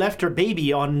who left her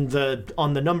baby on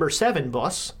the number 7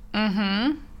 bus.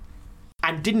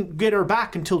 and didn't get her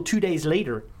back until 2 days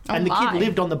later. And the my. kid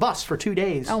lived on the bus for 2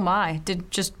 days. Oh my! Did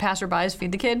just passerbys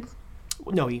feed the kid?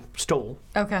 No, he stole.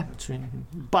 Okay.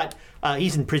 But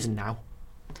he's in prison now.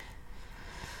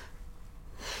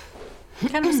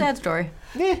 Kind of a sad story.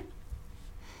 Yeah.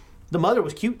 The mother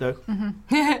was cute, though.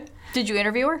 Did you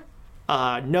interview her?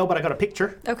 No, but I got a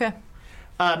picture. Okay.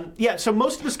 Yeah, so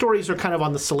most of the stories are kind of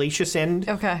on the salacious end.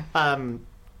 Okay.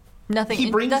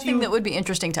 He brings you- that would be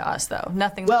interesting to us, though.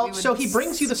 Nothing. that Well, we would so he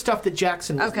brings you the stuff that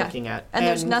Jackson was looking at. And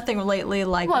there's nothing lately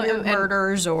like Well, weird and-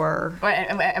 murders or.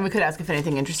 And we could ask if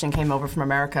anything interesting came over from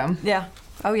America. Yeah.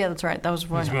 Oh yeah, that's right. That was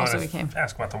why We also want we came. to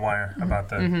ask about the wire, about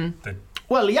the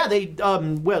Well, yeah, they.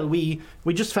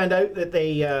 We just found out that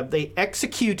they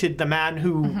executed the man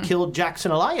who killed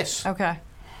Jackson Elias. Okay.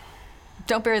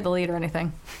 Don't bury the lead or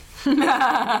anything.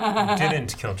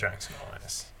 didn't kill Jackson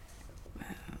Elias.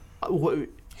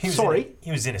 He was Sorry.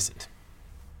 he was innocent.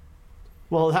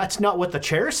 Well, that's not what the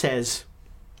chair says.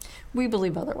 We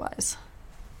believe otherwise.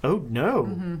 Oh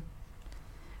no.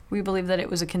 We believe that it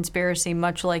was a conspiracy,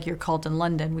 much like your cult in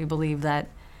London. We believe that.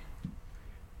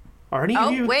 Are any Oh,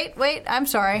 of you? wait! I'm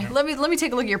sorry. Let me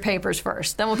take a look at your papers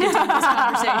first. Then we'll continue this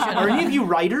conversation. Are any of you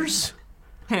writers?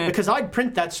 Because I'd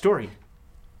print that story.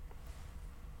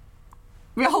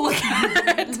 We all look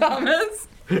at it, Thomas.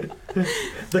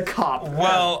 The cop.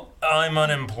 Well, I'm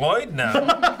unemployed now.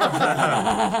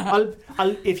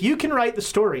 If you can write the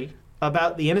story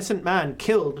about the innocent man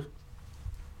killed,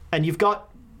 and you've got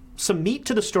some meat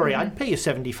to the story, I'd pay you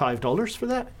 $75 for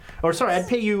that. Or sorry, I'd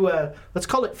pay you. Let's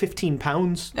call it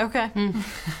 £15. Okay.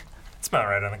 It's about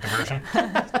right on the conversion.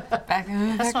 Back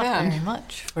That's not then. very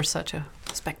much for such a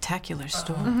spectacular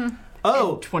story.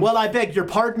 Oh, well, I beg your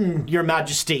pardon, Your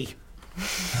Majesty.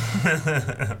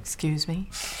 Excuse me.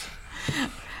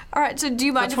 All right. So, do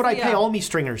you mind? That's if what I we, pay all me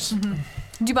stringers. Do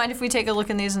you mind if we take a look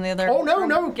in these in the other? Oh, no, room?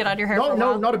 no. Get out of your hair. No, for a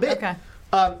no, while? not a bit. Okay.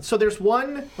 So there's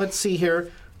one, let's see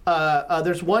here.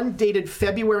 There's one dated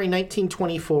February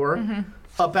 1924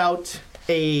 about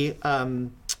the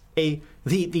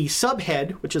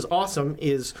subhead, which is awesome,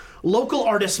 is local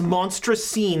artists' monstrous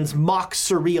scenes mock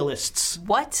surrealists.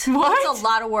 What? That's a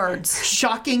lot of words.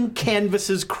 Shocking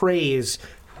canvases craze.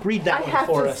 Read that one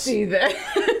for us. See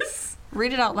this.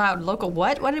 Read it out loud. Local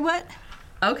what? What?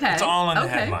 Okay. It's all in the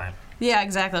okay. headline. Yeah,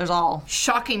 exactly. There's all.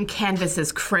 Shocking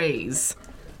canvases craze.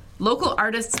 Local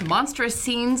artists' monstrous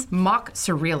scenes mock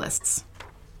surrealists.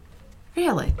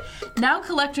 Really? Now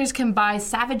collectors can buy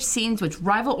savage scenes which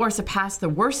rival or surpass the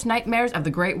worst nightmares of the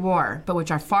Great War, but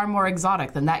which are far more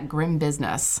exotic than that grim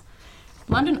business.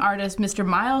 London artist Mr.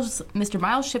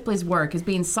 Miles Shipley's work is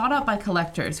being sought out by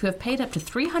collectors who have paid up to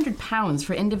 £300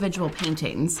 for individual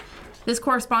paintings. This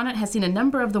correspondent has seen a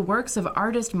number of the works of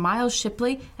artist Miles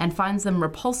Shipley and finds them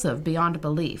repulsive beyond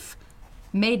belief.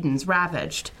 Maidens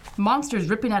ravaged, monsters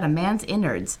ripping out a man's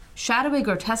innards, shadowy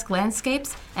grotesque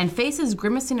landscapes, and faces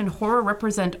grimacing in horror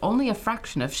represent only a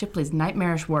fraction of Shipley's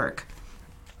nightmarish work.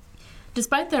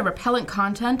 Despite their repellent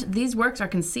content, these works are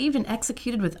conceived and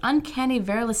executed with uncanny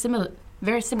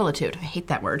verisimilitude. I hate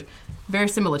that word.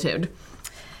 Verisimilitude.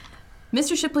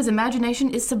 Mr. Shipley's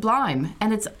imagination is sublime,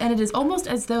 and it is almost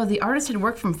as though the artist had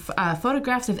worked from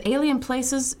photographs of alien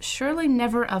places, surely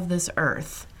never of this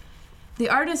earth. The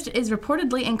artist is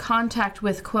reportedly in contact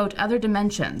with, quote, other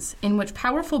dimensions, in which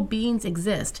powerful beings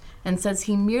exist, and says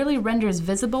he merely renders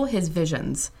visible his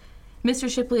visions. Mr.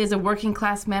 Shipley is a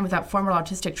working-class man without formal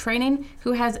artistic training,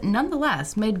 who has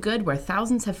nonetheless made good where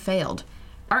thousands have failed.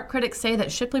 Art critics say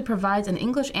that Shipley provides an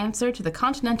English answer to the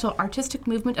continental artistic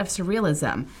movement of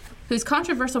surrealism, whose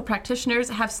controversial practitioners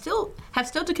have still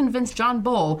to convince John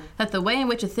Bull that the way in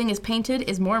which a thing is painted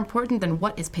is more important than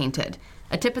what is painted.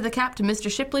 A tip of the cap to Mr.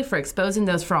 Shipley for exposing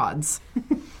those frauds.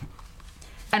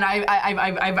 And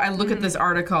I look at this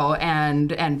article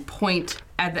and point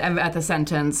at the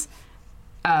sentence,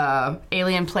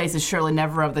 alien place is surely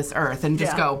never of this earth, and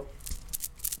just go,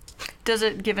 Does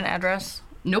it give an address?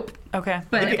 nope. Okay.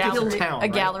 But Maybe it- it's it'll- a town, A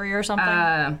right? gallery or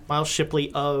something? Miles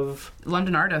Shipley of...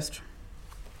 London artist.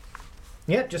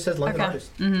 Yeah, it just says London Okay.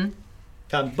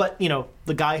 artist. But,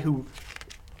 the guy who...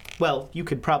 Well, you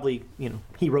could probably,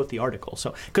 he wrote the article.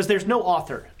 So because there's no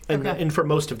author in for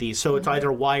most of these. So it's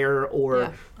either Wire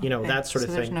or, that sort of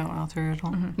so thing. there's no author at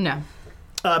all. No.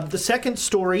 The second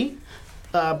story,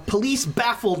 police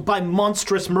baffled by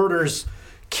monstrous murders.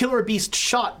 Killer beast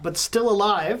shot but still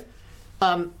alive.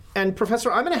 And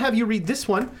Professor, I'm going to have you read this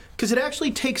one because it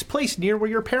actually takes place near where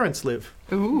your parents live.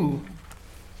 Ooh.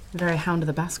 Very Hound of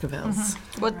the Baskervilles.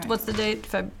 What's the date?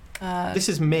 This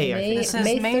is May, I think. This is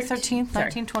May May 13th? 13th,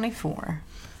 1924.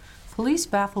 Police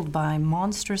baffled by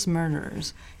monstrous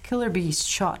murders. Killer beast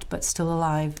shot but still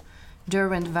alive.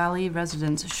 Derwent Valley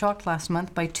residents shocked last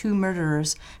month by 2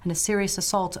 murderers and a serious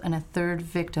assault and a 3rd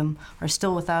victim are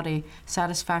still without a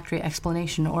satisfactory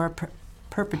explanation or a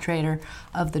perpetrator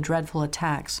of the dreadful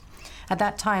attacks. At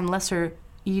that time, Lesser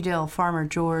Edale farmer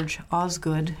George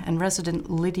Osgood and resident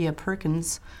Lydia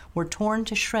Perkins were torn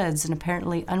to shreds in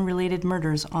apparently unrelated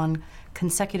murders on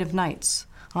consecutive nights.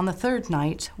 On the 3rd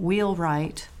night,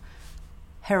 wheelwright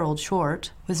Harold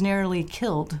Short was nearly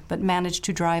killed but managed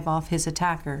to drive off his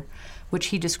attacker, which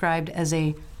he described as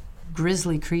a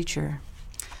grisly creature.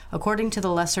 According to the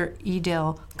Lesser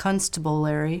Edale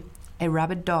Constabulary, a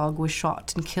rabid dog was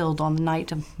shot and killed on the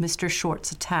night of Mr.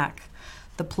 Short's attack.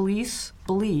 The police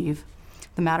believe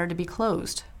the matter to be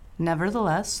closed.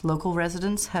 Nevertheless, local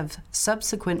residents have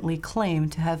subsequently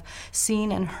claimed to have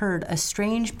seen and heard a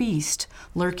strange beast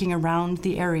lurking around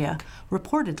the area.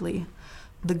 Reportedly,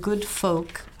 the good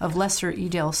folk of Lesser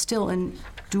Edale still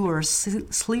endure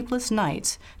sleepless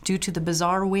nights due to the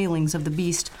bizarre wailings of the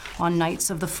beast on nights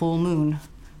of the full moon.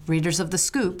 Readers of The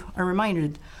Scoop are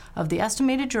reminded of the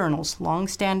estimated journal's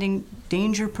long-standing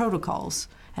danger protocols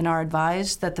and are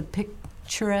advised that the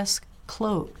picturesque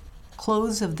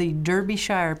clothes of the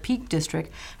Derbyshire Peak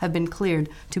District have been cleared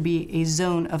to be a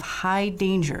zone of high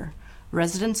danger.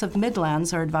 Residents of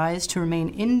Midlands are advised to remain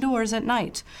indoors at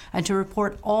night and to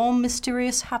report all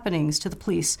mysterious happenings to the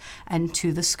police and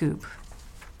to The Scoop.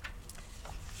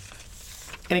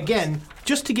 And again,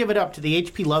 just to give it up to the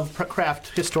H.P. Lovecraft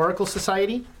Historical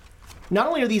Society, not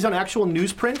only are these on actual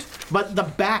newsprint, but the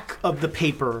back of the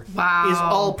paper is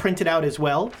all printed out as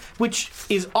well, which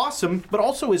is awesome, but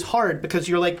also is hard because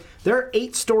you're like, there are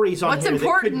 8 stories on here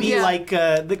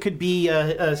that could be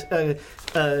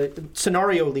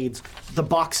scenario leads. The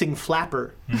boxing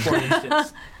flapper, for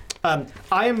instance.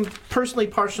 I am personally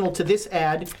partial to this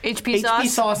ad. HP sauce? HP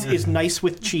sauce is nice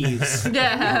with cheese.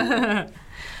 Yeah.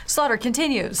 Slaughter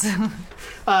continues.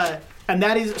 And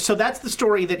that's the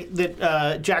story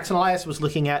that Jackson Elias was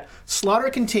looking at. Slaughter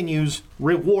continues,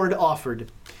 reward offered.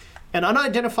 An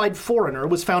unidentified foreigner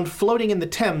was found floating in the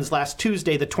Thames last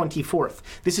Tuesday, the 24th.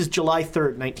 This is July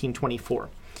 3rd, 1924.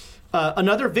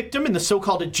 Another victim in the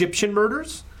so-called Egyptian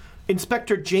murders?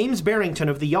 Inspector James Barrington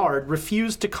of the Yard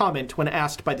refused to comment when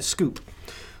asked by The Scoop.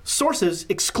 Sources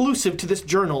exclusive to this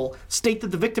journal state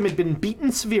that the victim had been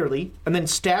beaten severely and then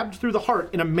stabbed through the heart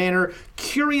in a manner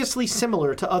curiously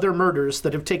similar to other murders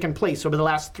that have taken place over the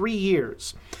last 3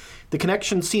 years. The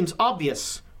connection seems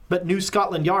obvious, but New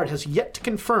Scotland Yard has yet to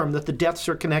confirm that the deaths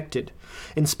are connected.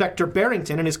 Inspector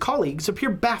Barrington and his colleagues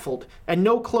appear baffled and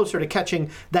no closer to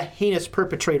catching the heinous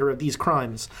perpetrator of these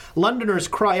crimes. Londoners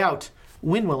cry out,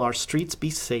 "When will our streets be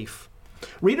safe?"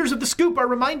 Readers of The Scoop are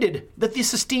reminded that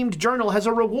this esteemed journal has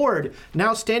a reward,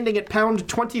 now standing at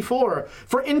 £24,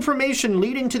 for information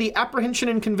leading to the apprehension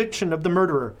and conviction of the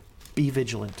murderer. Be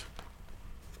vigilant.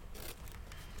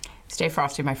 Stay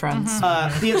frosty, my friends.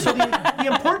 The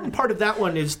important part of that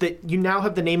one is that you now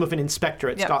have the name of an inspector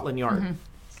at Scotland Yard. Mm-hmm.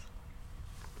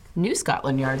 New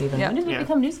Scotland Yard, even. Yep. When did it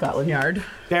become New Scotland Yard?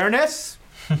 Baroness?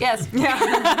 Yes.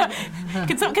 Yeah.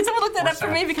 Can someone look that up for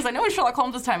me? Because I know in Sherlock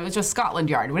Holmes' time it was just Scotland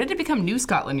Yard. When did it become New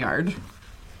Scotland Yard?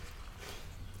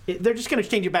 They're just going to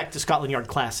change it back to Scotland Yard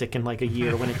Classic in like a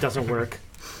year when it doesn't work.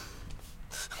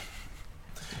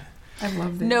 I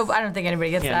love this. No, I don't think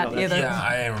anybody gets that either. Yeah,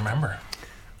 I remember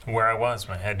where I was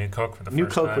when I had New Coke for the New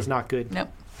first Coke time. was not good. Nope.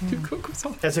 New Coke was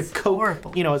awful. As a Coke,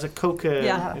 horrible. as a Coke...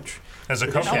 As a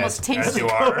It almost cokehead, as tastes you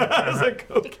are. as a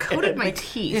Coke. It coated my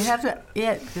teeth. You have to,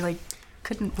 you like,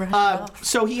 couldn't brush it off.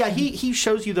 So he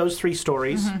shows you those 3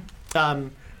 stories.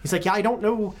 He's like, I don't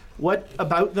know what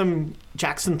about them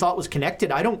Jackson thought was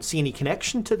connected. I don't see any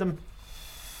connection to them.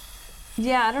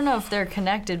 Yeah, I don't know if they're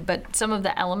connected, but some of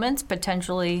the elements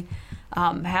potentially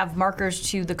have markers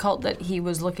to the cult that he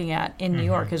was looking at in New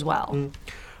York as well.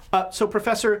 So,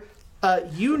 Professor,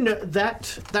 you know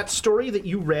that story that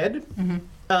you read.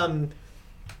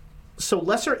 So,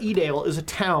 Lesser Edale is a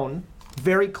town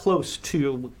very close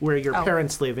to where your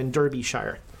parents live in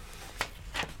Derbyshire.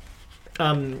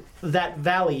 That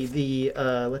valley,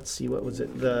 let's see, what was it?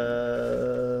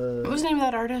 What was the name of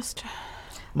that artist?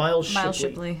 Miles Miles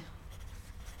Shipley. Shipley.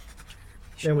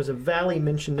 There was a valley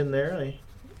mentioned in there.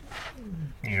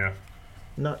 Yeah.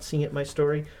 Not seeing it in my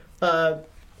story. It's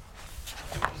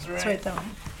right there.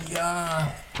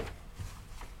 Yeah.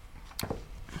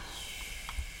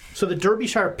 So the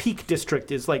Derbyshire Peak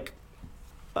District is like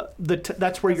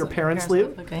that's where your parents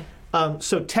live. Okay.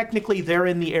 So technically, they're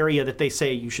in the area that they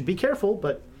say you should be careful.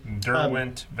 But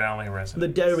Derwent Valley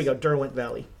residents. there we go, Derwent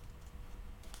Valley.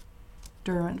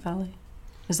 Derwent Valley.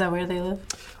 Is that where they live?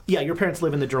 Yeah, your parents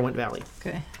live in the Derwent Valley.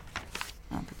 Okay.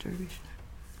 Not the Derbyshire.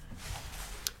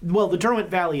 Well, the Derwent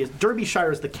Valley is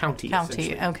Derbyshire is the county.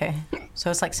 County. essentially. Okay. So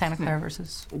it's like Santa Clara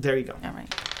versus. There you go. All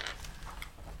right.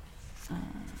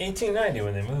 1890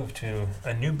 when they moved to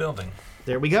a new building.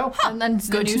 There we go. And then it's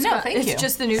Good the to new know, thank it's you.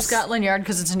 just the new Scotland Yard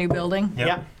because it's a new building. Yep.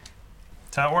 Yeah.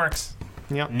 That's how it works.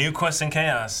 Yeah. New Quest and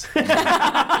Chaos.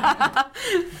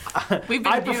 We've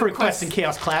been I prefer viewing Quest and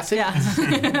Chaos Classic. Yeah.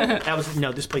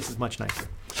 This place is much nicer.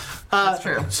 That's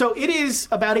true. So it is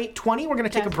about 8:20. We're going to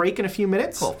take a break in a few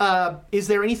minutes. Cool. Is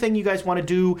there anything you guys want to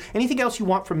do? Anything else you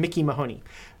want from Mickey Mahoney?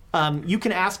 You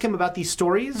can ask him about these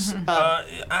stories. I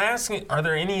ask, are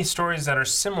there any stories that are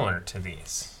similar to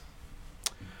these?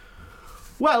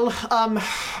 Well,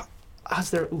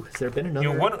 has there been another?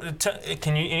 You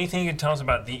know, anything you can tell us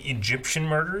about the Egyptian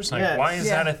murders? Like, Yes. why is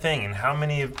that a thing, and how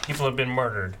many people have been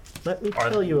murdered? Let me Or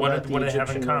tell you what about the do they have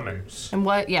in Egyptian common? murders. And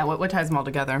what ties them all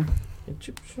together?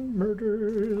 Egyptian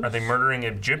murders. Are they murdering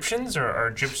Egyptians, or are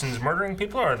Egyptians murdering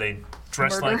people? Or are they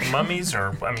dressed like mummies?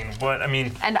 Or what?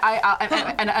 And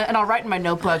I'll write in my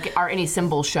notebook, are any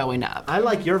symbols showing up? I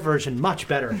like your version much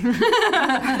better.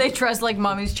 They dress like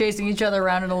mummies chasing each other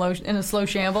around in a slow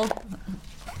shamble.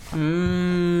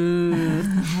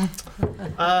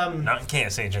 Not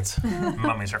chaos agents.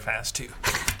 Mummies are fast too.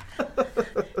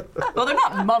 Well, they're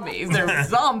not mummies; they're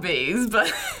zombies.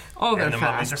 But they're And the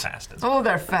mummies fast. are fast. As Oh,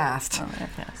 they're fast.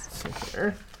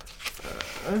 Here.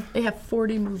 They have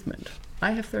 40 movement.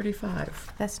 I have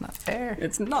 35. That's not fair.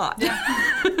 It's not.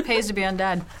 Pays to be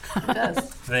undead. It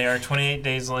does. They are 28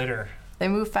 days later. They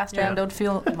move faster and don't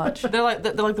feel much. They're like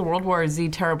the World War Z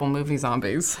terrible movie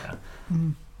zombies.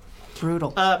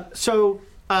 Brutal. So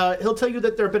he'll tell you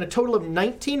that there have been a total of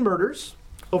 19 murders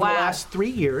over the last 3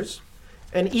 years,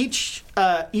 and each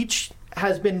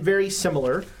has been very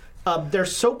similar. They're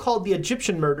so-called the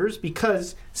Egyptian murders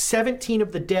because 17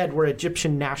 of the dead were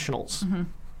Egyptian nationals.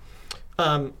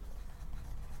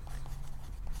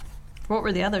 What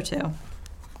were the other two?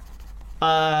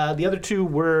 The other two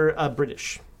were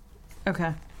British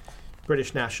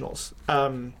nationals.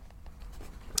 And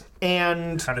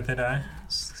How did they die?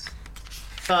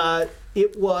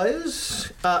 it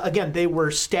was again, they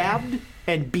were stabbed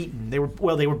and beaten. They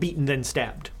were beaten then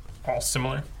stabbed. All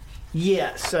similar.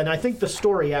 Yes, and I think the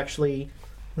story actually.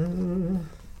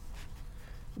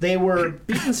 They were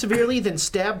beaten severely, then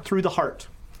stabbed through the heart.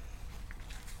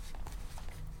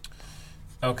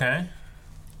 Okay.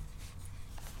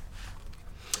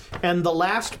 And the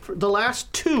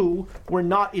last two were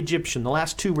not Egyptian. The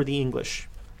last two were the English.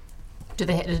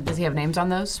 Does he have names on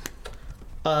those?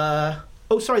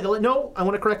 Sorry. No, I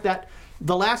want to correct that.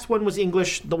 The last one was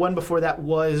English. The one before that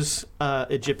was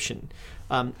Egyptian,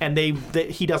 and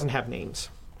he doesn't have names.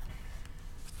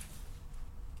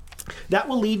 That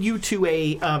will lead you to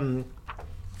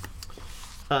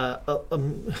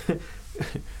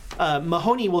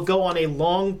Mahoney will go on a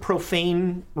long,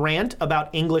 profane rant about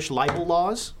English libel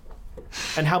laws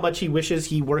and how much he wishes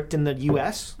he worked in the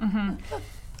U.S.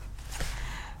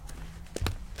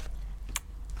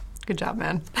 Good job,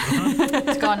 man.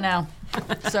 It's gone now.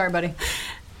 Sorry, buddy.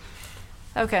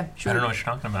 Okay. I don't know what you're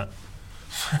talking about.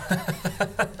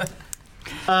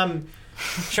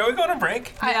 Shall we go on a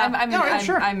break?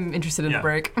 I'm interested in the Yeah.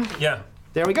 break. Yeah.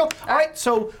 There we go. All right,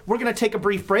 so we're going to take a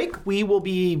brief break. We will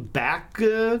be back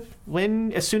as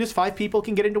soon as 5 people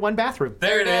can get into one bathroom.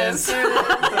 There it is. All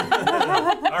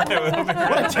right, we'll be right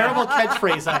What a terrible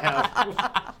catchphrase I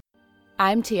have.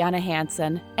 I'm Tiana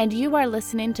Hansen, and you are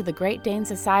listening to the Great Dane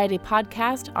Society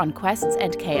podcast on quests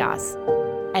and chaos.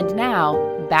 And now,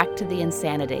 back to the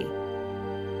insanity.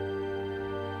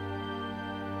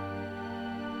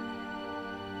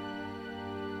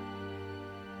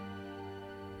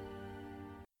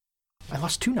 I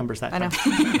lost 2 numbers that I time.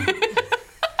 know.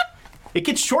 It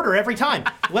gets shorter every time.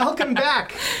 Welcome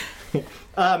back.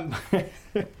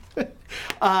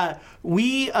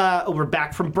 We're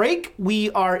back from break.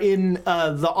 We are in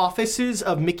the offices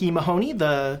of Mickey Mahoney,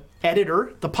 the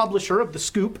editor, the publisher of The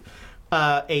Scoop,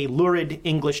 a lurid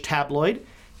English tabloid.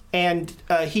 And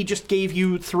he just gave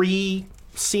you 3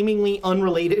 seemingly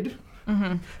unrelated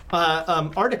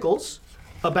articles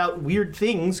about weird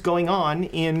things going on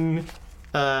in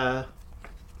and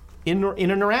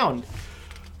around.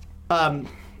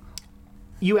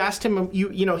 You asked him,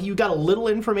 you got a little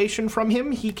information from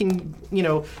him. He can,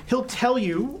 he'll tell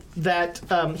you that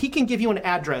he can give you an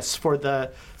address for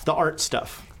the art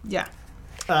stuff. Yeah.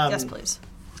 Yes, please.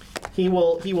 He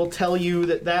will tell you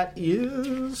that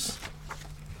is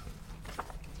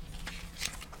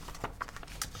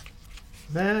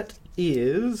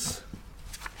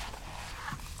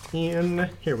in,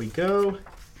 here we go,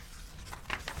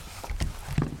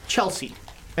 Chelsea.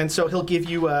 And so he'll give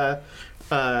you an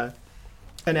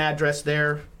address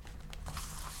there.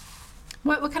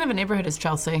 What kind of a neighborhood is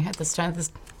Chelsea at this time?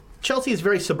 Chelsea is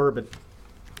very suburban.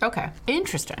 Okay.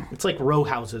 Interesting. It's like row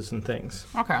houses and things.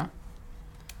 Okay.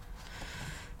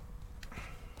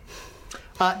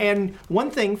 And one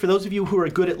thing, for those of you who are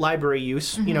good at library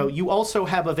use, you also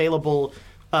have available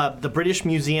the British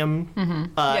Museum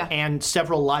and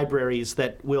several libraries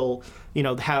that will,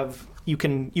 have you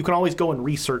can always go and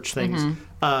research things.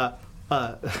 The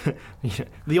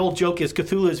old joke is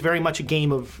Cthulhu is very much a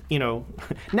game of, now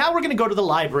we're going to go to the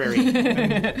library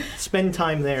and spend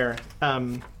time there.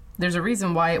 There's a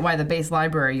reason why the base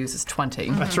library uses 20.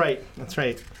 That's right. That's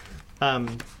right.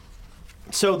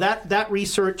 So that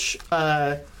research,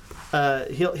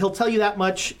 he'll tell you that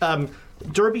much.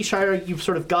 Derbyshire, you've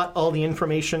sort of got all the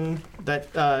information that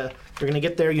you're going to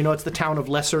get there. It's the town of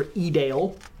Lesser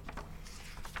Edale.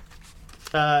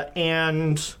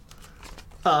 And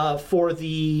for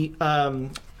the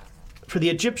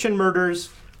Egyptian murders,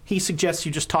 he suggests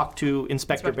you just talk to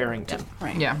Inspector Barrington.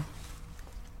 Right. Yeah.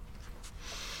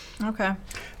 Okay.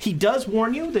 He does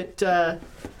warn you that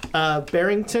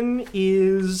Barrington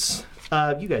is...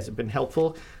 you guys have been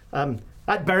helpful.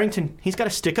 At Barrington, he's got to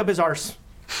stick up his arse.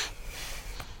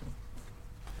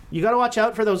 You got to watch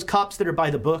out for those cops that are by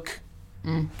the book.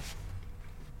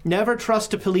 Never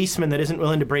trust a policeman that isn't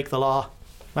willing to break the law.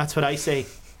 That's what I say.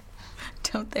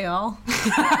 Don't they all?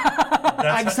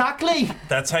 Exactly.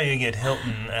 That's how you get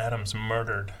Hilton Adams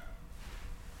murdered.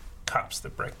 Cops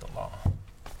that break the law.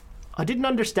 I didn't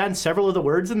understand several of the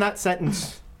words in that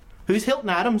sentence. Who's Hilton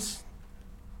Adams?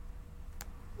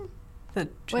 The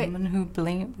gentleman who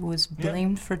was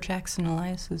blamed for Jackson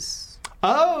Elias's...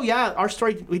 Oh, yeah. Our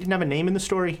story, we didn't have a name in the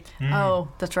story. Oh,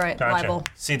 that's right. Gotcha. Libel.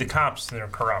 See, the cops, they're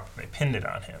corrupt. They pinned it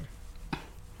on him.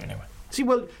 Anyway. See,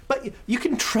 well, but you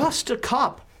can trust a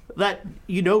cop that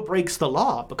breaks the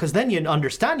law, because then you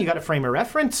understand you got to frame a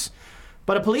reference.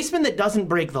 But a policeman that doesn't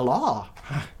break the law,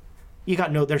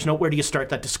 there's nowhere do you start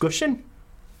that discussion.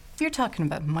 You're talking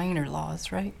about minor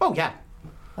laws, right? Oh, yeah.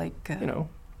 Like,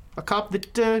 a cop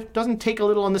that doesn't take a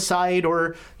little on the side,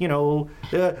 or,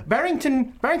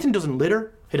 Barrington doesn't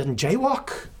litter. He doesn't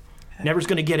jaywalk. Never's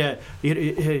going to get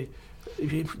he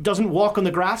doesn't walk on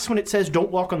the grass when it says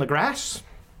don't walk on the grass.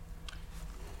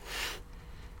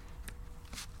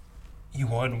 You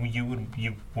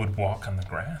would walk on the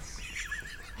grass?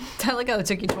 I like how it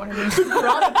took you 20 minutes.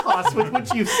 Chronicles, with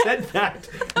which you said that,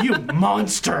 you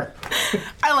monster.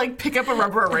 I pick up a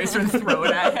rubber eraser and throw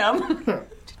it at him.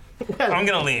 I'm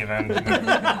gonna leave.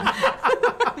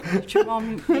 did your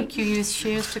mom make you use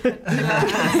shears to cut the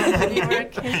grass when you were a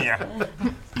kid? Yeah.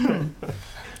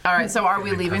 All right, so are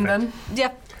we leaving then?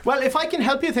 Yeah. Well, if I can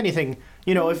help you with anything,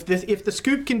 if the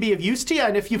scoop can be of use to you,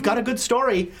 and if you've got a good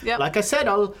story, like I said,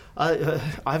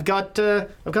 I've got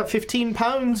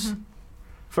 £15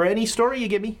 for any story you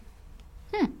give me.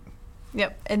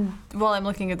 Yep. And while I'm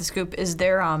looking at the scoop, is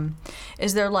there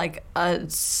like a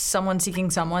someone seeking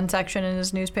someone section in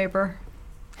his newspaper?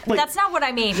 Like- That's not what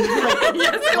I mean.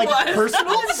 Like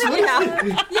personals?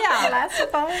 Yeah.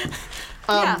 Classified.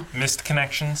 Yeah. Missed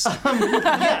connections.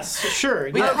 Yes, sure.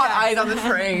 We caught eyes on the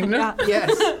train.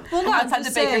 Yes. Well, no, Outside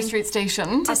the Baker Street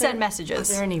station. to send Are messages.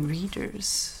 there any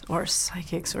readers or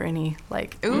psychics or any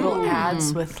little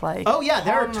ads with Oh yeah,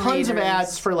 there are palm tons of readers?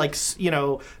 ads for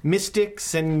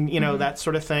mystics and that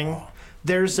sort of thing.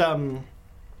 There's a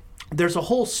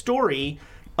whole story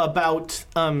about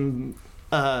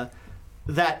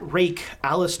that rake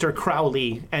Aleister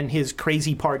Crowley and his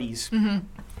crazy parties.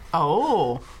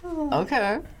 Oh.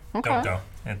 Okay. Don't go.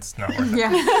 It's not worth it. Yeah.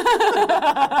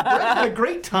 Had a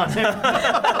great time.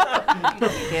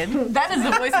 That is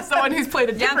the voice of someone who's played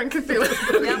a different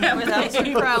Cthulhu. Yeah, with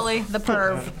Aleister Crowley, the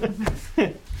perv.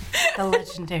 The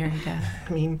legendary guy.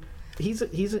 I mean, he's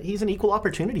an equal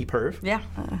opportunity perv. Yeah.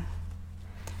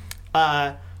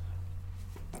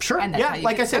 Sure. And that's Yeah, how you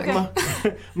like I get-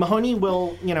 said, Mahoney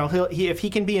will. If he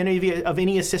can be of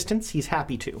any assistance, he's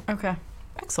happy to. Okay.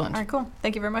 Excellent. All right, cool.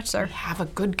 Thank you very much, sir. We have a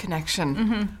good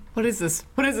connection. What is this?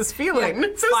 What is this feeling?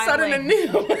 It's so finally. sudden and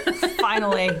new.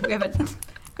 Finally, we haven't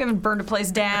burned a place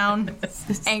down,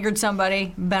 angered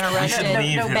somebody, been You should arrested.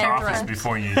 leave his been office arrested.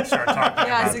 before you start talking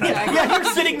Yes, about that. exactly. Yeah, you're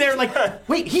sitting there like,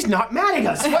 wait, he's not mad at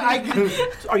us.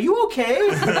 Are you okay?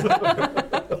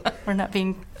 We're not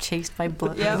being chased by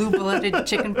Yeah. blue-blooded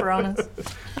chicken piranhas.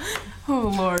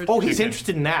 Oh Lord. Oh, he's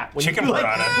interested in that. When Chicken you,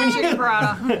 piranha. when you- Chicken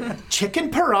piranha. Chicken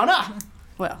piranha.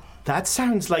 Well, That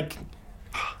sounds like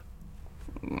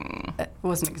it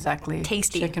wasn't exactly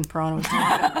Tasty. chicken piranha. It was more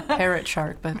like a parrot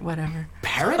shark, but whatever.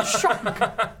 parrot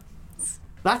shark.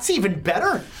 That's even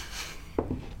better.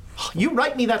 You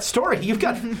write me that story. You've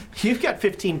got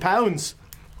 £15.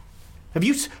 Have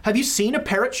you seen a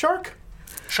parrot shark?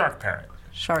 Shark parrot.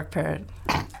 Shark parrot.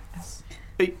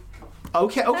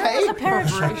 Okay. Parrot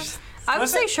shark. I would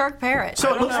say shark parrot.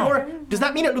 So it looks more. Does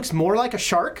that mean it looks more like a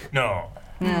shark? No.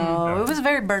 No, it was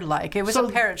very bird-like. It was So-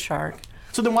 a parrot shark.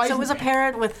 So then why? So it is was a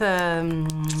parrot with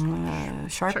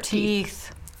sharp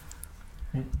teeth.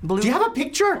 Blue. Do you have a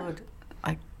picture?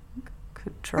 I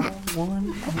could draw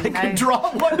one. I could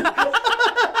draw one.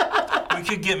 We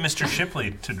could get Mr.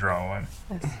 Shipley to draw one.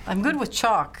 I'm good with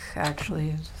chalk,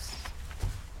 actually.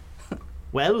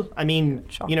 Well, I mean,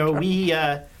 you know, we.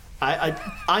 I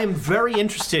am very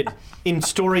interested in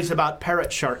stories about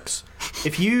parrot sharks.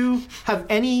 If you have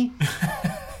any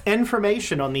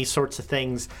information on these sorts of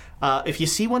things, if you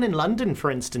see one in London, for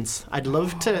instance, I'd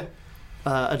love to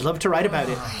write about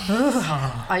it.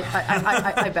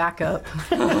 I back up.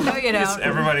 No, you know.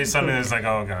 Everybody suddenly is like,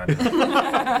 oh god.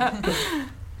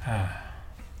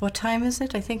 What time is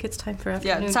it? I think it's time for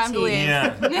afternoon Yeah, it's time to tea. leave.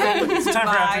 Yeah. It's time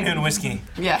for afternoon whiskey.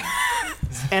 Yeah.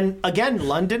 And again,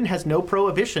 London has no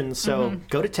prohibitions, so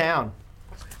go to town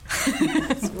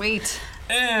Sweet.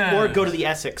 or go to the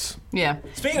Essex. Yeah.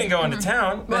 Speaking of going to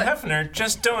town, the Hefner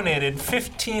just donated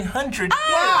 $1,500. Thank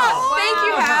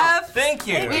you, Hef. Thank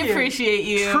you. We appreciate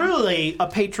you. Truly a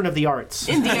patron of the arts.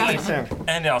 Indeed. So,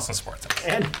 And also sports.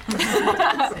 and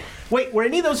wait, were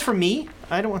any of those for me?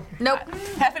 I don't want. Nope.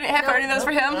 Have any of those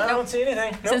for him? I don't see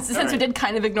anything. Nope. Since we did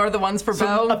kind of ignore the ones for So,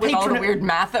 Bo a with all the patron- weird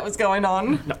math that was going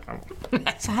on.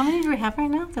 So how many do we have right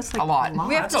now? That's like A lot.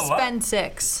 We have to That's a lot. spend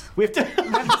 6. We have to.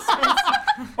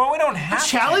 Well, we don't have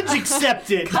Challenge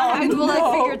accepted. I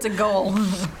figure it's a goal.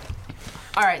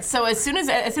 All right. So as soon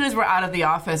as we're out of the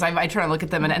office, I try to look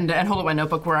at them and hold up my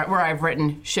notebook where I've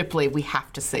written Shipley. We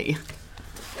have to see.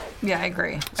 Yeah, I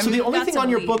agree. So the only thing on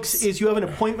your books is you have an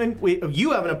appointment.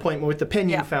 With the Penn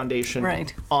Yeah. Foundation,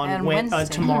 Right. On And Wednesday.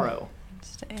 tomorrow.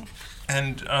 Stay.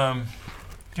 And do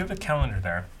you have a calendar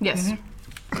there? Yes.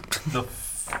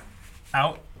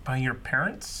 Out by your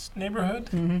parents' neighborhood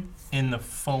in the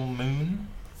full moon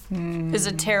Is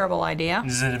a terrible idea.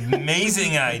 is an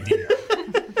amazing idea.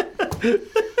 You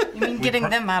mean getting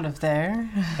them out of there?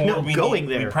 Or No, going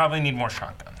We there. probably need more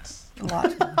shotguns. A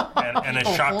lot. And a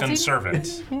shotgun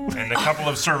servant. And a couple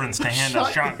of servants to hand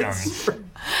us shotguns.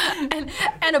 And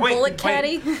a Wait, bullet wait.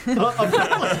 caddy.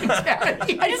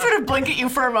 I just sort of blink at you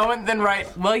for a moment, then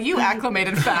write, well, you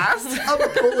acclimated fast. A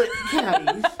bullet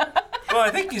caddy. Well, I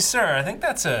think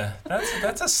that's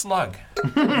a slug.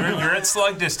 You're at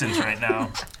slug distance right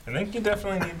now. I think you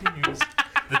definitely need to use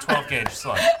the 12 gauge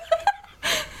slug.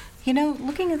 You know,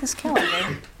 looking at this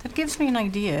calendar, that gives me an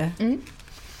idea.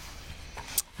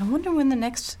 I wonder when the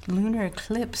next lunar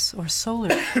eclipse or solar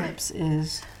eclipse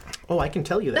is. Oh, I can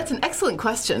tell you that. That's an excellent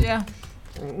question. Yeah.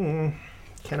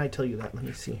 Can I tell you that? Let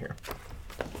me see here.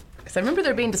 Because I remember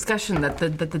there being discussion that the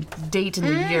date and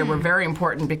the year were very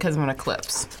important because of an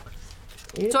eclipse.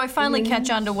 So I finally catch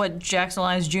on to what Jackson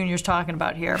Lyons Jr. is talking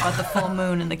about here, about the full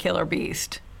moon and the killer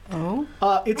beast. Oh?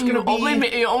 It's going to be.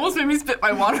 You almost made me spit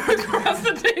my water across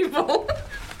the table.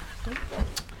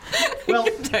 Well,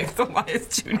 Jackson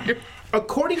Lyons Jr.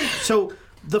 so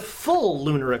the full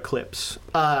lunar eclipse,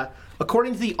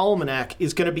 according to the almanac,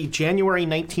 is going to be January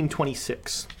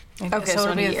 1926. Okay, so so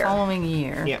it'll in be a the year. following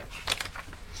year. Yeah.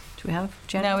 Do we have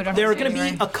January? No, we don't There are have going to be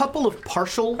January. a couple of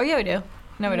partial. Oh, yeah, we do.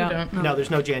 No, we don't. No, there's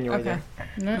no January Okay.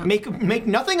 there. Make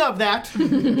nothing of that.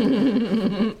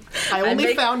 I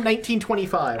only found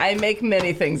 1925. I make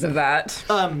many things of that.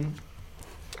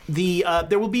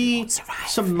 There will be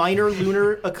some minor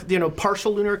lunar,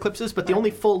 partial lunar eclipses, but the only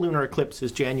full lunar eclipse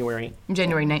is January.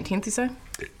 January 19th, you said?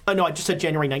 No, I just said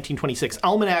January 1926.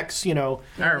 Almanacs,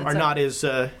 are not as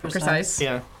Precise.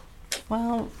 Yeah.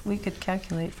 Well, we could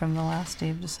calculate from the last day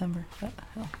of December. But,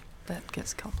 hell, that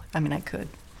gets complicated. I mean, I could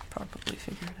probably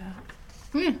figure it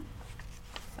out.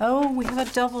 Oh, we have a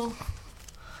double.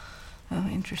 Oh,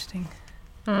 interesting.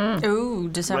 Ooh,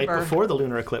 December. Right before the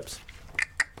lunar eclipse.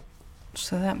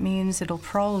 So that means it'll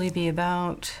probably be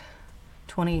about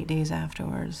 28 days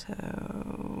afterwards.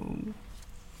 So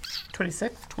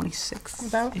 26? 26.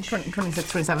 About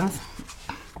 26, 27th.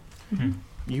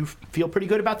 You feel pretty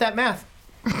good about that math.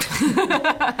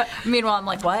 Meanwhile, I'm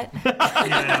like, what?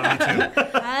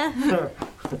 Yeah, me too.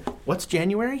 What's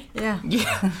January? Yeah.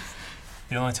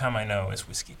 The only time I know is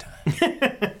whiskey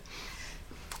time.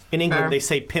 In England, Fair. they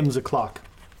say Pim's o'clock.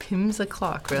 Pim's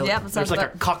o'clock, really? Yep, There's sounds like a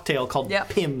about- cocktail called Yep.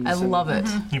 Pim's. I love it.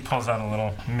 He pulls out a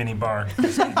little mini bar.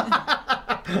 Would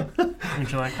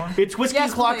you like one? It's whiskey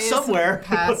Yes, o'clock please. somewhere.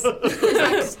 Pass.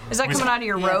 Is that coming out of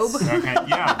your robe? Okay,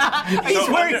 yeah. He's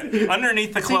So wearing-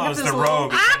 underneath the clothes, this the little-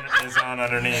 robe is on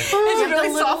underneath. It's a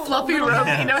really soft, fluffy robe.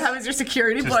 You know how is your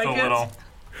security Just blanket? a little.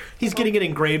 He's getting it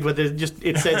engraved with it.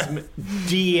 It says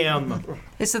DM.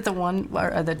 Is it the one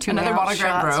or the 2 Another ounce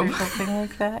monogram shots or robe. something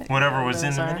like that? Whatever was in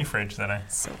Those the are- mini fridge that I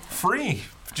free.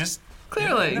 Just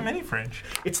Clearly. in the mini fridge.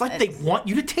 It's like they want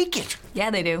you to take it.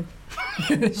 Yeah, they do.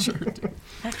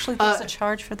 Actually, there's a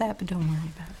charge for that, but don't worry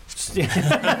about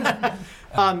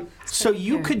it. So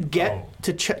you could get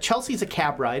to Chelsea's a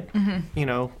cab ride. You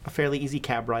know, a fairly easy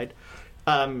cab ride.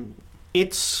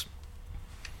 It's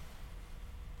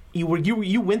you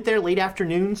went there late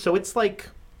afternoon, so it's like,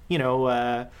 you know,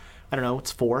 I don't know,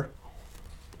 it's 4.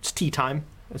 It's tea time,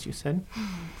 as you said.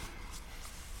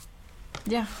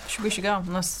 Yeah, we should go,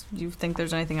 unless you think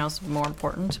there's anything else more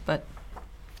important. But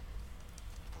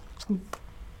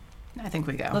I think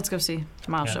we go. let's go see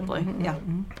Miles Yeah. Shipley. Yeah.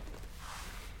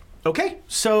 Okay,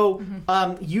 so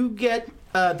you get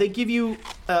they give you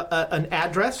an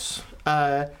address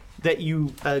that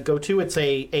you go to. It's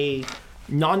a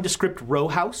nondescript row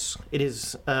house. It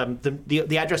is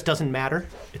the address doesn't matter.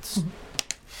 It's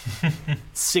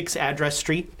 6 Address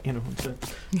Street. You know, it's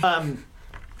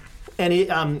and it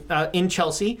in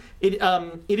Chelsea. It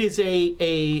is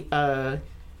a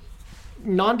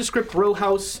nondescript row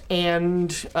house,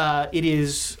 and it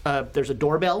is there's a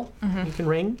doorbell you can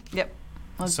ring. Yep.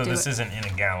 Let's So do this it. isn't in a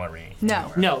gallery.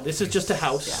 No. No, this is just a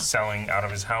house. Selling out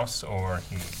of his house, or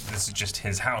this is just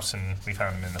his house, and we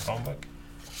found him in the phone book.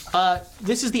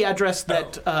 This is the address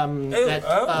that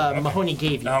okay. Mahoney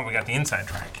gave you. Oh, we got the inside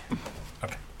track.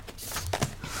 Okay.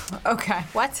 Okay.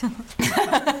 What?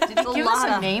 Give us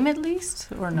a name at least,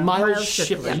 or no? Miles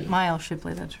Shipley. Yeah, Miles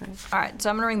Shipley. That's right. All right.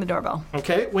 So I'm gonna ring the doorbell.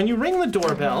 Okay, when you ring the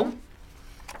doorbell,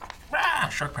 Ah,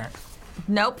 shark parrot.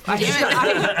 Nope.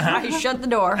 I shut the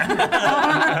door.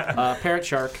 parrot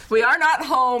shark, We are not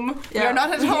home. We Yeah. are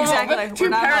not at home. Exactly. We're Two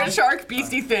not parrot home. shark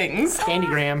beastie things.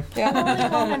 Candygram.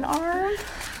 An arm.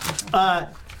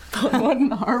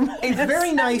 One arm. A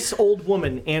very nice old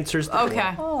woman answers the door.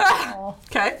 Okay. Oh,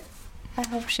 Okay. I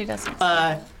hope she doesn't.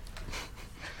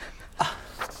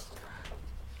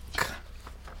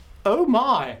 Oh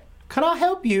my, can I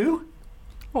help you?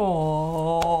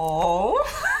 Oh.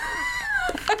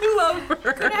 I love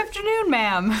her. Good afternoon,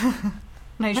 ma'am.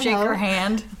 And I shake Hello. her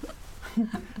hand.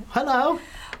 Hello.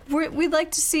 We'd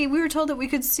like to see. We were told that we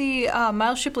could see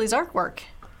Miles Shipley's artwork.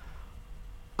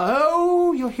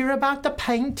 Oh, you'll hear about the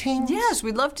paintings? Yes,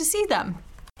 we'd love to see them.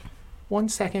 1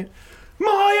 second.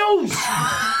 Miles!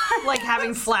 Like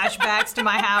having flashbacks to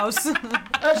my house.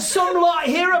 Sunlight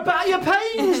here about your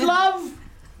paintings, love.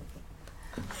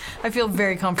 I feel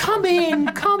very comfortable. Come in,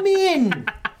 come in.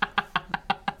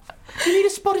 You need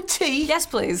a spot of tea? Yes,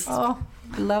 please. Oh,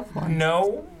 love one.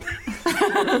 No.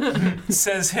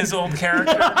 Says his old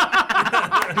character.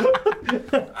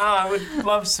 I would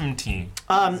love some tea.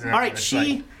 All right,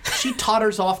 she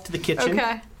totters off to the kitchen.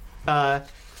 Okay.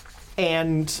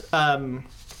 And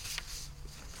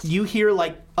you hear,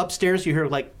 like, upstairs, you hear,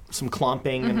 like, some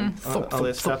clomping and all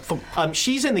this stuff.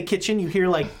 She's in the kitchen. You hear,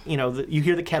 like, you know, you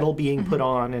hear the kettle being put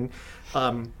on, and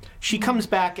she comes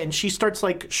back and she starts,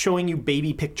 like, showing you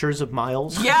baby pictures of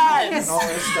Miles. Yes. And all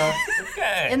this stuff.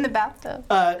 Okay. In the bathtub.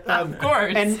 Of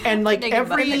course. And like Naked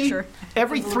butt picture.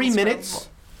 every 3 minutes,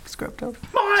 Scrubbed over.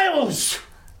 Miles,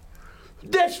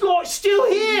 that's like still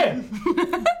here.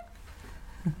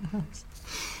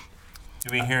 Do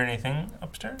we hear anything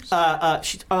upstairs?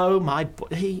 She's, oh my boy,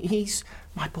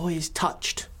 my boy is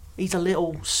touched. He's a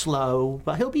little slow,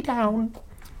 but he'll be down.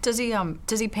 Does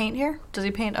he paint here? Does he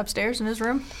paint upstairs in his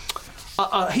room?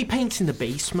 He paints in the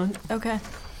basement. Okay.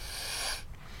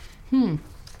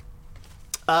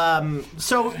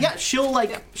 So yeah, she'll My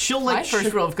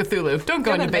first rule of Cthulhu: don't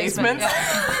go into basements.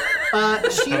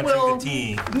 she Don't will. drink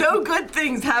the tea. No good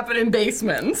things happen in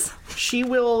basements. She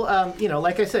will, you know,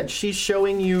 like I said, she's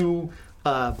showing you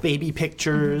baby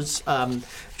pictures.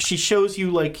 She shows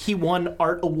you, like, he won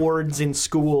art awards in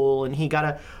school, and he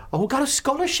got a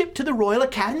scholarship to the Royal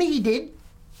Academy. He did.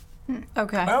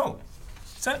 Okay. Oh,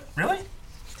 is that really?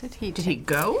 Did he? Did he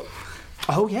go?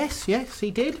 Oh yes,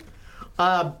 he did.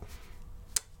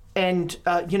 And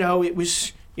you know, it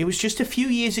was just a few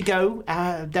years ago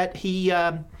that he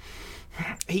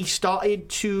started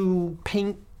to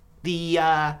paint the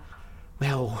I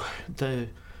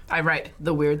write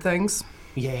the weird things.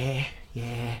 Yeah.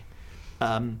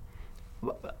 I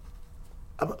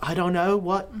don't know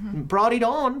what brought it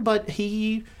on, but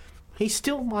he's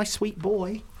still my sweet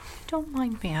boy. Don't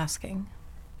mind me asking.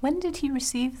 When did he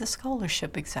receive the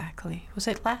scholarship exactly? Was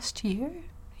it last year?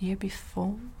 Year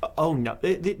before? Oh no,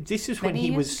 this is when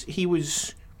Many he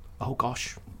was, oh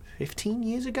gosh, 15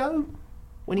 years ago,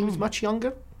 when he was much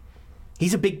younger.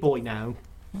 He's a big boy now.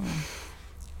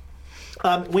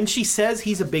 When she says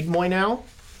he's a big boy now,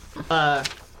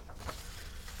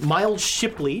 Miles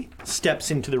Shipley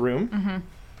steps into the room,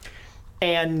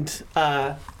 and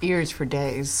Ears for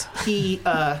days. he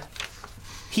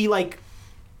like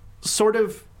sort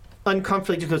of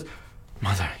uncomfortably just goes,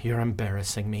 "Mother, you're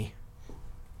embarrassing me."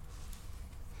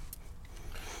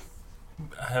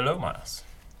 Hello, Miles.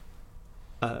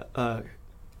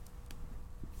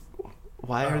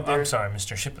 Why are there? I'm sorry,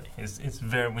 Mr. Shipley. It's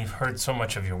very. We've heard so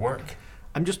much of your work.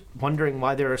 I'm just wondering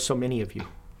why there are so many of you.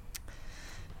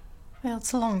 Well,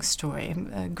 it's a long story.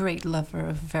 I'm a great lover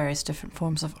of various different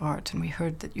forms of art, and we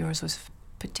heard that yours was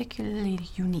particularly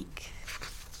unique.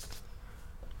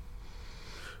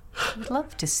 We'd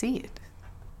love to see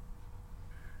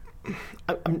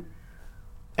it.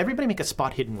 Everybody make a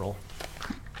spot hidden roll.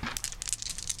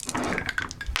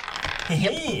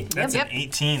 Hey, that's an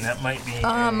 18. That might be.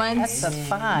 Mine's That's a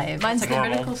 5. Mine's normal.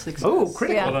 critical success. Oh,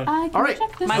 critical. Hold on. All right.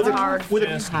 Mine's hard. With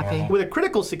Just a, normal. with a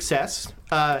critical success,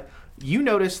 you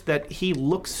notice that he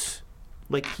looks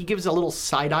like he gives a little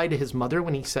side eye to his mother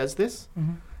when he says this.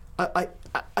 I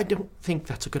don't think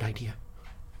that's a good idea.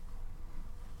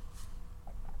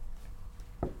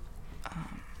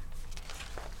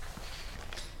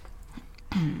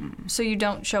 So you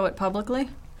don't show it publicly?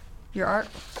 Your art?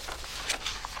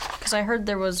 Because I heard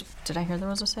there was. Did I hear there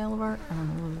was a sale of art? I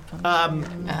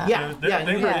don't know.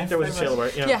 Yeah, there was a sale of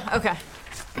art. Yeah. Yeah. Okay.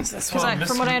 Because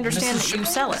from what I understand, that you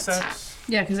sell it.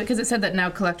 Yeah, because it said that now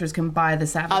collectors can buy the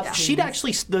Savage. She'd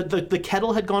actually the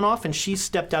kettle had gone off and she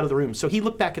stepped out of the room. So he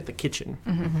looked back at the kitchen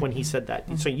when he said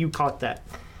that. So you caught that.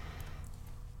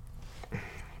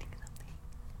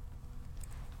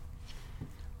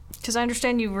 Because I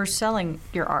understand you were selling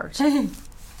your art. At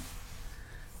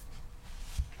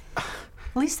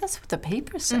least that's what the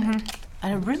paper said.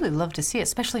 I'd really love to see it,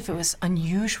 especially if it was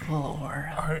unusual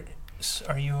or...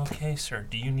 Are you okay, sir?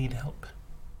 Do you need help?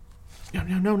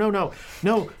 No.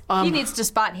 He needs to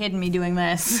spot hidden me doing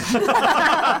this.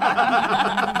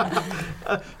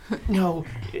 No.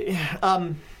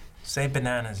 Say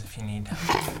bananas if you need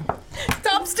help.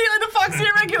 Stop stealing the Foxy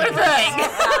Irregular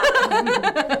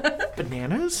thing!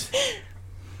 Bananas?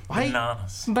 Why?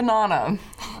 Bananas. Banana.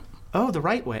 Oh, the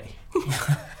right way.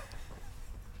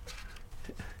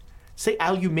 Say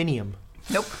aluminium.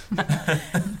 Nope.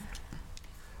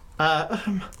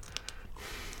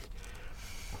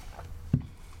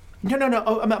 No.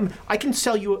 Oh, I can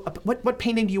sell you. What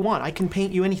painting do you want? I can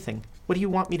paint you anything. What do you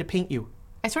want me to paint you?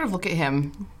 I sort of look at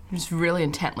him just really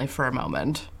intently for a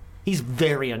moment. He's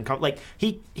very uncomfortable. Like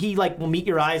he like will meet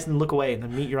your eyes and look away, and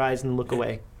then meet your eyes and look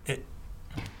away.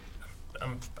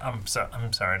 I'm sorry.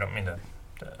 I don't mean to.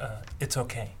 It's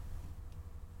okay.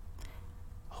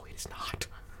 Oh, it is not.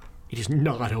 It is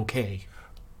not okay.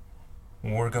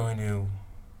 We're going to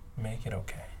make it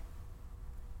okay.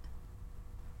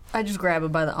 I just grab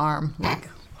him by the arm. Like,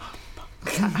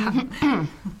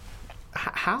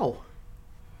 How?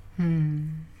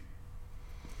 Can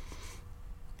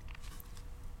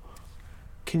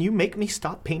you make me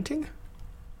stop painting?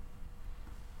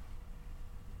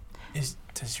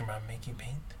 Does your mom make you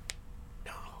paint?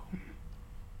 No.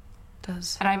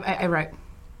 Does... And I write,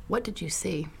 what did you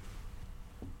see?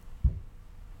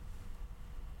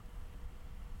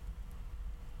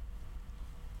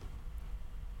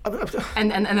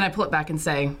 And then I pull it back and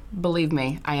say, believe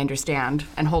me, I understand,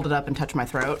 and hold it up and touch my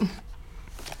throat.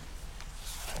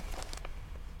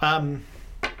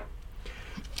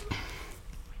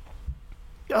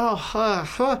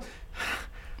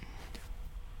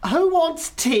 Who wants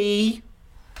tea?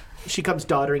 She comes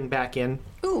doddering back in.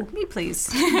 ooh, me please.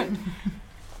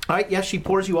 All right, yes, she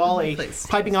pours you all a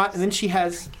piping hot, and then she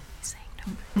has,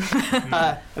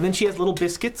 little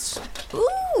biscuits.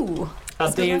 Ooh.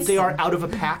 They are out of a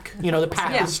pack. You know, the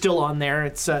pack Yeah. is still on there.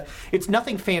 It's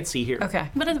nothing fancy here. Okay.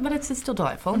 But it's still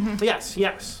delightful.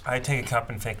 Yes. I take a cup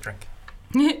and fake drink.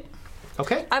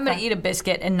 Okay. I'm gonna eat a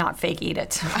biscuit and not fake eat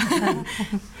it.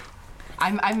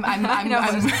 I'm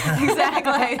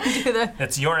Exactly. Do the-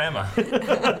 That's your Emma.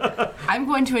 I'm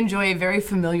going to enjoy a very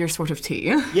familiar sort of tea.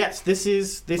 Yes, this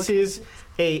is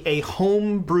a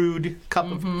home brewed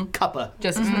cup of cuppa.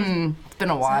 Just, it's been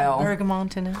a while.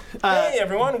 Bergamot in it. Hey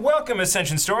everyone, welcome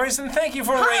Ascension Stories, and thank you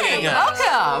for rating us.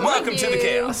 Welcome. Welcome to the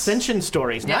chaos. Ascension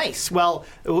stories. Nice. Well,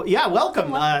 yeah,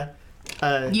 welcome.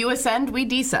 You ascend, we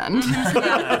descend.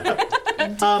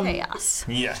 chaos.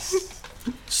 Yes.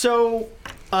 So,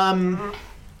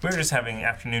 We're just having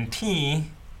afternoon tea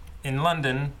in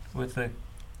London with a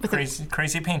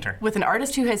crazy painter With an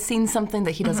artist who has seen something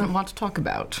that he doesn't want to talk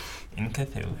about. in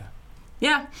Cthulhu.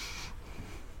 Yeah.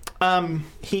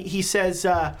 he says,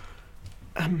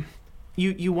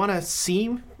 you want to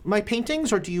see my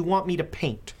paintings, or do you want me to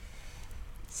paint?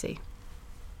 See.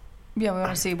 Yeah, we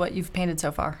want to see what you've painted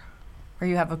so far, or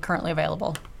you have currently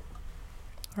available.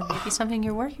 Or maybe something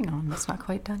you're working on that's not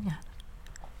quite done yet.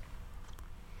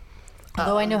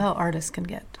 Although I know how artists can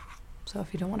get. So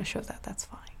if you don't want to show that, that's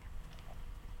fine.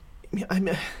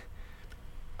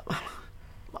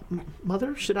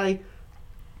 Mother, should I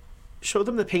show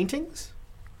them the paintings?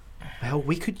 Well,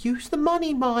 we could use the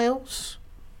money, Miles.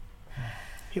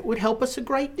 It would help us a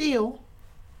great deal.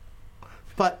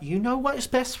 But you know what's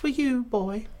best for you,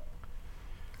 boy.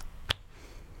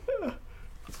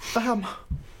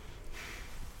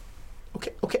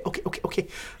 Okay.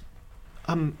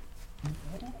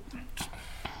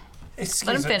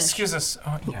 Let him finish. Excuse us.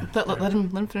 Oh, yeah. Let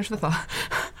him finish the thought.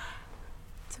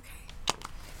 It's okay.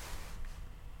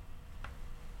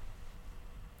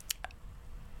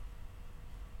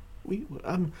 We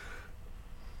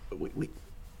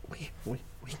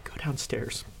go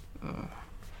downstairs.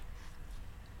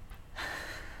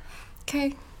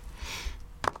 Okay.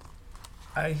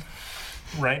 I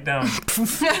write down.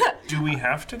 Do we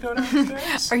have to go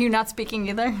downstairs? Are you not speaking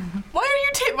either? Why are you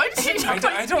taking my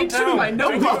I don't know. my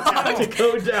notebook? To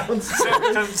go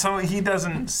downstairs. So he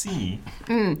doesn't see.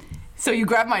 So you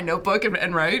grab my notebook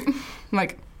and write?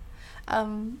 Like,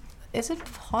 Is it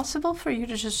possible for you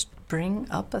to just bring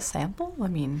up a sample? I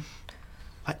mean,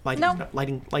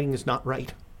 Lighting is not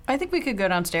right. I think we could go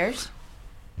downstairs.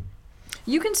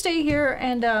 You can stay here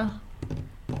and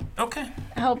Okay.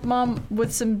 help Mom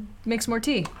make some more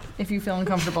tea if you feel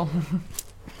uncomfortable.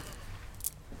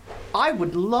 I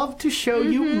would love to show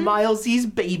you Milesy's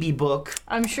baby book.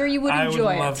 I'm sure you would I enjoy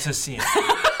would it. love to see it.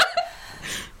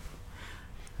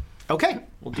 Okay,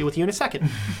 we'll deal with you in a second.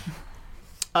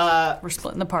 We're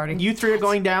splitting the party. You three are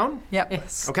going down? Yep.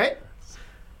 yes. Okay.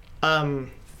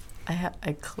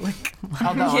 I click.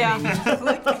 although,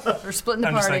 Yeah. We're splitting the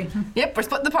I'm just party. Yep, we're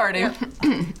splitting the party.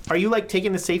 Are you like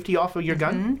taking the safety off of your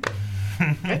gun?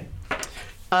 Okay.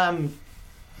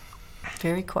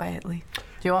 Very quietly.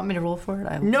 Do you want me to roll for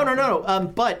it?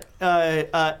 No. But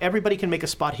everybody can make a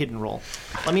spot hidden roll.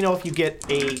 Let me know if you get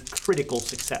a critical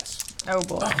success. Oh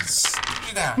boy.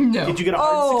 No. Did you get a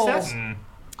hard success?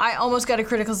 I almost got a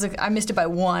critical. I missed it by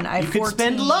 1. I You have could 14.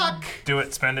 spend luck. Do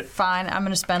it. Spend it. Fine, I'm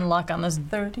going to spend luck on this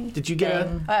 30. Did you get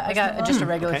thing. I got just a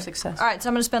regular Okay. success. All right, so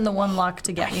I'm going to spend the 1 luck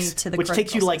to get me to the which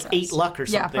takes you critical like success. 8 luck or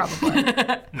Yeah, something?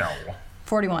 probably. No.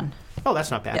 41. Oh,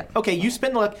 that's not bad. Yep. Okay, you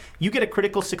spend the luck. You get a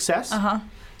critical success. Uh-huh.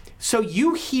 So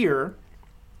you hear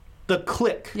the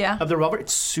click Yeah. of the revolver.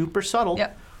 It's super subtle.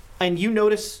 Yep. And you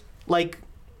notice, like,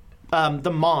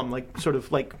 the mom, like, sort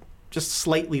of, like, just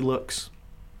slightly looks.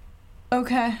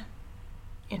 Okay.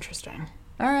 Interesting.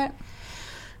 All right.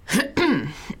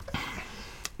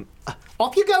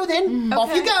 Off you go, then. Off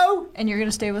you Okay. go. And you're going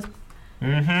to stay with...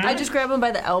 I just grab him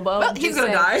by the elbow. Well, and he's just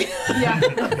gonna say- die.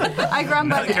 Yeah. I grab him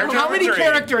by the elbow. How many Three.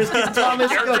 characters does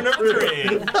Thomas Character go number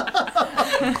through?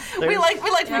 3. We like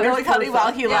to be really cutty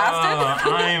while he lasted.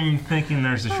 I'm thinking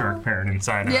there's a shark parrot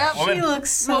inside her. Yep. Woman. She looks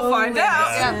so We'll find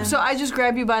out. Yeah, so I just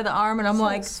grab you by the arm and I'm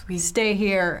like, sweet. stay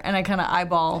here. And I kind of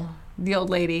eyeball the old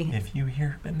lady. If you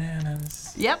hear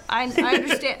bananas. Yep, I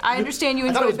understand. I understand you I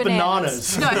enjoy thought it was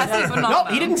bananas. bananas. No, it has to be banana. Nope,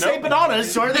 he didn't say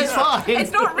bananas, so everything's fine.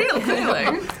 It's not real,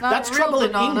 clearly. That's trouble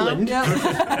in England.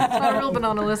 Not a real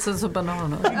banana. This is a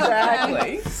banana.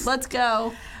 Exactly. Let's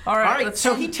go. All All right. right,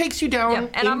 so he takes you down. Yep.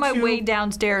 And on my into- way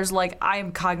downstairs, like I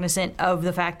am cognizant of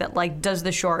the fact that, like,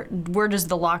 where does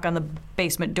the lock on the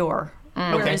basement door?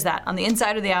 Where Okay. is that? On the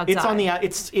inside or the outside? It's on the.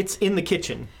 It's in the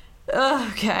kitchen.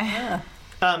 Okay.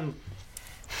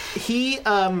 He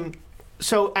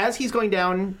so as he's going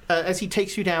down, as he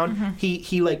takes you down,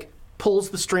 he like pulls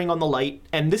the string on the light,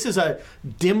 and this is a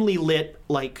dimly lit,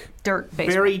 like Dirt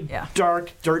basement. very Yeah.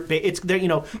 dark dirt. It's there. You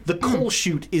know, the coal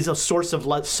chute is a source of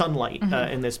sunlight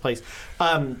in this place,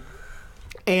 and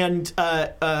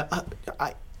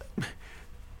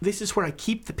this is where I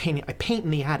keep the painting. I paint in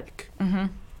the attic,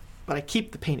 but I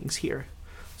keep the paintings here,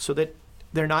 so that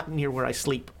they're not near where I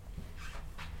sleep.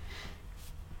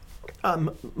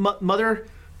 Mother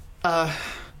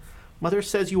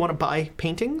says you want to buy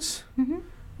paintings.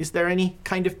 Is there any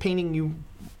kind of painting you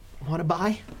want to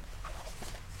buy?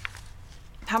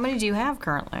 How many do you have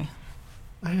currently?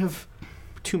 I have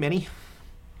too many.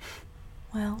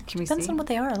 Well, Can we depends see? on what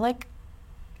they are. I like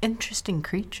interesting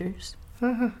creatures.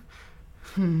 You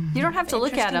don't have to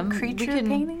look at them. Creature We can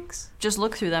paintings. just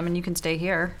look through them, and you can stay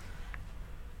here.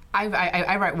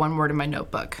 I write one word in my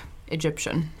notebook.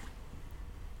 Egyptian.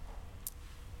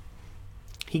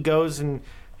 He goes and,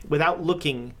 without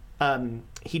looking,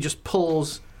 he just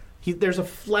pulls. There's a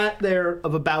flat there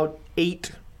of about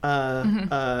 8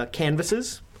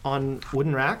 canvases on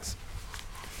wooden racks,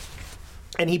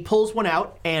 and he pulls one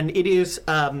out, and it is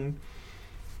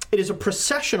It is a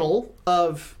processional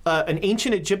of an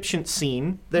ancient Egyptian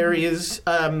scene. There is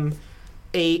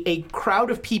a crowd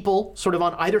of people sort of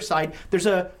on either side. There's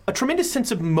a tremendous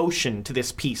sense of motion to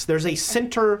this piece. There's a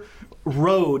center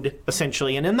road,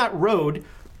 essentially, and in that road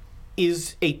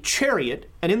is a chariot,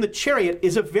 and in the chariot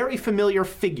is a very familiar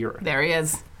figure. There he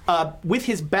is. With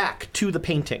his back to the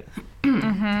painting.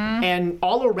 And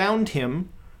all around him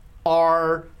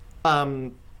are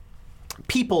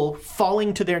people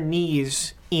falling to their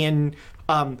knees in,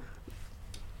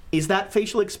 is that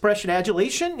facial expression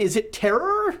adulation? Is it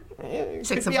terror?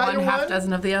 Six of one, half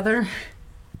dozen of the other.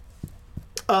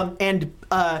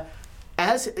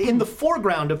 As in the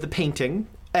foreground of the painting,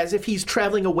 as if he's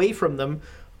traveling away from them,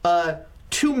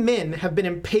 2 men have been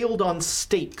impaled on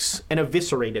stakes and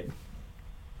eviscerated.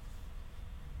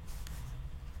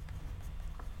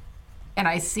 And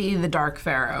I see the Dark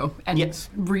Pharaoh and Yes.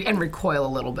 and recoil a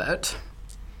little bit.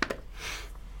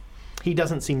 He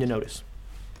doesn't seem to notice.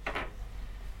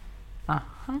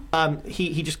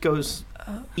 He just goes,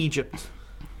 Egypt.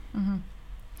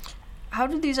 How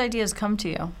did these ideas come to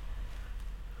you?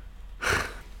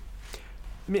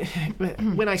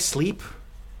 When I sleep.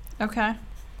 Okay.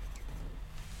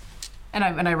 And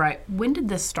I write, when did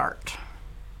this start?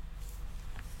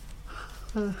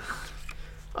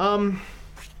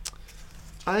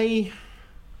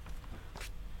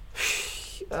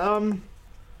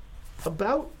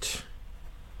 About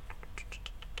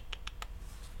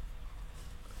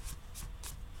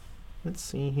let's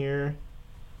see here.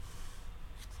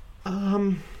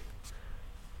 About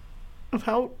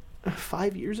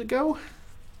 5 years ago.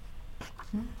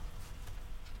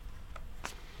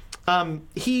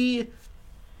 He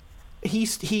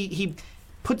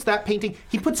puts that painting.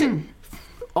 He puts it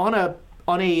on a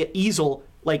easel,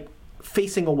 like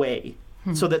facing away,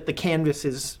 so that the canvas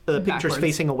is the picture's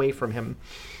facing away from him.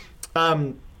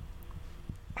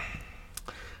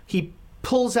 He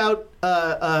pulls out.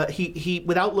 He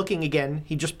without looking again.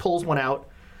 He just pulls one out.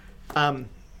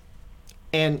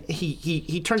 And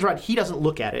he turns around. He doesn't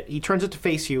look at it. He turns it to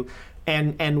face you,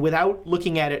 and without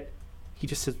looking at it, he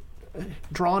just says,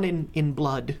 "Drawn in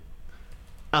blood."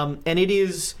 And it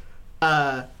is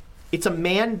it's a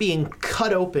man being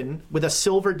cut open with a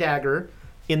silver dagger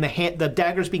in the hand. The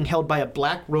dagger's being held by a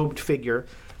black-robed figure,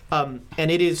 and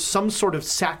it is some sort of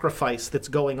sacrifice that's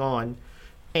going on.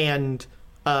 And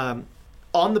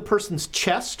on the person's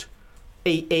chest,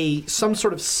 a some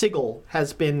sort of sigil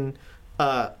has been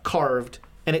carved,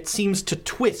 and it seems to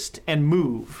twist and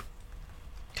move.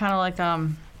 Kind of like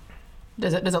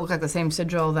Does it look like the same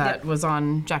sigil that was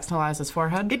on Jackson Elias's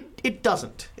forehead? It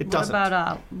doesn't. It doesn't.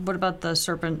 What about the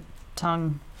serpent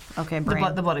tongue? Okay,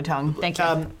 brain. The bloody tongue. Thank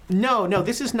you. No,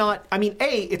 this is not. I mean,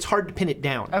 it's hard to pin it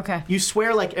down. Okay. You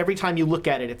swear like every time you look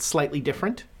at it, it's slightly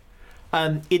different.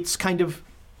 It's kind of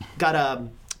got a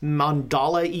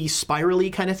mandala-y, spirally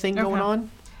kind of thing going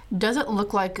on. Does it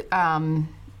look like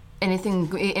anything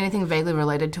vaguely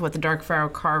related to what the Dark Pharaoh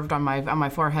carved on my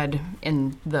forehead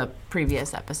in the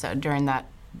previous episode during that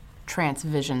trance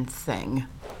vision thing?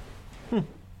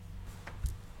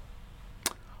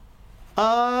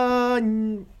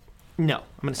 No. I'm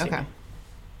gonna say okay.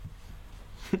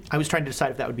 no. I was trying to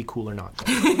decide if that would be cool or not.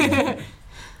 You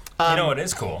know what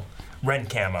is cool? Ren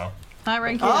Camo. Hi,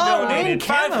 Ren. Donated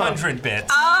Ren Camo. 500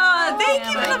 bits. Thank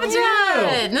you for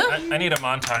the I need a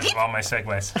montage of all my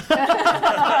segues.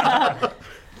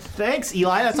 Thanks,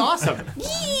 Eli. That's awesome.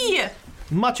 Yeah.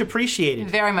 Much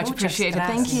appreciated. Very much appreciated.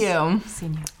 Thank you.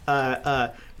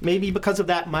 Maybe because of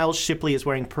that, Miles Shipley is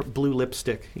wearing blue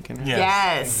lipstick. He can.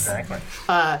 Yes. Exactly.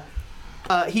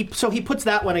 He puts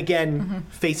that one again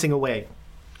facing away.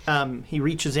 He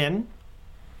reaches in.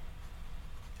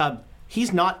 He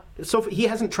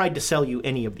hasn't tried to sell you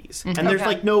any of these, and there's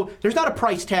there's not a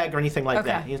price tag or anything like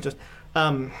that. He's just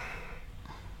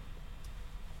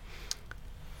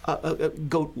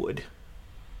goat wood,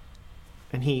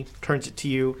 and he turns it to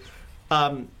you,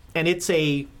 and it's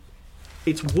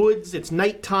woods. It's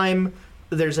nighttime.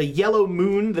 There's a yellow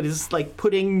moon that is like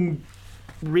putting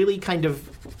really kind of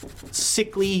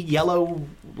sickly yellow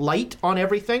light on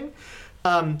everything.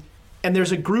 And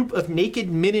there's a group of naked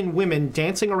men and women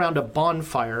dancing around a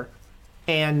bonfire,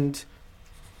 and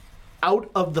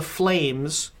out of the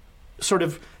flames, sort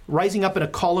of rising up in a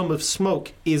column of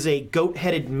smoke, is a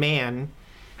goat-headed man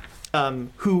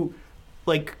who,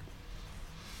 like,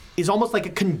 is almost like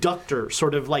a conductor,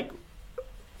 sort of like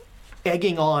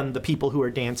egging on the people who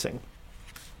are dancing.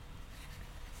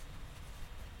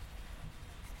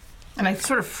 And I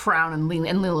sort of frown and lean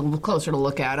a little closer to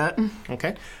look at it.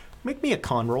 Okay. Make me a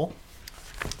con roll.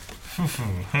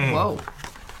 Whoa.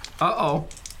 Uh-oh.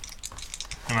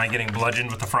 Am I getting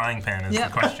bludgeoned with the frying pan is the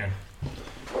question.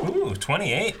 Ooh,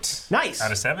 28. Nice.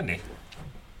 Out of 70.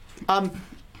 The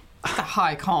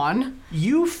high con.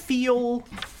 You feel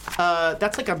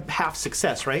that's like a half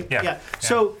success, right? Yeah.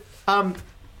 So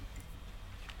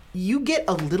you get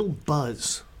a little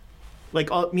buzz, like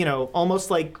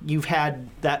almost like you've had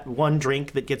that one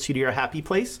drink that gets you to your happy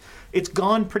place. It's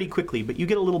gone pretty quickly, but you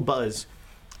get a little buzz.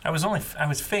 I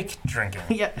was fake drinking.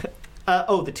 Yeah.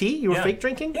 The tea? You were Yeah. fake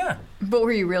drinking? Yeah. But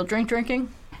were you real drinking?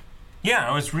 Yeah,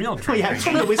 I was real Oh, drinking. yeah, it's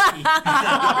from the whiskey.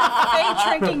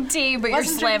 Fake drinking tea, but you're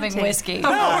slamming whiskey. No,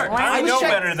 I was know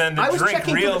check- better than I to was drink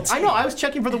checking real for tea. I know. I was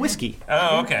checking for the whiskey.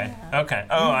 Oh, okay. Okay.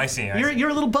 Oh, I see. I see. You're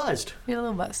a little buzzed. You're a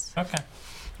little bust. Okay.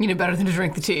 You know better than to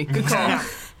drink the tea. Good call.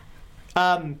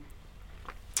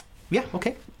 Yeah.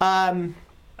 Okay. I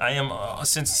am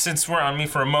since we're on me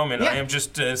for a moment. Yeah. I am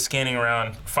just scanning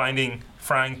around, finding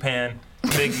frying pan,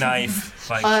 big knife.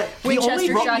 Like The only Winchester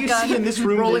thing you shotgun, see in this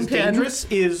room rolling that's pin. dangerous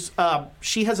is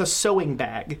she has a sewing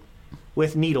bag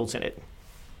with needles in it.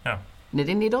 oh,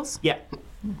 Knitting needles? Yeah.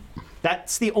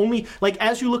 That's the only, like,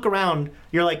 as you look around,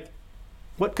 you're like,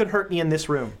 what could hurt me in this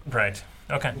room? right.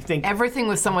 Okay. You think, Everything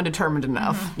with someone determined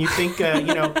enough.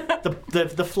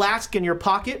 the flask in your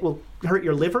pocket will hurt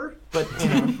your liver, but,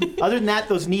 other than that,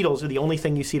 those needles are the only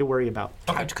thing you see to worry about.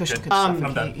 Couch cushion good. could I'm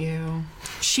suffocate done. you.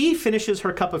 She finishes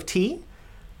her cup of tea,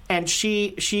 and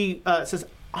she says,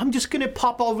 I'm just going to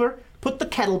pop over, put the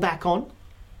kettle back on.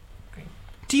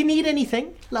 Do you need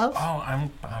anything, love? Oh,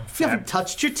 I'm You haven't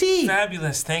touched your tea.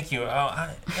 fabulous. Thank you. Oh,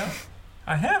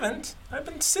 I haven't. I've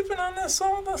been sipping on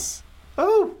all this.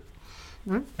 Oh.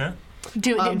 Yeah.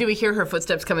 Do we hear her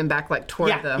footsteps coming back like toward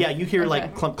Yeah, the? yeah, you hear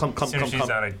like clump, clump, As clump, soon as clump, she's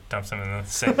clump. out, I dump some in the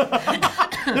sink.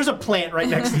 There's a plant right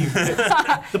next to you.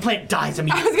 The plant dies I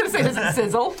immediately. was gonna say, does it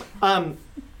sizzle?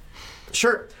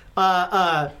 Sure.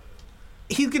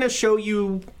 He's gonna show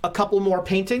you a couple more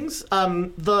paintings.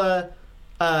 The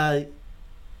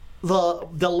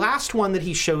last one that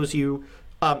he shows you,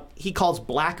 he calls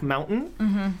Black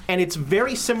Mountain, and it's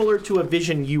very similar to a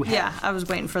vision you had. Yeah, I was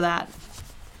waiting for that.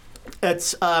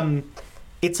 It's a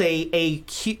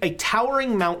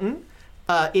towering mountain.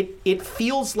 It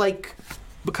feels like,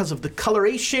 because of the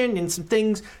coloration and some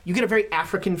things, you get a very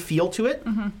African feel to it.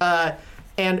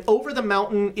 And over the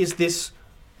mountain is this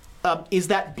is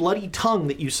that bloody tongue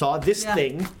that you saw. This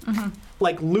thing,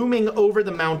 like looming over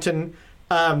the mountain,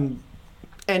 and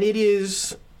it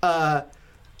is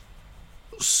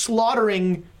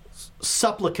slaughtering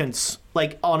supplicants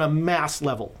like on a mass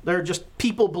level. There are just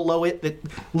people below it that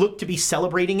look to be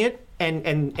celebrating it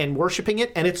and worshiping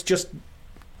it, and it's just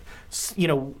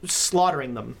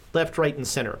slaughtering them left, right, and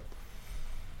center.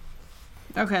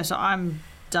 Okay, so I'm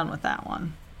done with that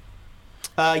one.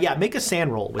 Yeah, make a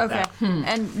sand roll with Okay. that.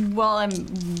 And while I'm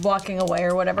walking away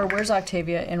or whatever, where's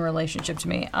Octavia in relationship to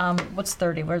me? What's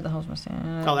 30? Where the hell's my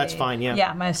sanity? Oh, that's fine, yeah.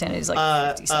 Yeah, my sanity's like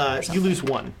 57 or You something. lose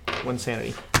one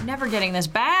sanity. Never getting this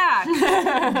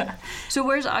back. So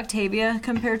where's Octavia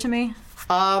compared to me?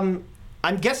 I'm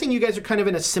guessing you guys are kind of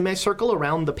in a semicircle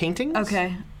around the paintings.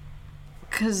 Okay.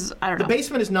 Because I don't The know.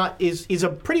 basement is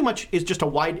just a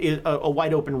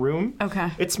wide open room. Okay.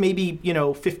 It's maybe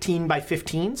 15 by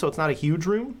 15, so it's not a huge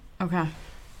room. Okay.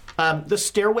 The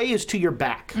stairway is to your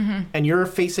back, and you're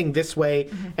facing this way,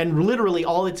 and literally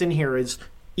all that's in here is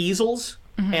easels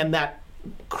and that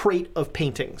crate of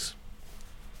paintings.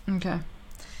 Okay.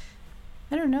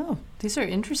 I don't know. These are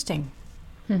interesting.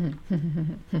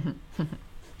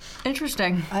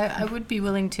 Interesting. I would be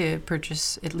willing to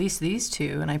purchase at least these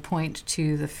two, and I point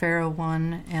to the Pharaoh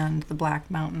one and the Black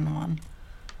Mountain one.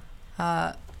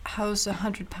 How's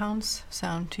 100 pounds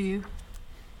sound to you?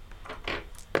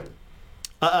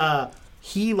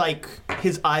 He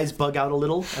his eyes bug out a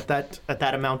little at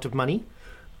that amount of money,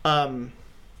 and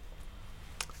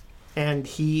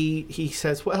he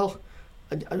says, "Well,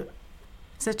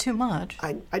 Is that too much?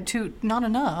 Too Not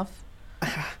enough?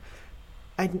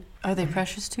 I'd Are they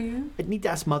precious to you? need to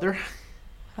ask Mother."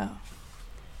 Oh.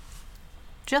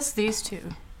 Just these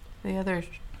two. The other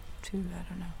two, I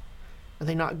don't know. Are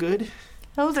they not good?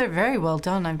 Oh, they're very well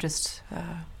done. I'm just,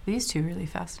 these two really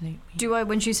fascinate me. Do I,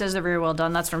 when she says they're very well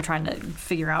done, that's what I'm trying to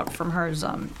figure out from hers.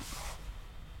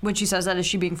 When she says that, is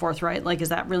she being forthright? Like, is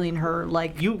that really in her,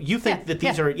 like... You think that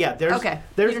these yeah. are there's Okay.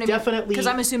 there's You know what I mean? definitely Because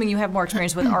I'm assuming you have more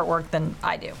experience with artwork than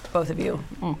I do. Both of you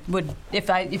would.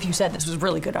 If you said this was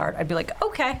really good art, I'd be like,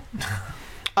 okay.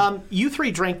 you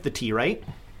three drank the tea, right?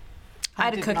 I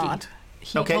had a did cookie. not.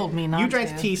 He Okay. told me not You drank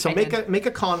to. the tea, so I make did.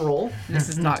 a con roll. This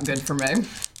is not good for me.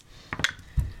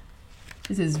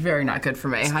 This is very not good for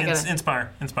me. I gotta.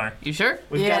 Inspire. You sure?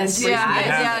 We've Yes. got inspiration. Yeah, You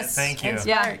have yes. it. Thank you.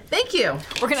 Yeah, Thank you.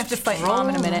 we're gonna have to fight Mom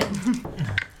in a minute.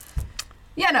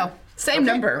 Yeah, no. Same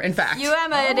number, in fact. You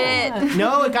Emma it.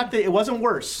 No, it wasn't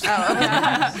worse. Oh,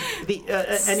 okay.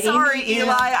 And Sorry, Amy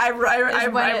Eli.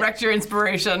 I wrecked your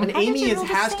inspiration. And Amy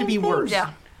has to be worse.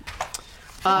 Yeah.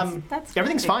 That's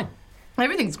Everything's fine.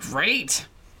 Everything's great.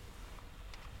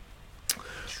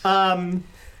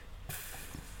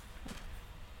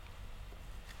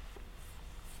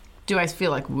 Do I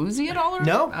feel like woozy at all? Or?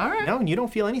 No. All right. No, you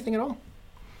don't feel anything at all.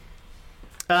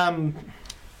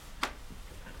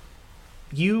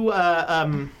 You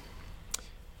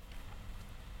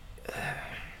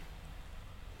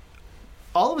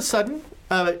all of a sudden,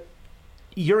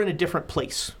 you're in a different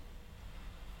place.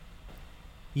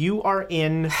 You are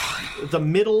in the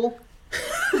middle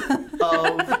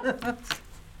of.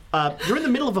 You're in the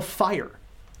middle of a fire.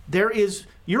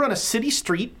 You're on a city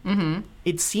street. Mm-hmm.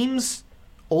 It seems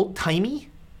old-timey,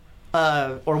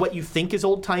 or what you think is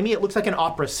old-timey. It looks like an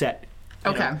opera set.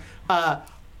 Okay.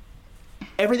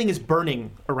 Everything is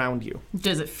burning around you.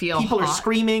 Does it feel People hot? are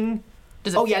screaming.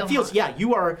 Does it feel it feels. hot? Yeah,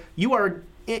 you are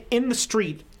in the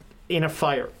street in a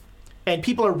fire, and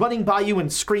people are running by you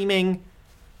and screaming.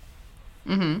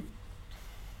 Mm-hmm.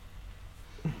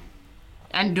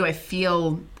 And do I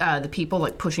feel the people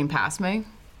like pushing past me?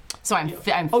 So I'm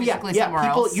physically somewhere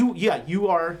people, else. You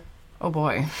are. Oh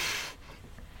boy.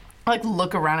 I like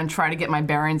look around and try to get my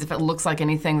bearings if it looks like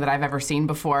anything that I've ever seen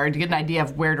before to get an idea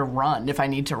of where to run if I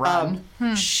need to run.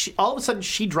 All of a sudden,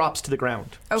 she drops to the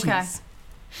ground. Okay. Jeez.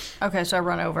 Okay, so I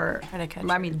run over. Try to catch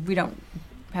I mean, we don't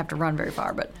have to run very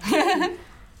far, but How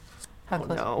Oh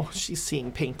close? no, she's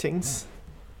seeing paintings.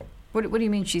 what do you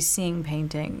mean she's seeing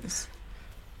paintings?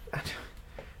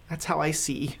 That's how I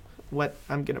see what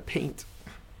I'm gonna paint.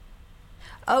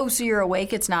 Oh, so you're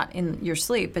awake? It's not in your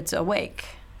sleep. It's awake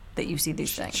that you see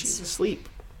these things. She's asleep.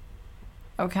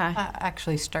 Okay.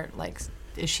 Actually, start like.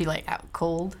 Is she like out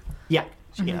cold? Yeah.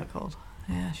 She's out cold.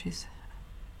 Yeah, she's.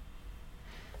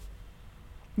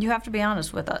 You have to be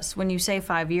honest with us. When you say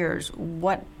 5 years,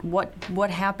 what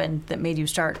happened that made you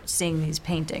start seeing these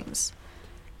paintings?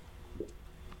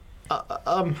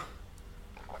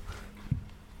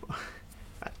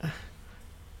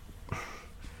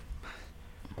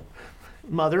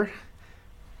 Mother.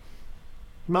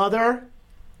 No.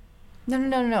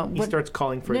 He starts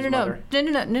calling for his mother.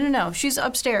 No. She's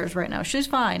upstairs right now. She's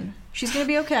fine. She's gonna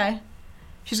be okay.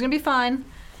 She's gonna be fine.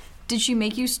 Did she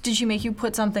make you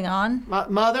put something on?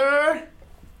 Mother.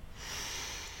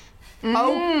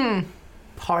 Oh.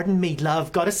 Pardon me,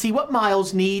 love. Gotta see what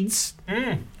Miles needs.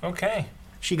 Okay.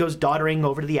 She goes doddering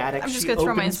over to the attic. I'm just She gonna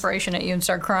throw my opens- inspiration at you and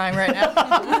start crying right now.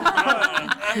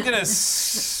 I'm gonna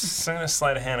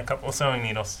slide a hand a couple of sewing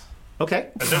needles. Okay.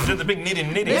 The big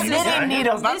knitting needles. Right?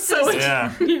 Needles, not so.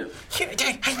 Yeah.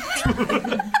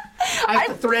 I have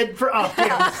the thread for optics.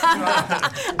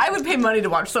 I would pay money to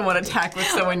watch someone attack with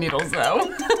sewing needles, though.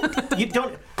 You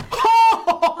don't. Did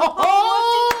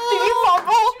you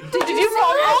fumble? Did you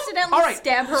fumble? accidentally All right,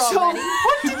 stab her so- already?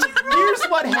 Here's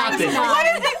what happened. What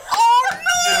is it? Oh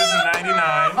It was a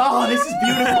 99. Oh, this is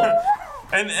beautiful.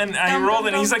 And I rolled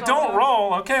it, and he's like, don't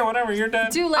roll. Okay, whatever, you're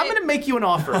dead. Too late. I'm gonna make you an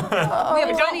offer. We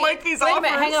have don't like these Wait a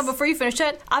minute, offers. hang on before you finish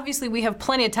that. Obviously, we have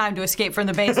plenty of time to escape from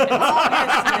the basement.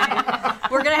 Obviously.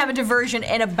 We're gonna have a diversion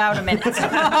in about a minute.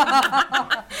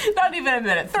 Not even a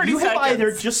minute. 30 You have seconds.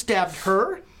 either just stabbed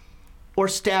her or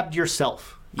stabbed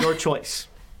yourself. Your choice.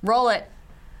 Roll it.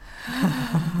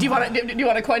 Do you want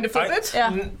a coin to flip it?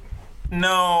 Yeah.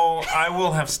 No, I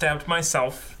will have stabbed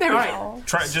myself. All right.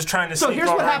 Just trying to So sneak here's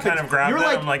over what and happens. kind of grab You're that.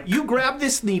 like, I'm like, you grab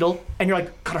this needle and you're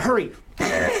like, gotta hurry.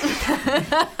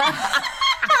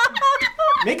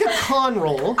 Make a con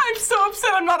roll. I'm so upset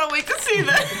I'm not awake to see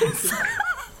this.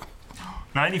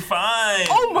 95.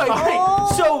 Oh my All god. right.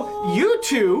 So you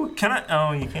two, Can I?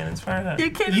 Oh, you can't inspire that.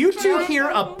 you two hear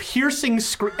a piercing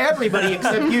scream. Everybody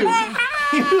except you.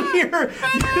 You hear.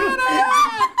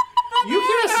 You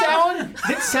hear a sound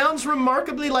that sounds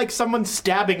remarkably like someone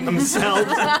stabbing themselves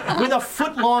with a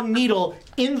foot-long needle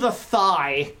in the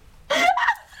thigh.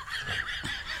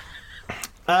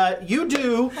 You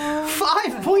do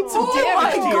 5 points of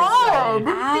damage to yourself.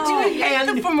 Did you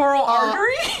hit the femoral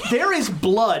artery? There is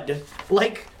blood,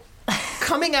 like,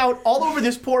 coming out all over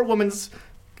this poor woman's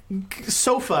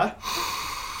sofa.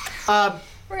 We're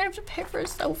gonna have to pay for a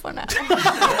sofa now.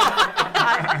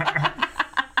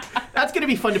 That's going to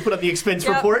be fun to put on the expense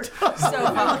report.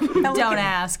 Don't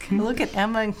ask. Look at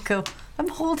Emma and go, I'm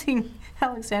holding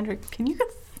Alexandra. Can you?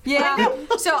 Yeah.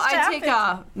 So I take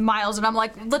Miles and I'm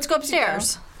like, let's go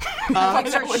upstairs. Like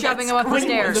start shoving him up the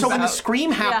stairs. So when the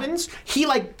scream happens, he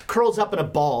like curls up in a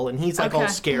ball and he's like all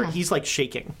Okay. scared. He's like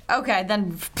shaking. Okay,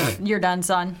 then you're done,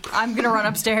 son. I'm gonna run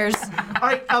upstairs. All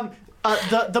right,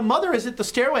 the mother is at the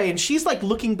stairway, and she's like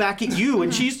looking back at you,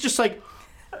 and she's just like,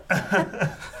 "What?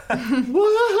 Are you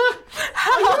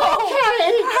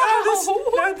okay?"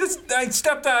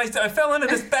 I fell into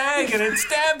this bag and it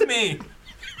stabbed me.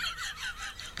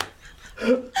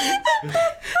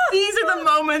 These are the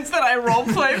moments that I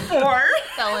roleplay for.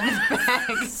 Fell in the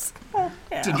bags.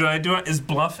 Is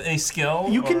bluff a skill?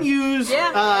 You can use.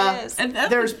 Yeah, it is.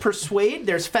 There's persuade.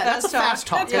 There's that's a fast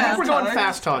talk. I think we're going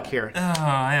fast talk here. Oh,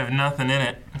 I have nothing in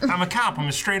it. I'm a cop. I'm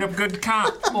a straight up good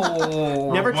cop.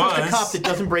 Never trust a cop that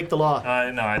doesn't break the law.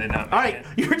 No, I did not. All right,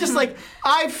 you're just like,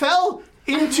 I fell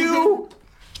into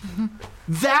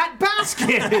that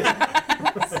basket.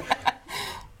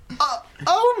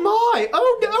 Oh my!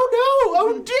 Oh no!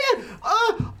 Oh dear!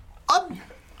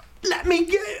 Let me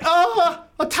get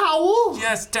a towel.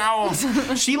 Yes, towels.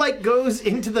 She like goes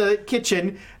into the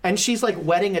kitchen and she's like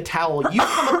wetting a towel. You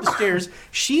come up the stairs.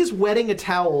 She's wetting a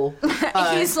towel.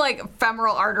 He's like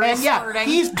femoral arteries And yeah, starting.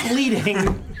 he's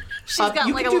bleeding. She's got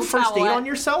you like can a do little first aid towelette. on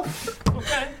yourself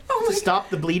Okay. to stop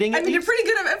the bleeding. I At mean, you're least. pretty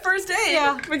good at first aid.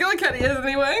 Yeah. McGillicuddy is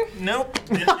anyway. Nope.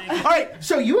 All right,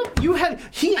 so he has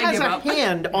give a up.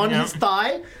 hand on his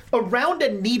thigh around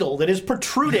a needle that is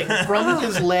protruding from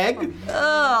his leg.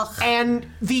 And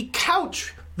the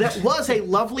couch that was a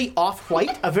lovely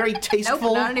off-white, a very tasteful.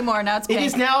 Nope, not anymore. Now it's It pink.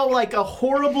 is now like a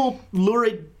horrible,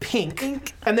 lurid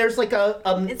pink. And there's like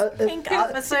pink,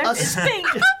 officer. It's pink.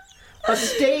 a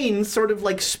stain sort of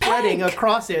like spreading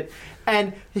across it.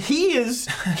 And he's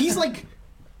like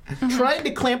trying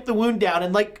to clamp the wound down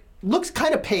and like looks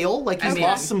kind of pale, like he's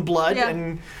lost some blood. Yeah.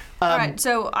 And All right,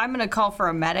 so I'm gonna call for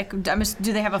a medic.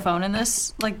 Do they have a phone in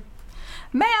this? Like,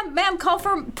 ma'am, call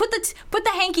for put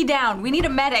the hanky down. We need a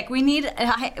medic. We need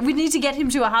to get him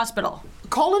to a hospital.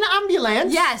 call an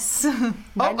ambulance. Yes.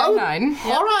 999.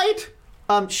 All right.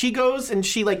 She goes and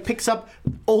she like picks up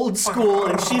old school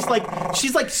and she's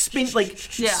like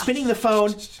spinning the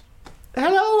phone.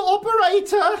 Hello,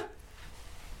 operator.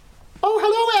 Oh,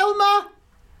 hello, Elma.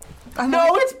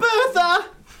 No, it's Bertha.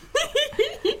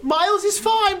 Miles is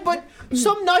fine, but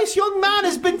some nice young man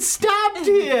has been stabbed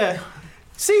here.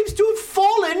 Seems to have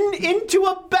fallen into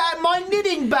my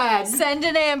knitting bag. Send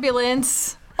an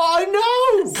ambulance. I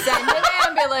know. Send an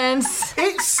ambulance.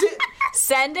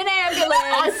 Send an ambulance.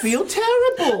 I feel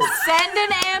terrible. Send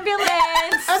an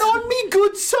ambulance. And on me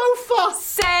good sofa.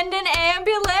 Send an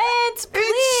ambulance,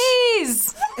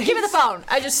 please. Give me the phone.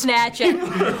 I just snatch it.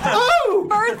 Oh!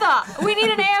 Bertha, we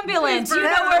need an ambulance. You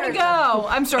know where to go.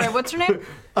 I'm sorry, what's her name?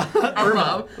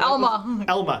 Elma.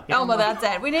 Elma, that's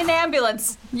it. We need an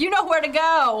ambulance. You know where to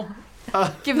go.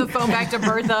 Give the phone back to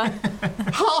Bertha.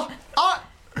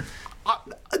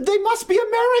 They must be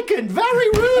American. Very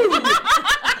rude.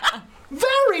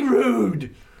 Very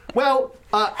rude. Well,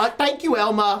 thank you,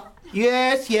 Elma.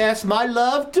 Yes, my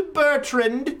love to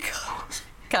Bertrand.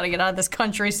 Gotta get out of this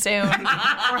country soon. Or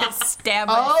I stab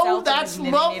myself. Oh, with a that's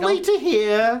knitting lovely needle. to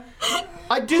hear.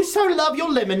 I do so love your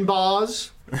lemon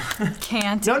bars.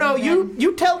 Can't. No, even.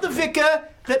 you tell the vicar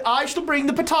that I shall bring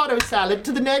the potato salad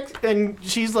to the next. And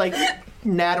she's like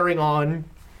nattering on.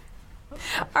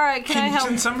 All right, can I help?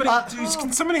 Can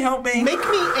somebody help me?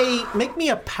 Make me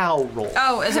a POW roll.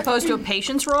 Oh, as opposed to a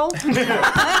patience roll?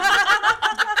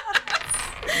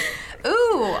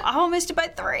 Ooh, I almost missed it by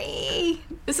 3.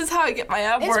 This is how I get my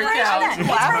ab workout.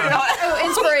 Oh,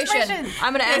 inspiration.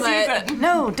 I'm gonna Emma it.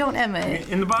 No, don't Emma it.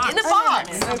 In the box. In the box.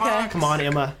 Okay. Come on,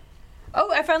 Emma.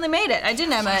 Oh, I finally made it. I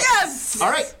didn't Emma it. Yes. All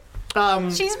right.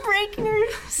 She's breaking her.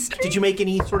 Did you make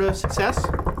any sort of success?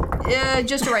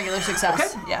 Just a regular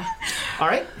success. Okay. Yeah. All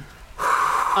right.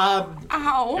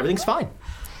 Ow. Everything's fine.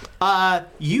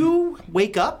 You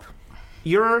wake up.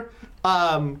 You're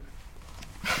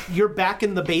back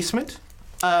in the basement.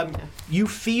 You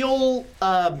feel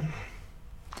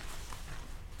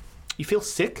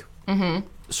sick. Mm-hmm.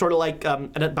 Sort of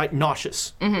like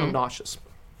nauseous. Nauseous.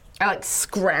 I like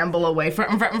scramble away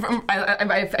from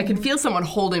I can feel someone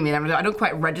holding me. And I don't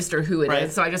quite register who it is,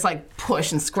 Right. so I just like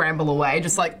push and scramble away.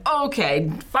 Just like, okay,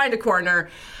 find a corner.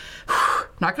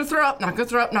 Not gonna throw up. Not gonna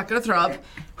throw up. Not gonna throw up.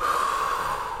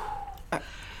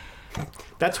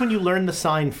 That's when you learn the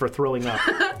sign for throwing up.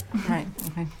 Right.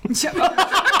 Okay.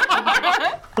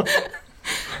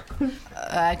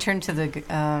 I turn to the.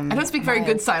 I don't speak very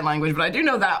good sign language, but I do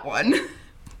know that one.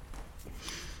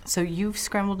 So you've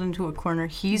scrambled into a corner.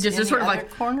 He's Just in sort the of other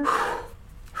like- corner.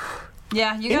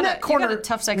 Yeah, you In got that corner, a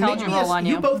tough psychology make me roll on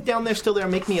you. You both down there still there.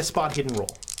 Make me a spot hidden roll.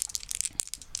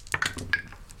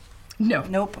 No.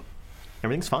 Nope.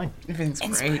 Everything's fine. Everything's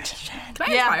great. Can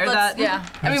I Yeah, inspire let's- that? yeah.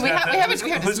 I mean, we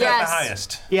have Who's got Yes. the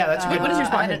highest? Yeah, that's good. What is your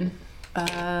spot hidden?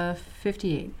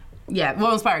 58. Yeah,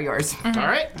 we'll inspire yours. All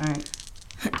right. All right.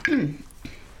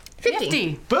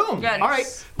 50. Boom! Yes. All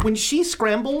right. When she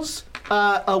scrambles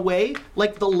away,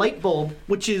 like the light bulb,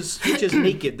 which is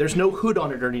naked, there's no hood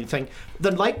on it or anything.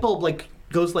 The light bulb like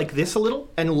goes like this a little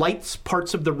and lights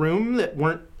parts of the room that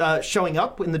weren't showing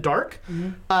up in the dark.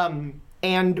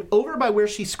 And over by where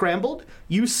she scrambled,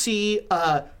 you see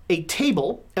a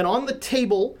table, and on the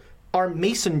table are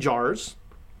mason jars,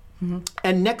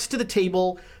 and next to the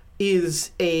table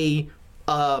is a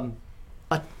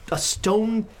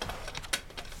stone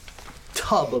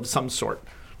tub of some sort,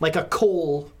 like a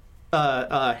coal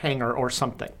hanger or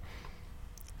something.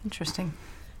 Interesting.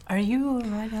 Are you all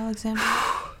right, Alexander?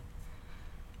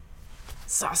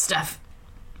 Saw stuff.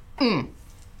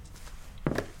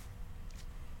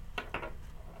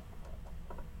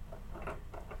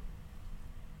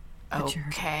 But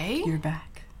Okay. You're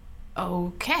back.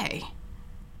 Okay.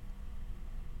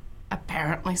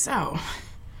 Apparently so.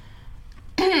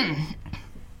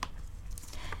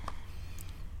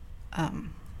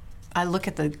 I look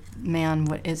at the man.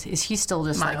 What is he still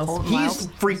just like Miles. hold, He's Miles?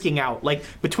 freaking out, like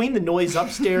between the noise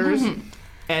upstairs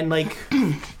and like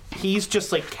he's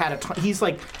just like he's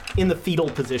like in the fetal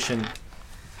position.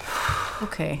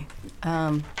 Okay.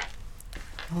 Well,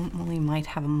 we might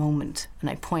have a moment, and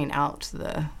I point out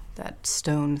that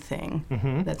stone thing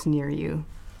that's near you.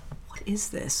 What is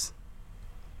this?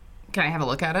 Can I have a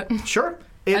look at it? Sure.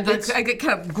 I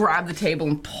kind of grab the table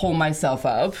and pull myself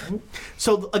up.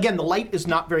 So again, the light is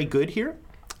not very good here,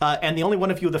 and the only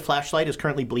one of you with a flashlight is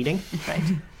currently bleeding.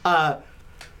 Right.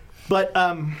 But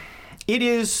it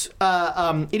is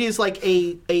like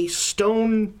a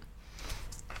stone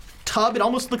tub. It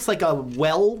almost looks like a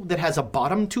well that has a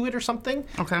bottom to it or something.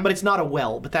 Okay. But it's not a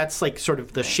well, but that's like sort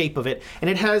of the shape of it. And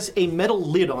it has a metal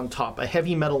lid on top, a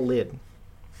heavy metal lid.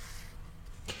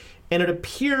 And it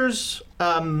appears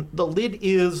the lid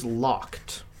is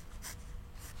locked.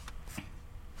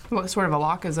 What sort of a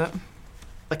lock is it?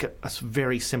 Like a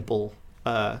very simple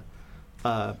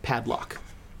padlock.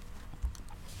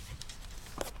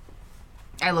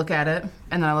 I look at it,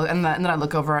 and then I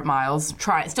look over at Miles,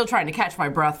 still trying to catch my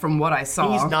breath from what I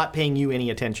saw. He's not paying you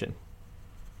any attention.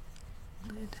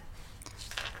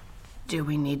 Do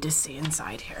we need to see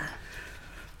inside here?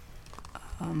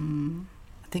 I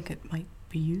think it might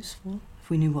be useful if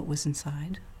we knew what was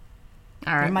inside.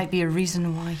 All right. There might be a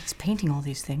reason why he's painting all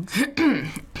these things.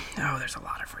 Oh, there's a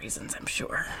lot of reasons, I'm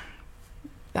sure.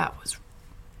 That was.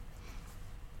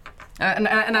 And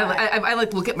I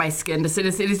like look at my skin to see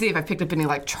if I picked up any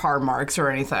like char marks or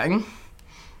anything.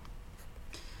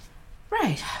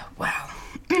 Right. Well,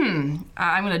 I'm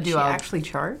gonna do She a actually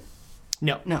chart?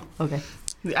 No. No. Okay.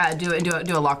 do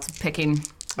a lock picking.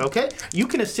 Okay. You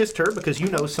can assist her because you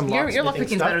know some locksmithing Your lock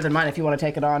picking's stuff. better than mine if you want to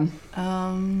take it on.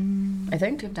 I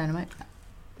think. Do you have dynamite?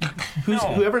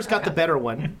 Whoever's got the better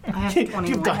one. I have 21.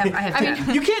 You've got it. I have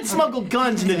 10. You can't smuggle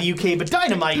guns into the UK, but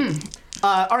dynamite.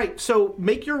 All right, so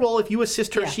make your roll. If you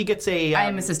assist her, Yeah. she gets a. I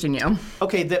am assisting you.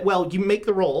 Okay, you make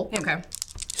the roll. Okay.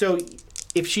 So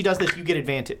if she does this, you get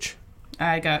advantage.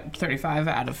 I got 35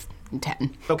 out of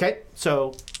 10. Okay,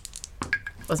 so.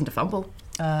 Wasn't a fumble.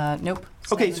 Nope.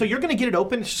 Okay, so you're going to get it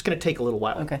open. It's just going to take a little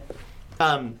while. Okay.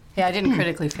 Yeah, I didn't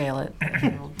critically fail it.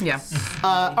 Yeah.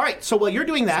 All right, so while you're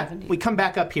doing that, 70. we come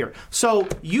back up here. So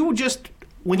you just.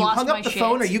 When you Lost hung my up the shit.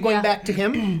 phone, are you going Yeah. back to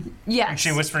him? Yes.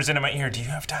 She whispers into my ear, "Do you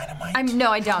have dynamite?" No,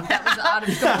 I don't. That was out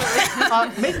of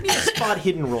scope. Make me a spot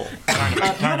hidden roll.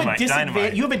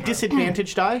 You have a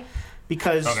disadvantage die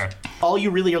because Okay. all you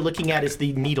really are looking at is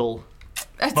the needle.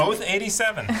 Both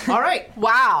 87. All right.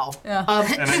 Wow. And I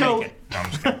So, make it. No, I'm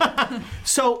just kidding.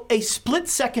 so a split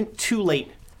second too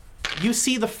late, you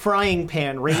see the frying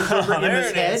pan raise over There Emma's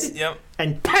it head, is. Yep.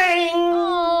 and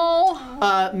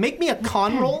pang! Make me a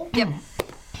con roll. Yep.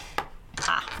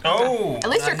 Oh. At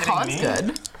least your not hitting con's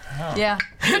me. good. Yeah.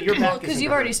 Your back Because isn't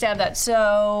you've already hurt. stabbed that.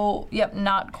 So, yep,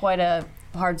 not quite a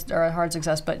hard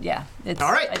success, but yeah, it's.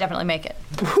 All right. I definitely make it.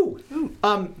 Whew.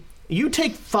 You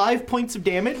take 5 points of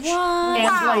damage, and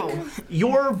Wow. like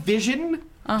your vision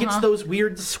gets those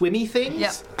weird swimmy things,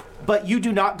 Yep. but you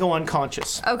do not go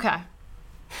unconscious. Okay.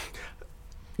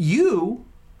 You,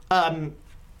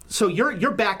 so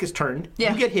your back is turned.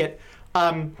 Yeah. You get hit.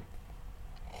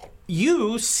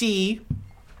 You see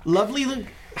lovely,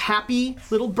 happy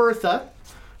little Bertha.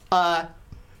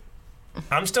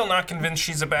 I'm still not convinced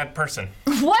she's a bad person.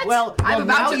 What? Well, I'm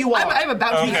about now to. you are. I'm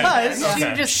about to. Okay. Because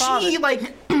Okay. she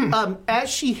like as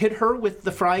she hit her with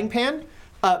the frying pan,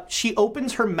 she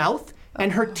opens her mouth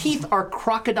and her teeth are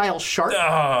crocodile sharp,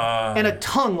 and a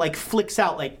tongue like flicks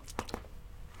out like.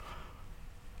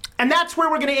 And that's where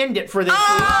we're going to end it for this week.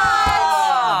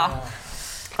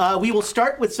 We will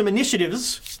start with some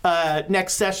initiatives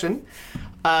next session.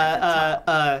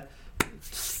 I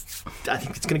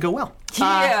think it's going to go well.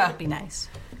 Yeah. Be nice.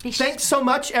 Thanks so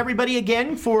much, everybody,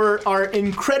 again, for our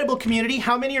incredible community.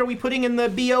 How many are we putting in the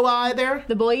BOI there?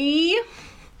 The boy.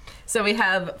 So we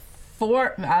have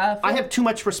four. I have too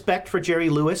much respect for Jerry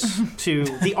Lewis, to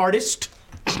the artist.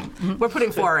 We're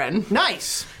putting 4 in.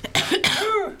 Nice.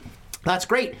 That's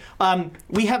great.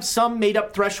 We have some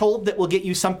made-up threshold that will get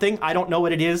you something. I don't know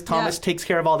what it is. Thomas takes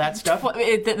care of all that stuff.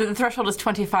 The threshold is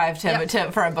 25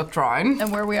 for a book drawing.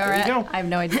 And where we are There you at, go. I have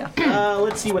no idea.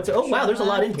 Let's see what's... Oh, wow, there's a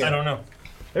lot in here. I don't know.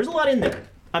 There's a lot in there.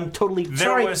 I'm totally...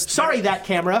 was- sorry, that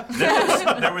camera.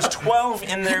 There was 12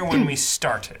 in there when we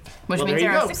started. Which Well, means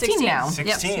there you there are go. 16 now.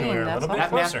 16, we were a little bit That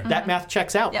closer. math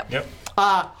checks out. Yep. Yep.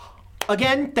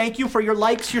 Again, thank you for your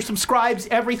likes, your subscribes,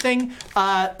 everything.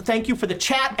 Thank you for the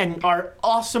chat and our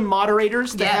awesome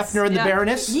moderators, the Yes. Hefner and the Yeah.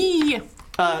 Baroness. Yeah.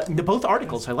 Both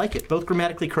articles, I like it. Both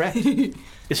grammatically correct.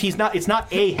 It's not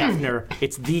a Hefner,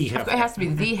 it's the It Hefner. has to be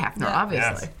the Hefner,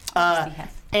 obviously.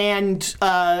 And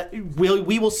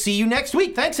we will see you next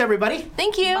week. Thanks, everybody.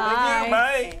 Thank you.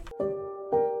 Bye.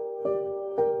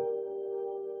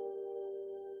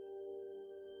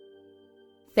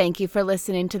 Thank you for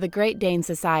listening to the Great Dane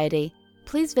Society.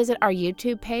 Please visit our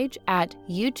YouTube page at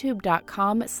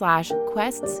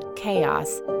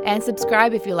youtube.com/questschaos and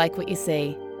subscribe if you like what you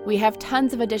see. We have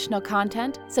tons of additional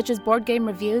content, such as board game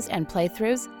reviews and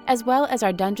playthroughs, as well as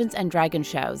our Dungeons & Dragons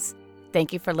shows.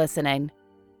 Thank you for listening.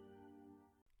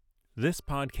 This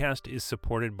podcast is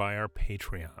supported by our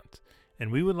Patreons,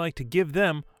 and we would like to give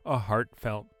them a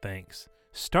heartfelt thanks,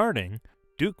 starting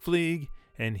Duke Fleeg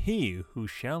and He Who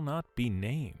Shall Not Be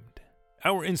Named.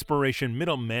 Our inspiration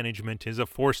middle management is a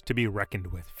force to be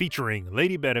reckoned with, featuring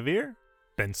Lady Bedivere,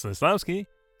 Ben Slislawski,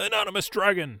 Anonymous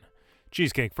Dragon,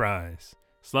 Cheesecake Fries,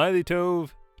 Slyly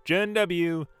Tove, Jen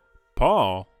W.,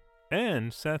 Paul,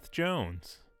 and Seth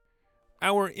Jones.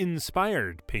 Our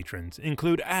inspired patrons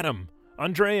include Adam,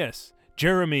 Andreas,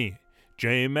 Jeremy,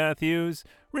 Jay Matthews,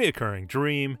 Reoccurring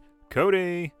Dream,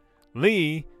 Cody,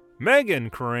 Lee,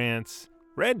 Megan Krantz,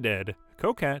 Red Dead,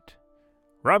 Coquette,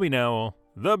 Robbie Nowell,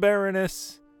 the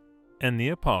Baroness, and the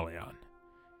Apollyon.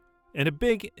 And a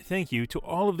big thank you to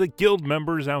all of the guild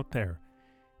members out there.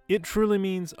 It truly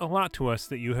means a lot to us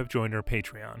that you have joined our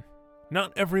Patreon.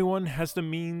 Not everyone has the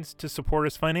means to support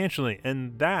us financially,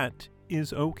 and that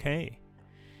is okay.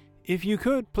 If you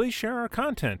could, please share our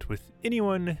content with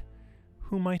anyone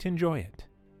who might enjoy it.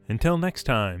 Until next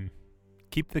time,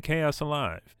 keep the chaos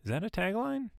alive. Is that a tagline?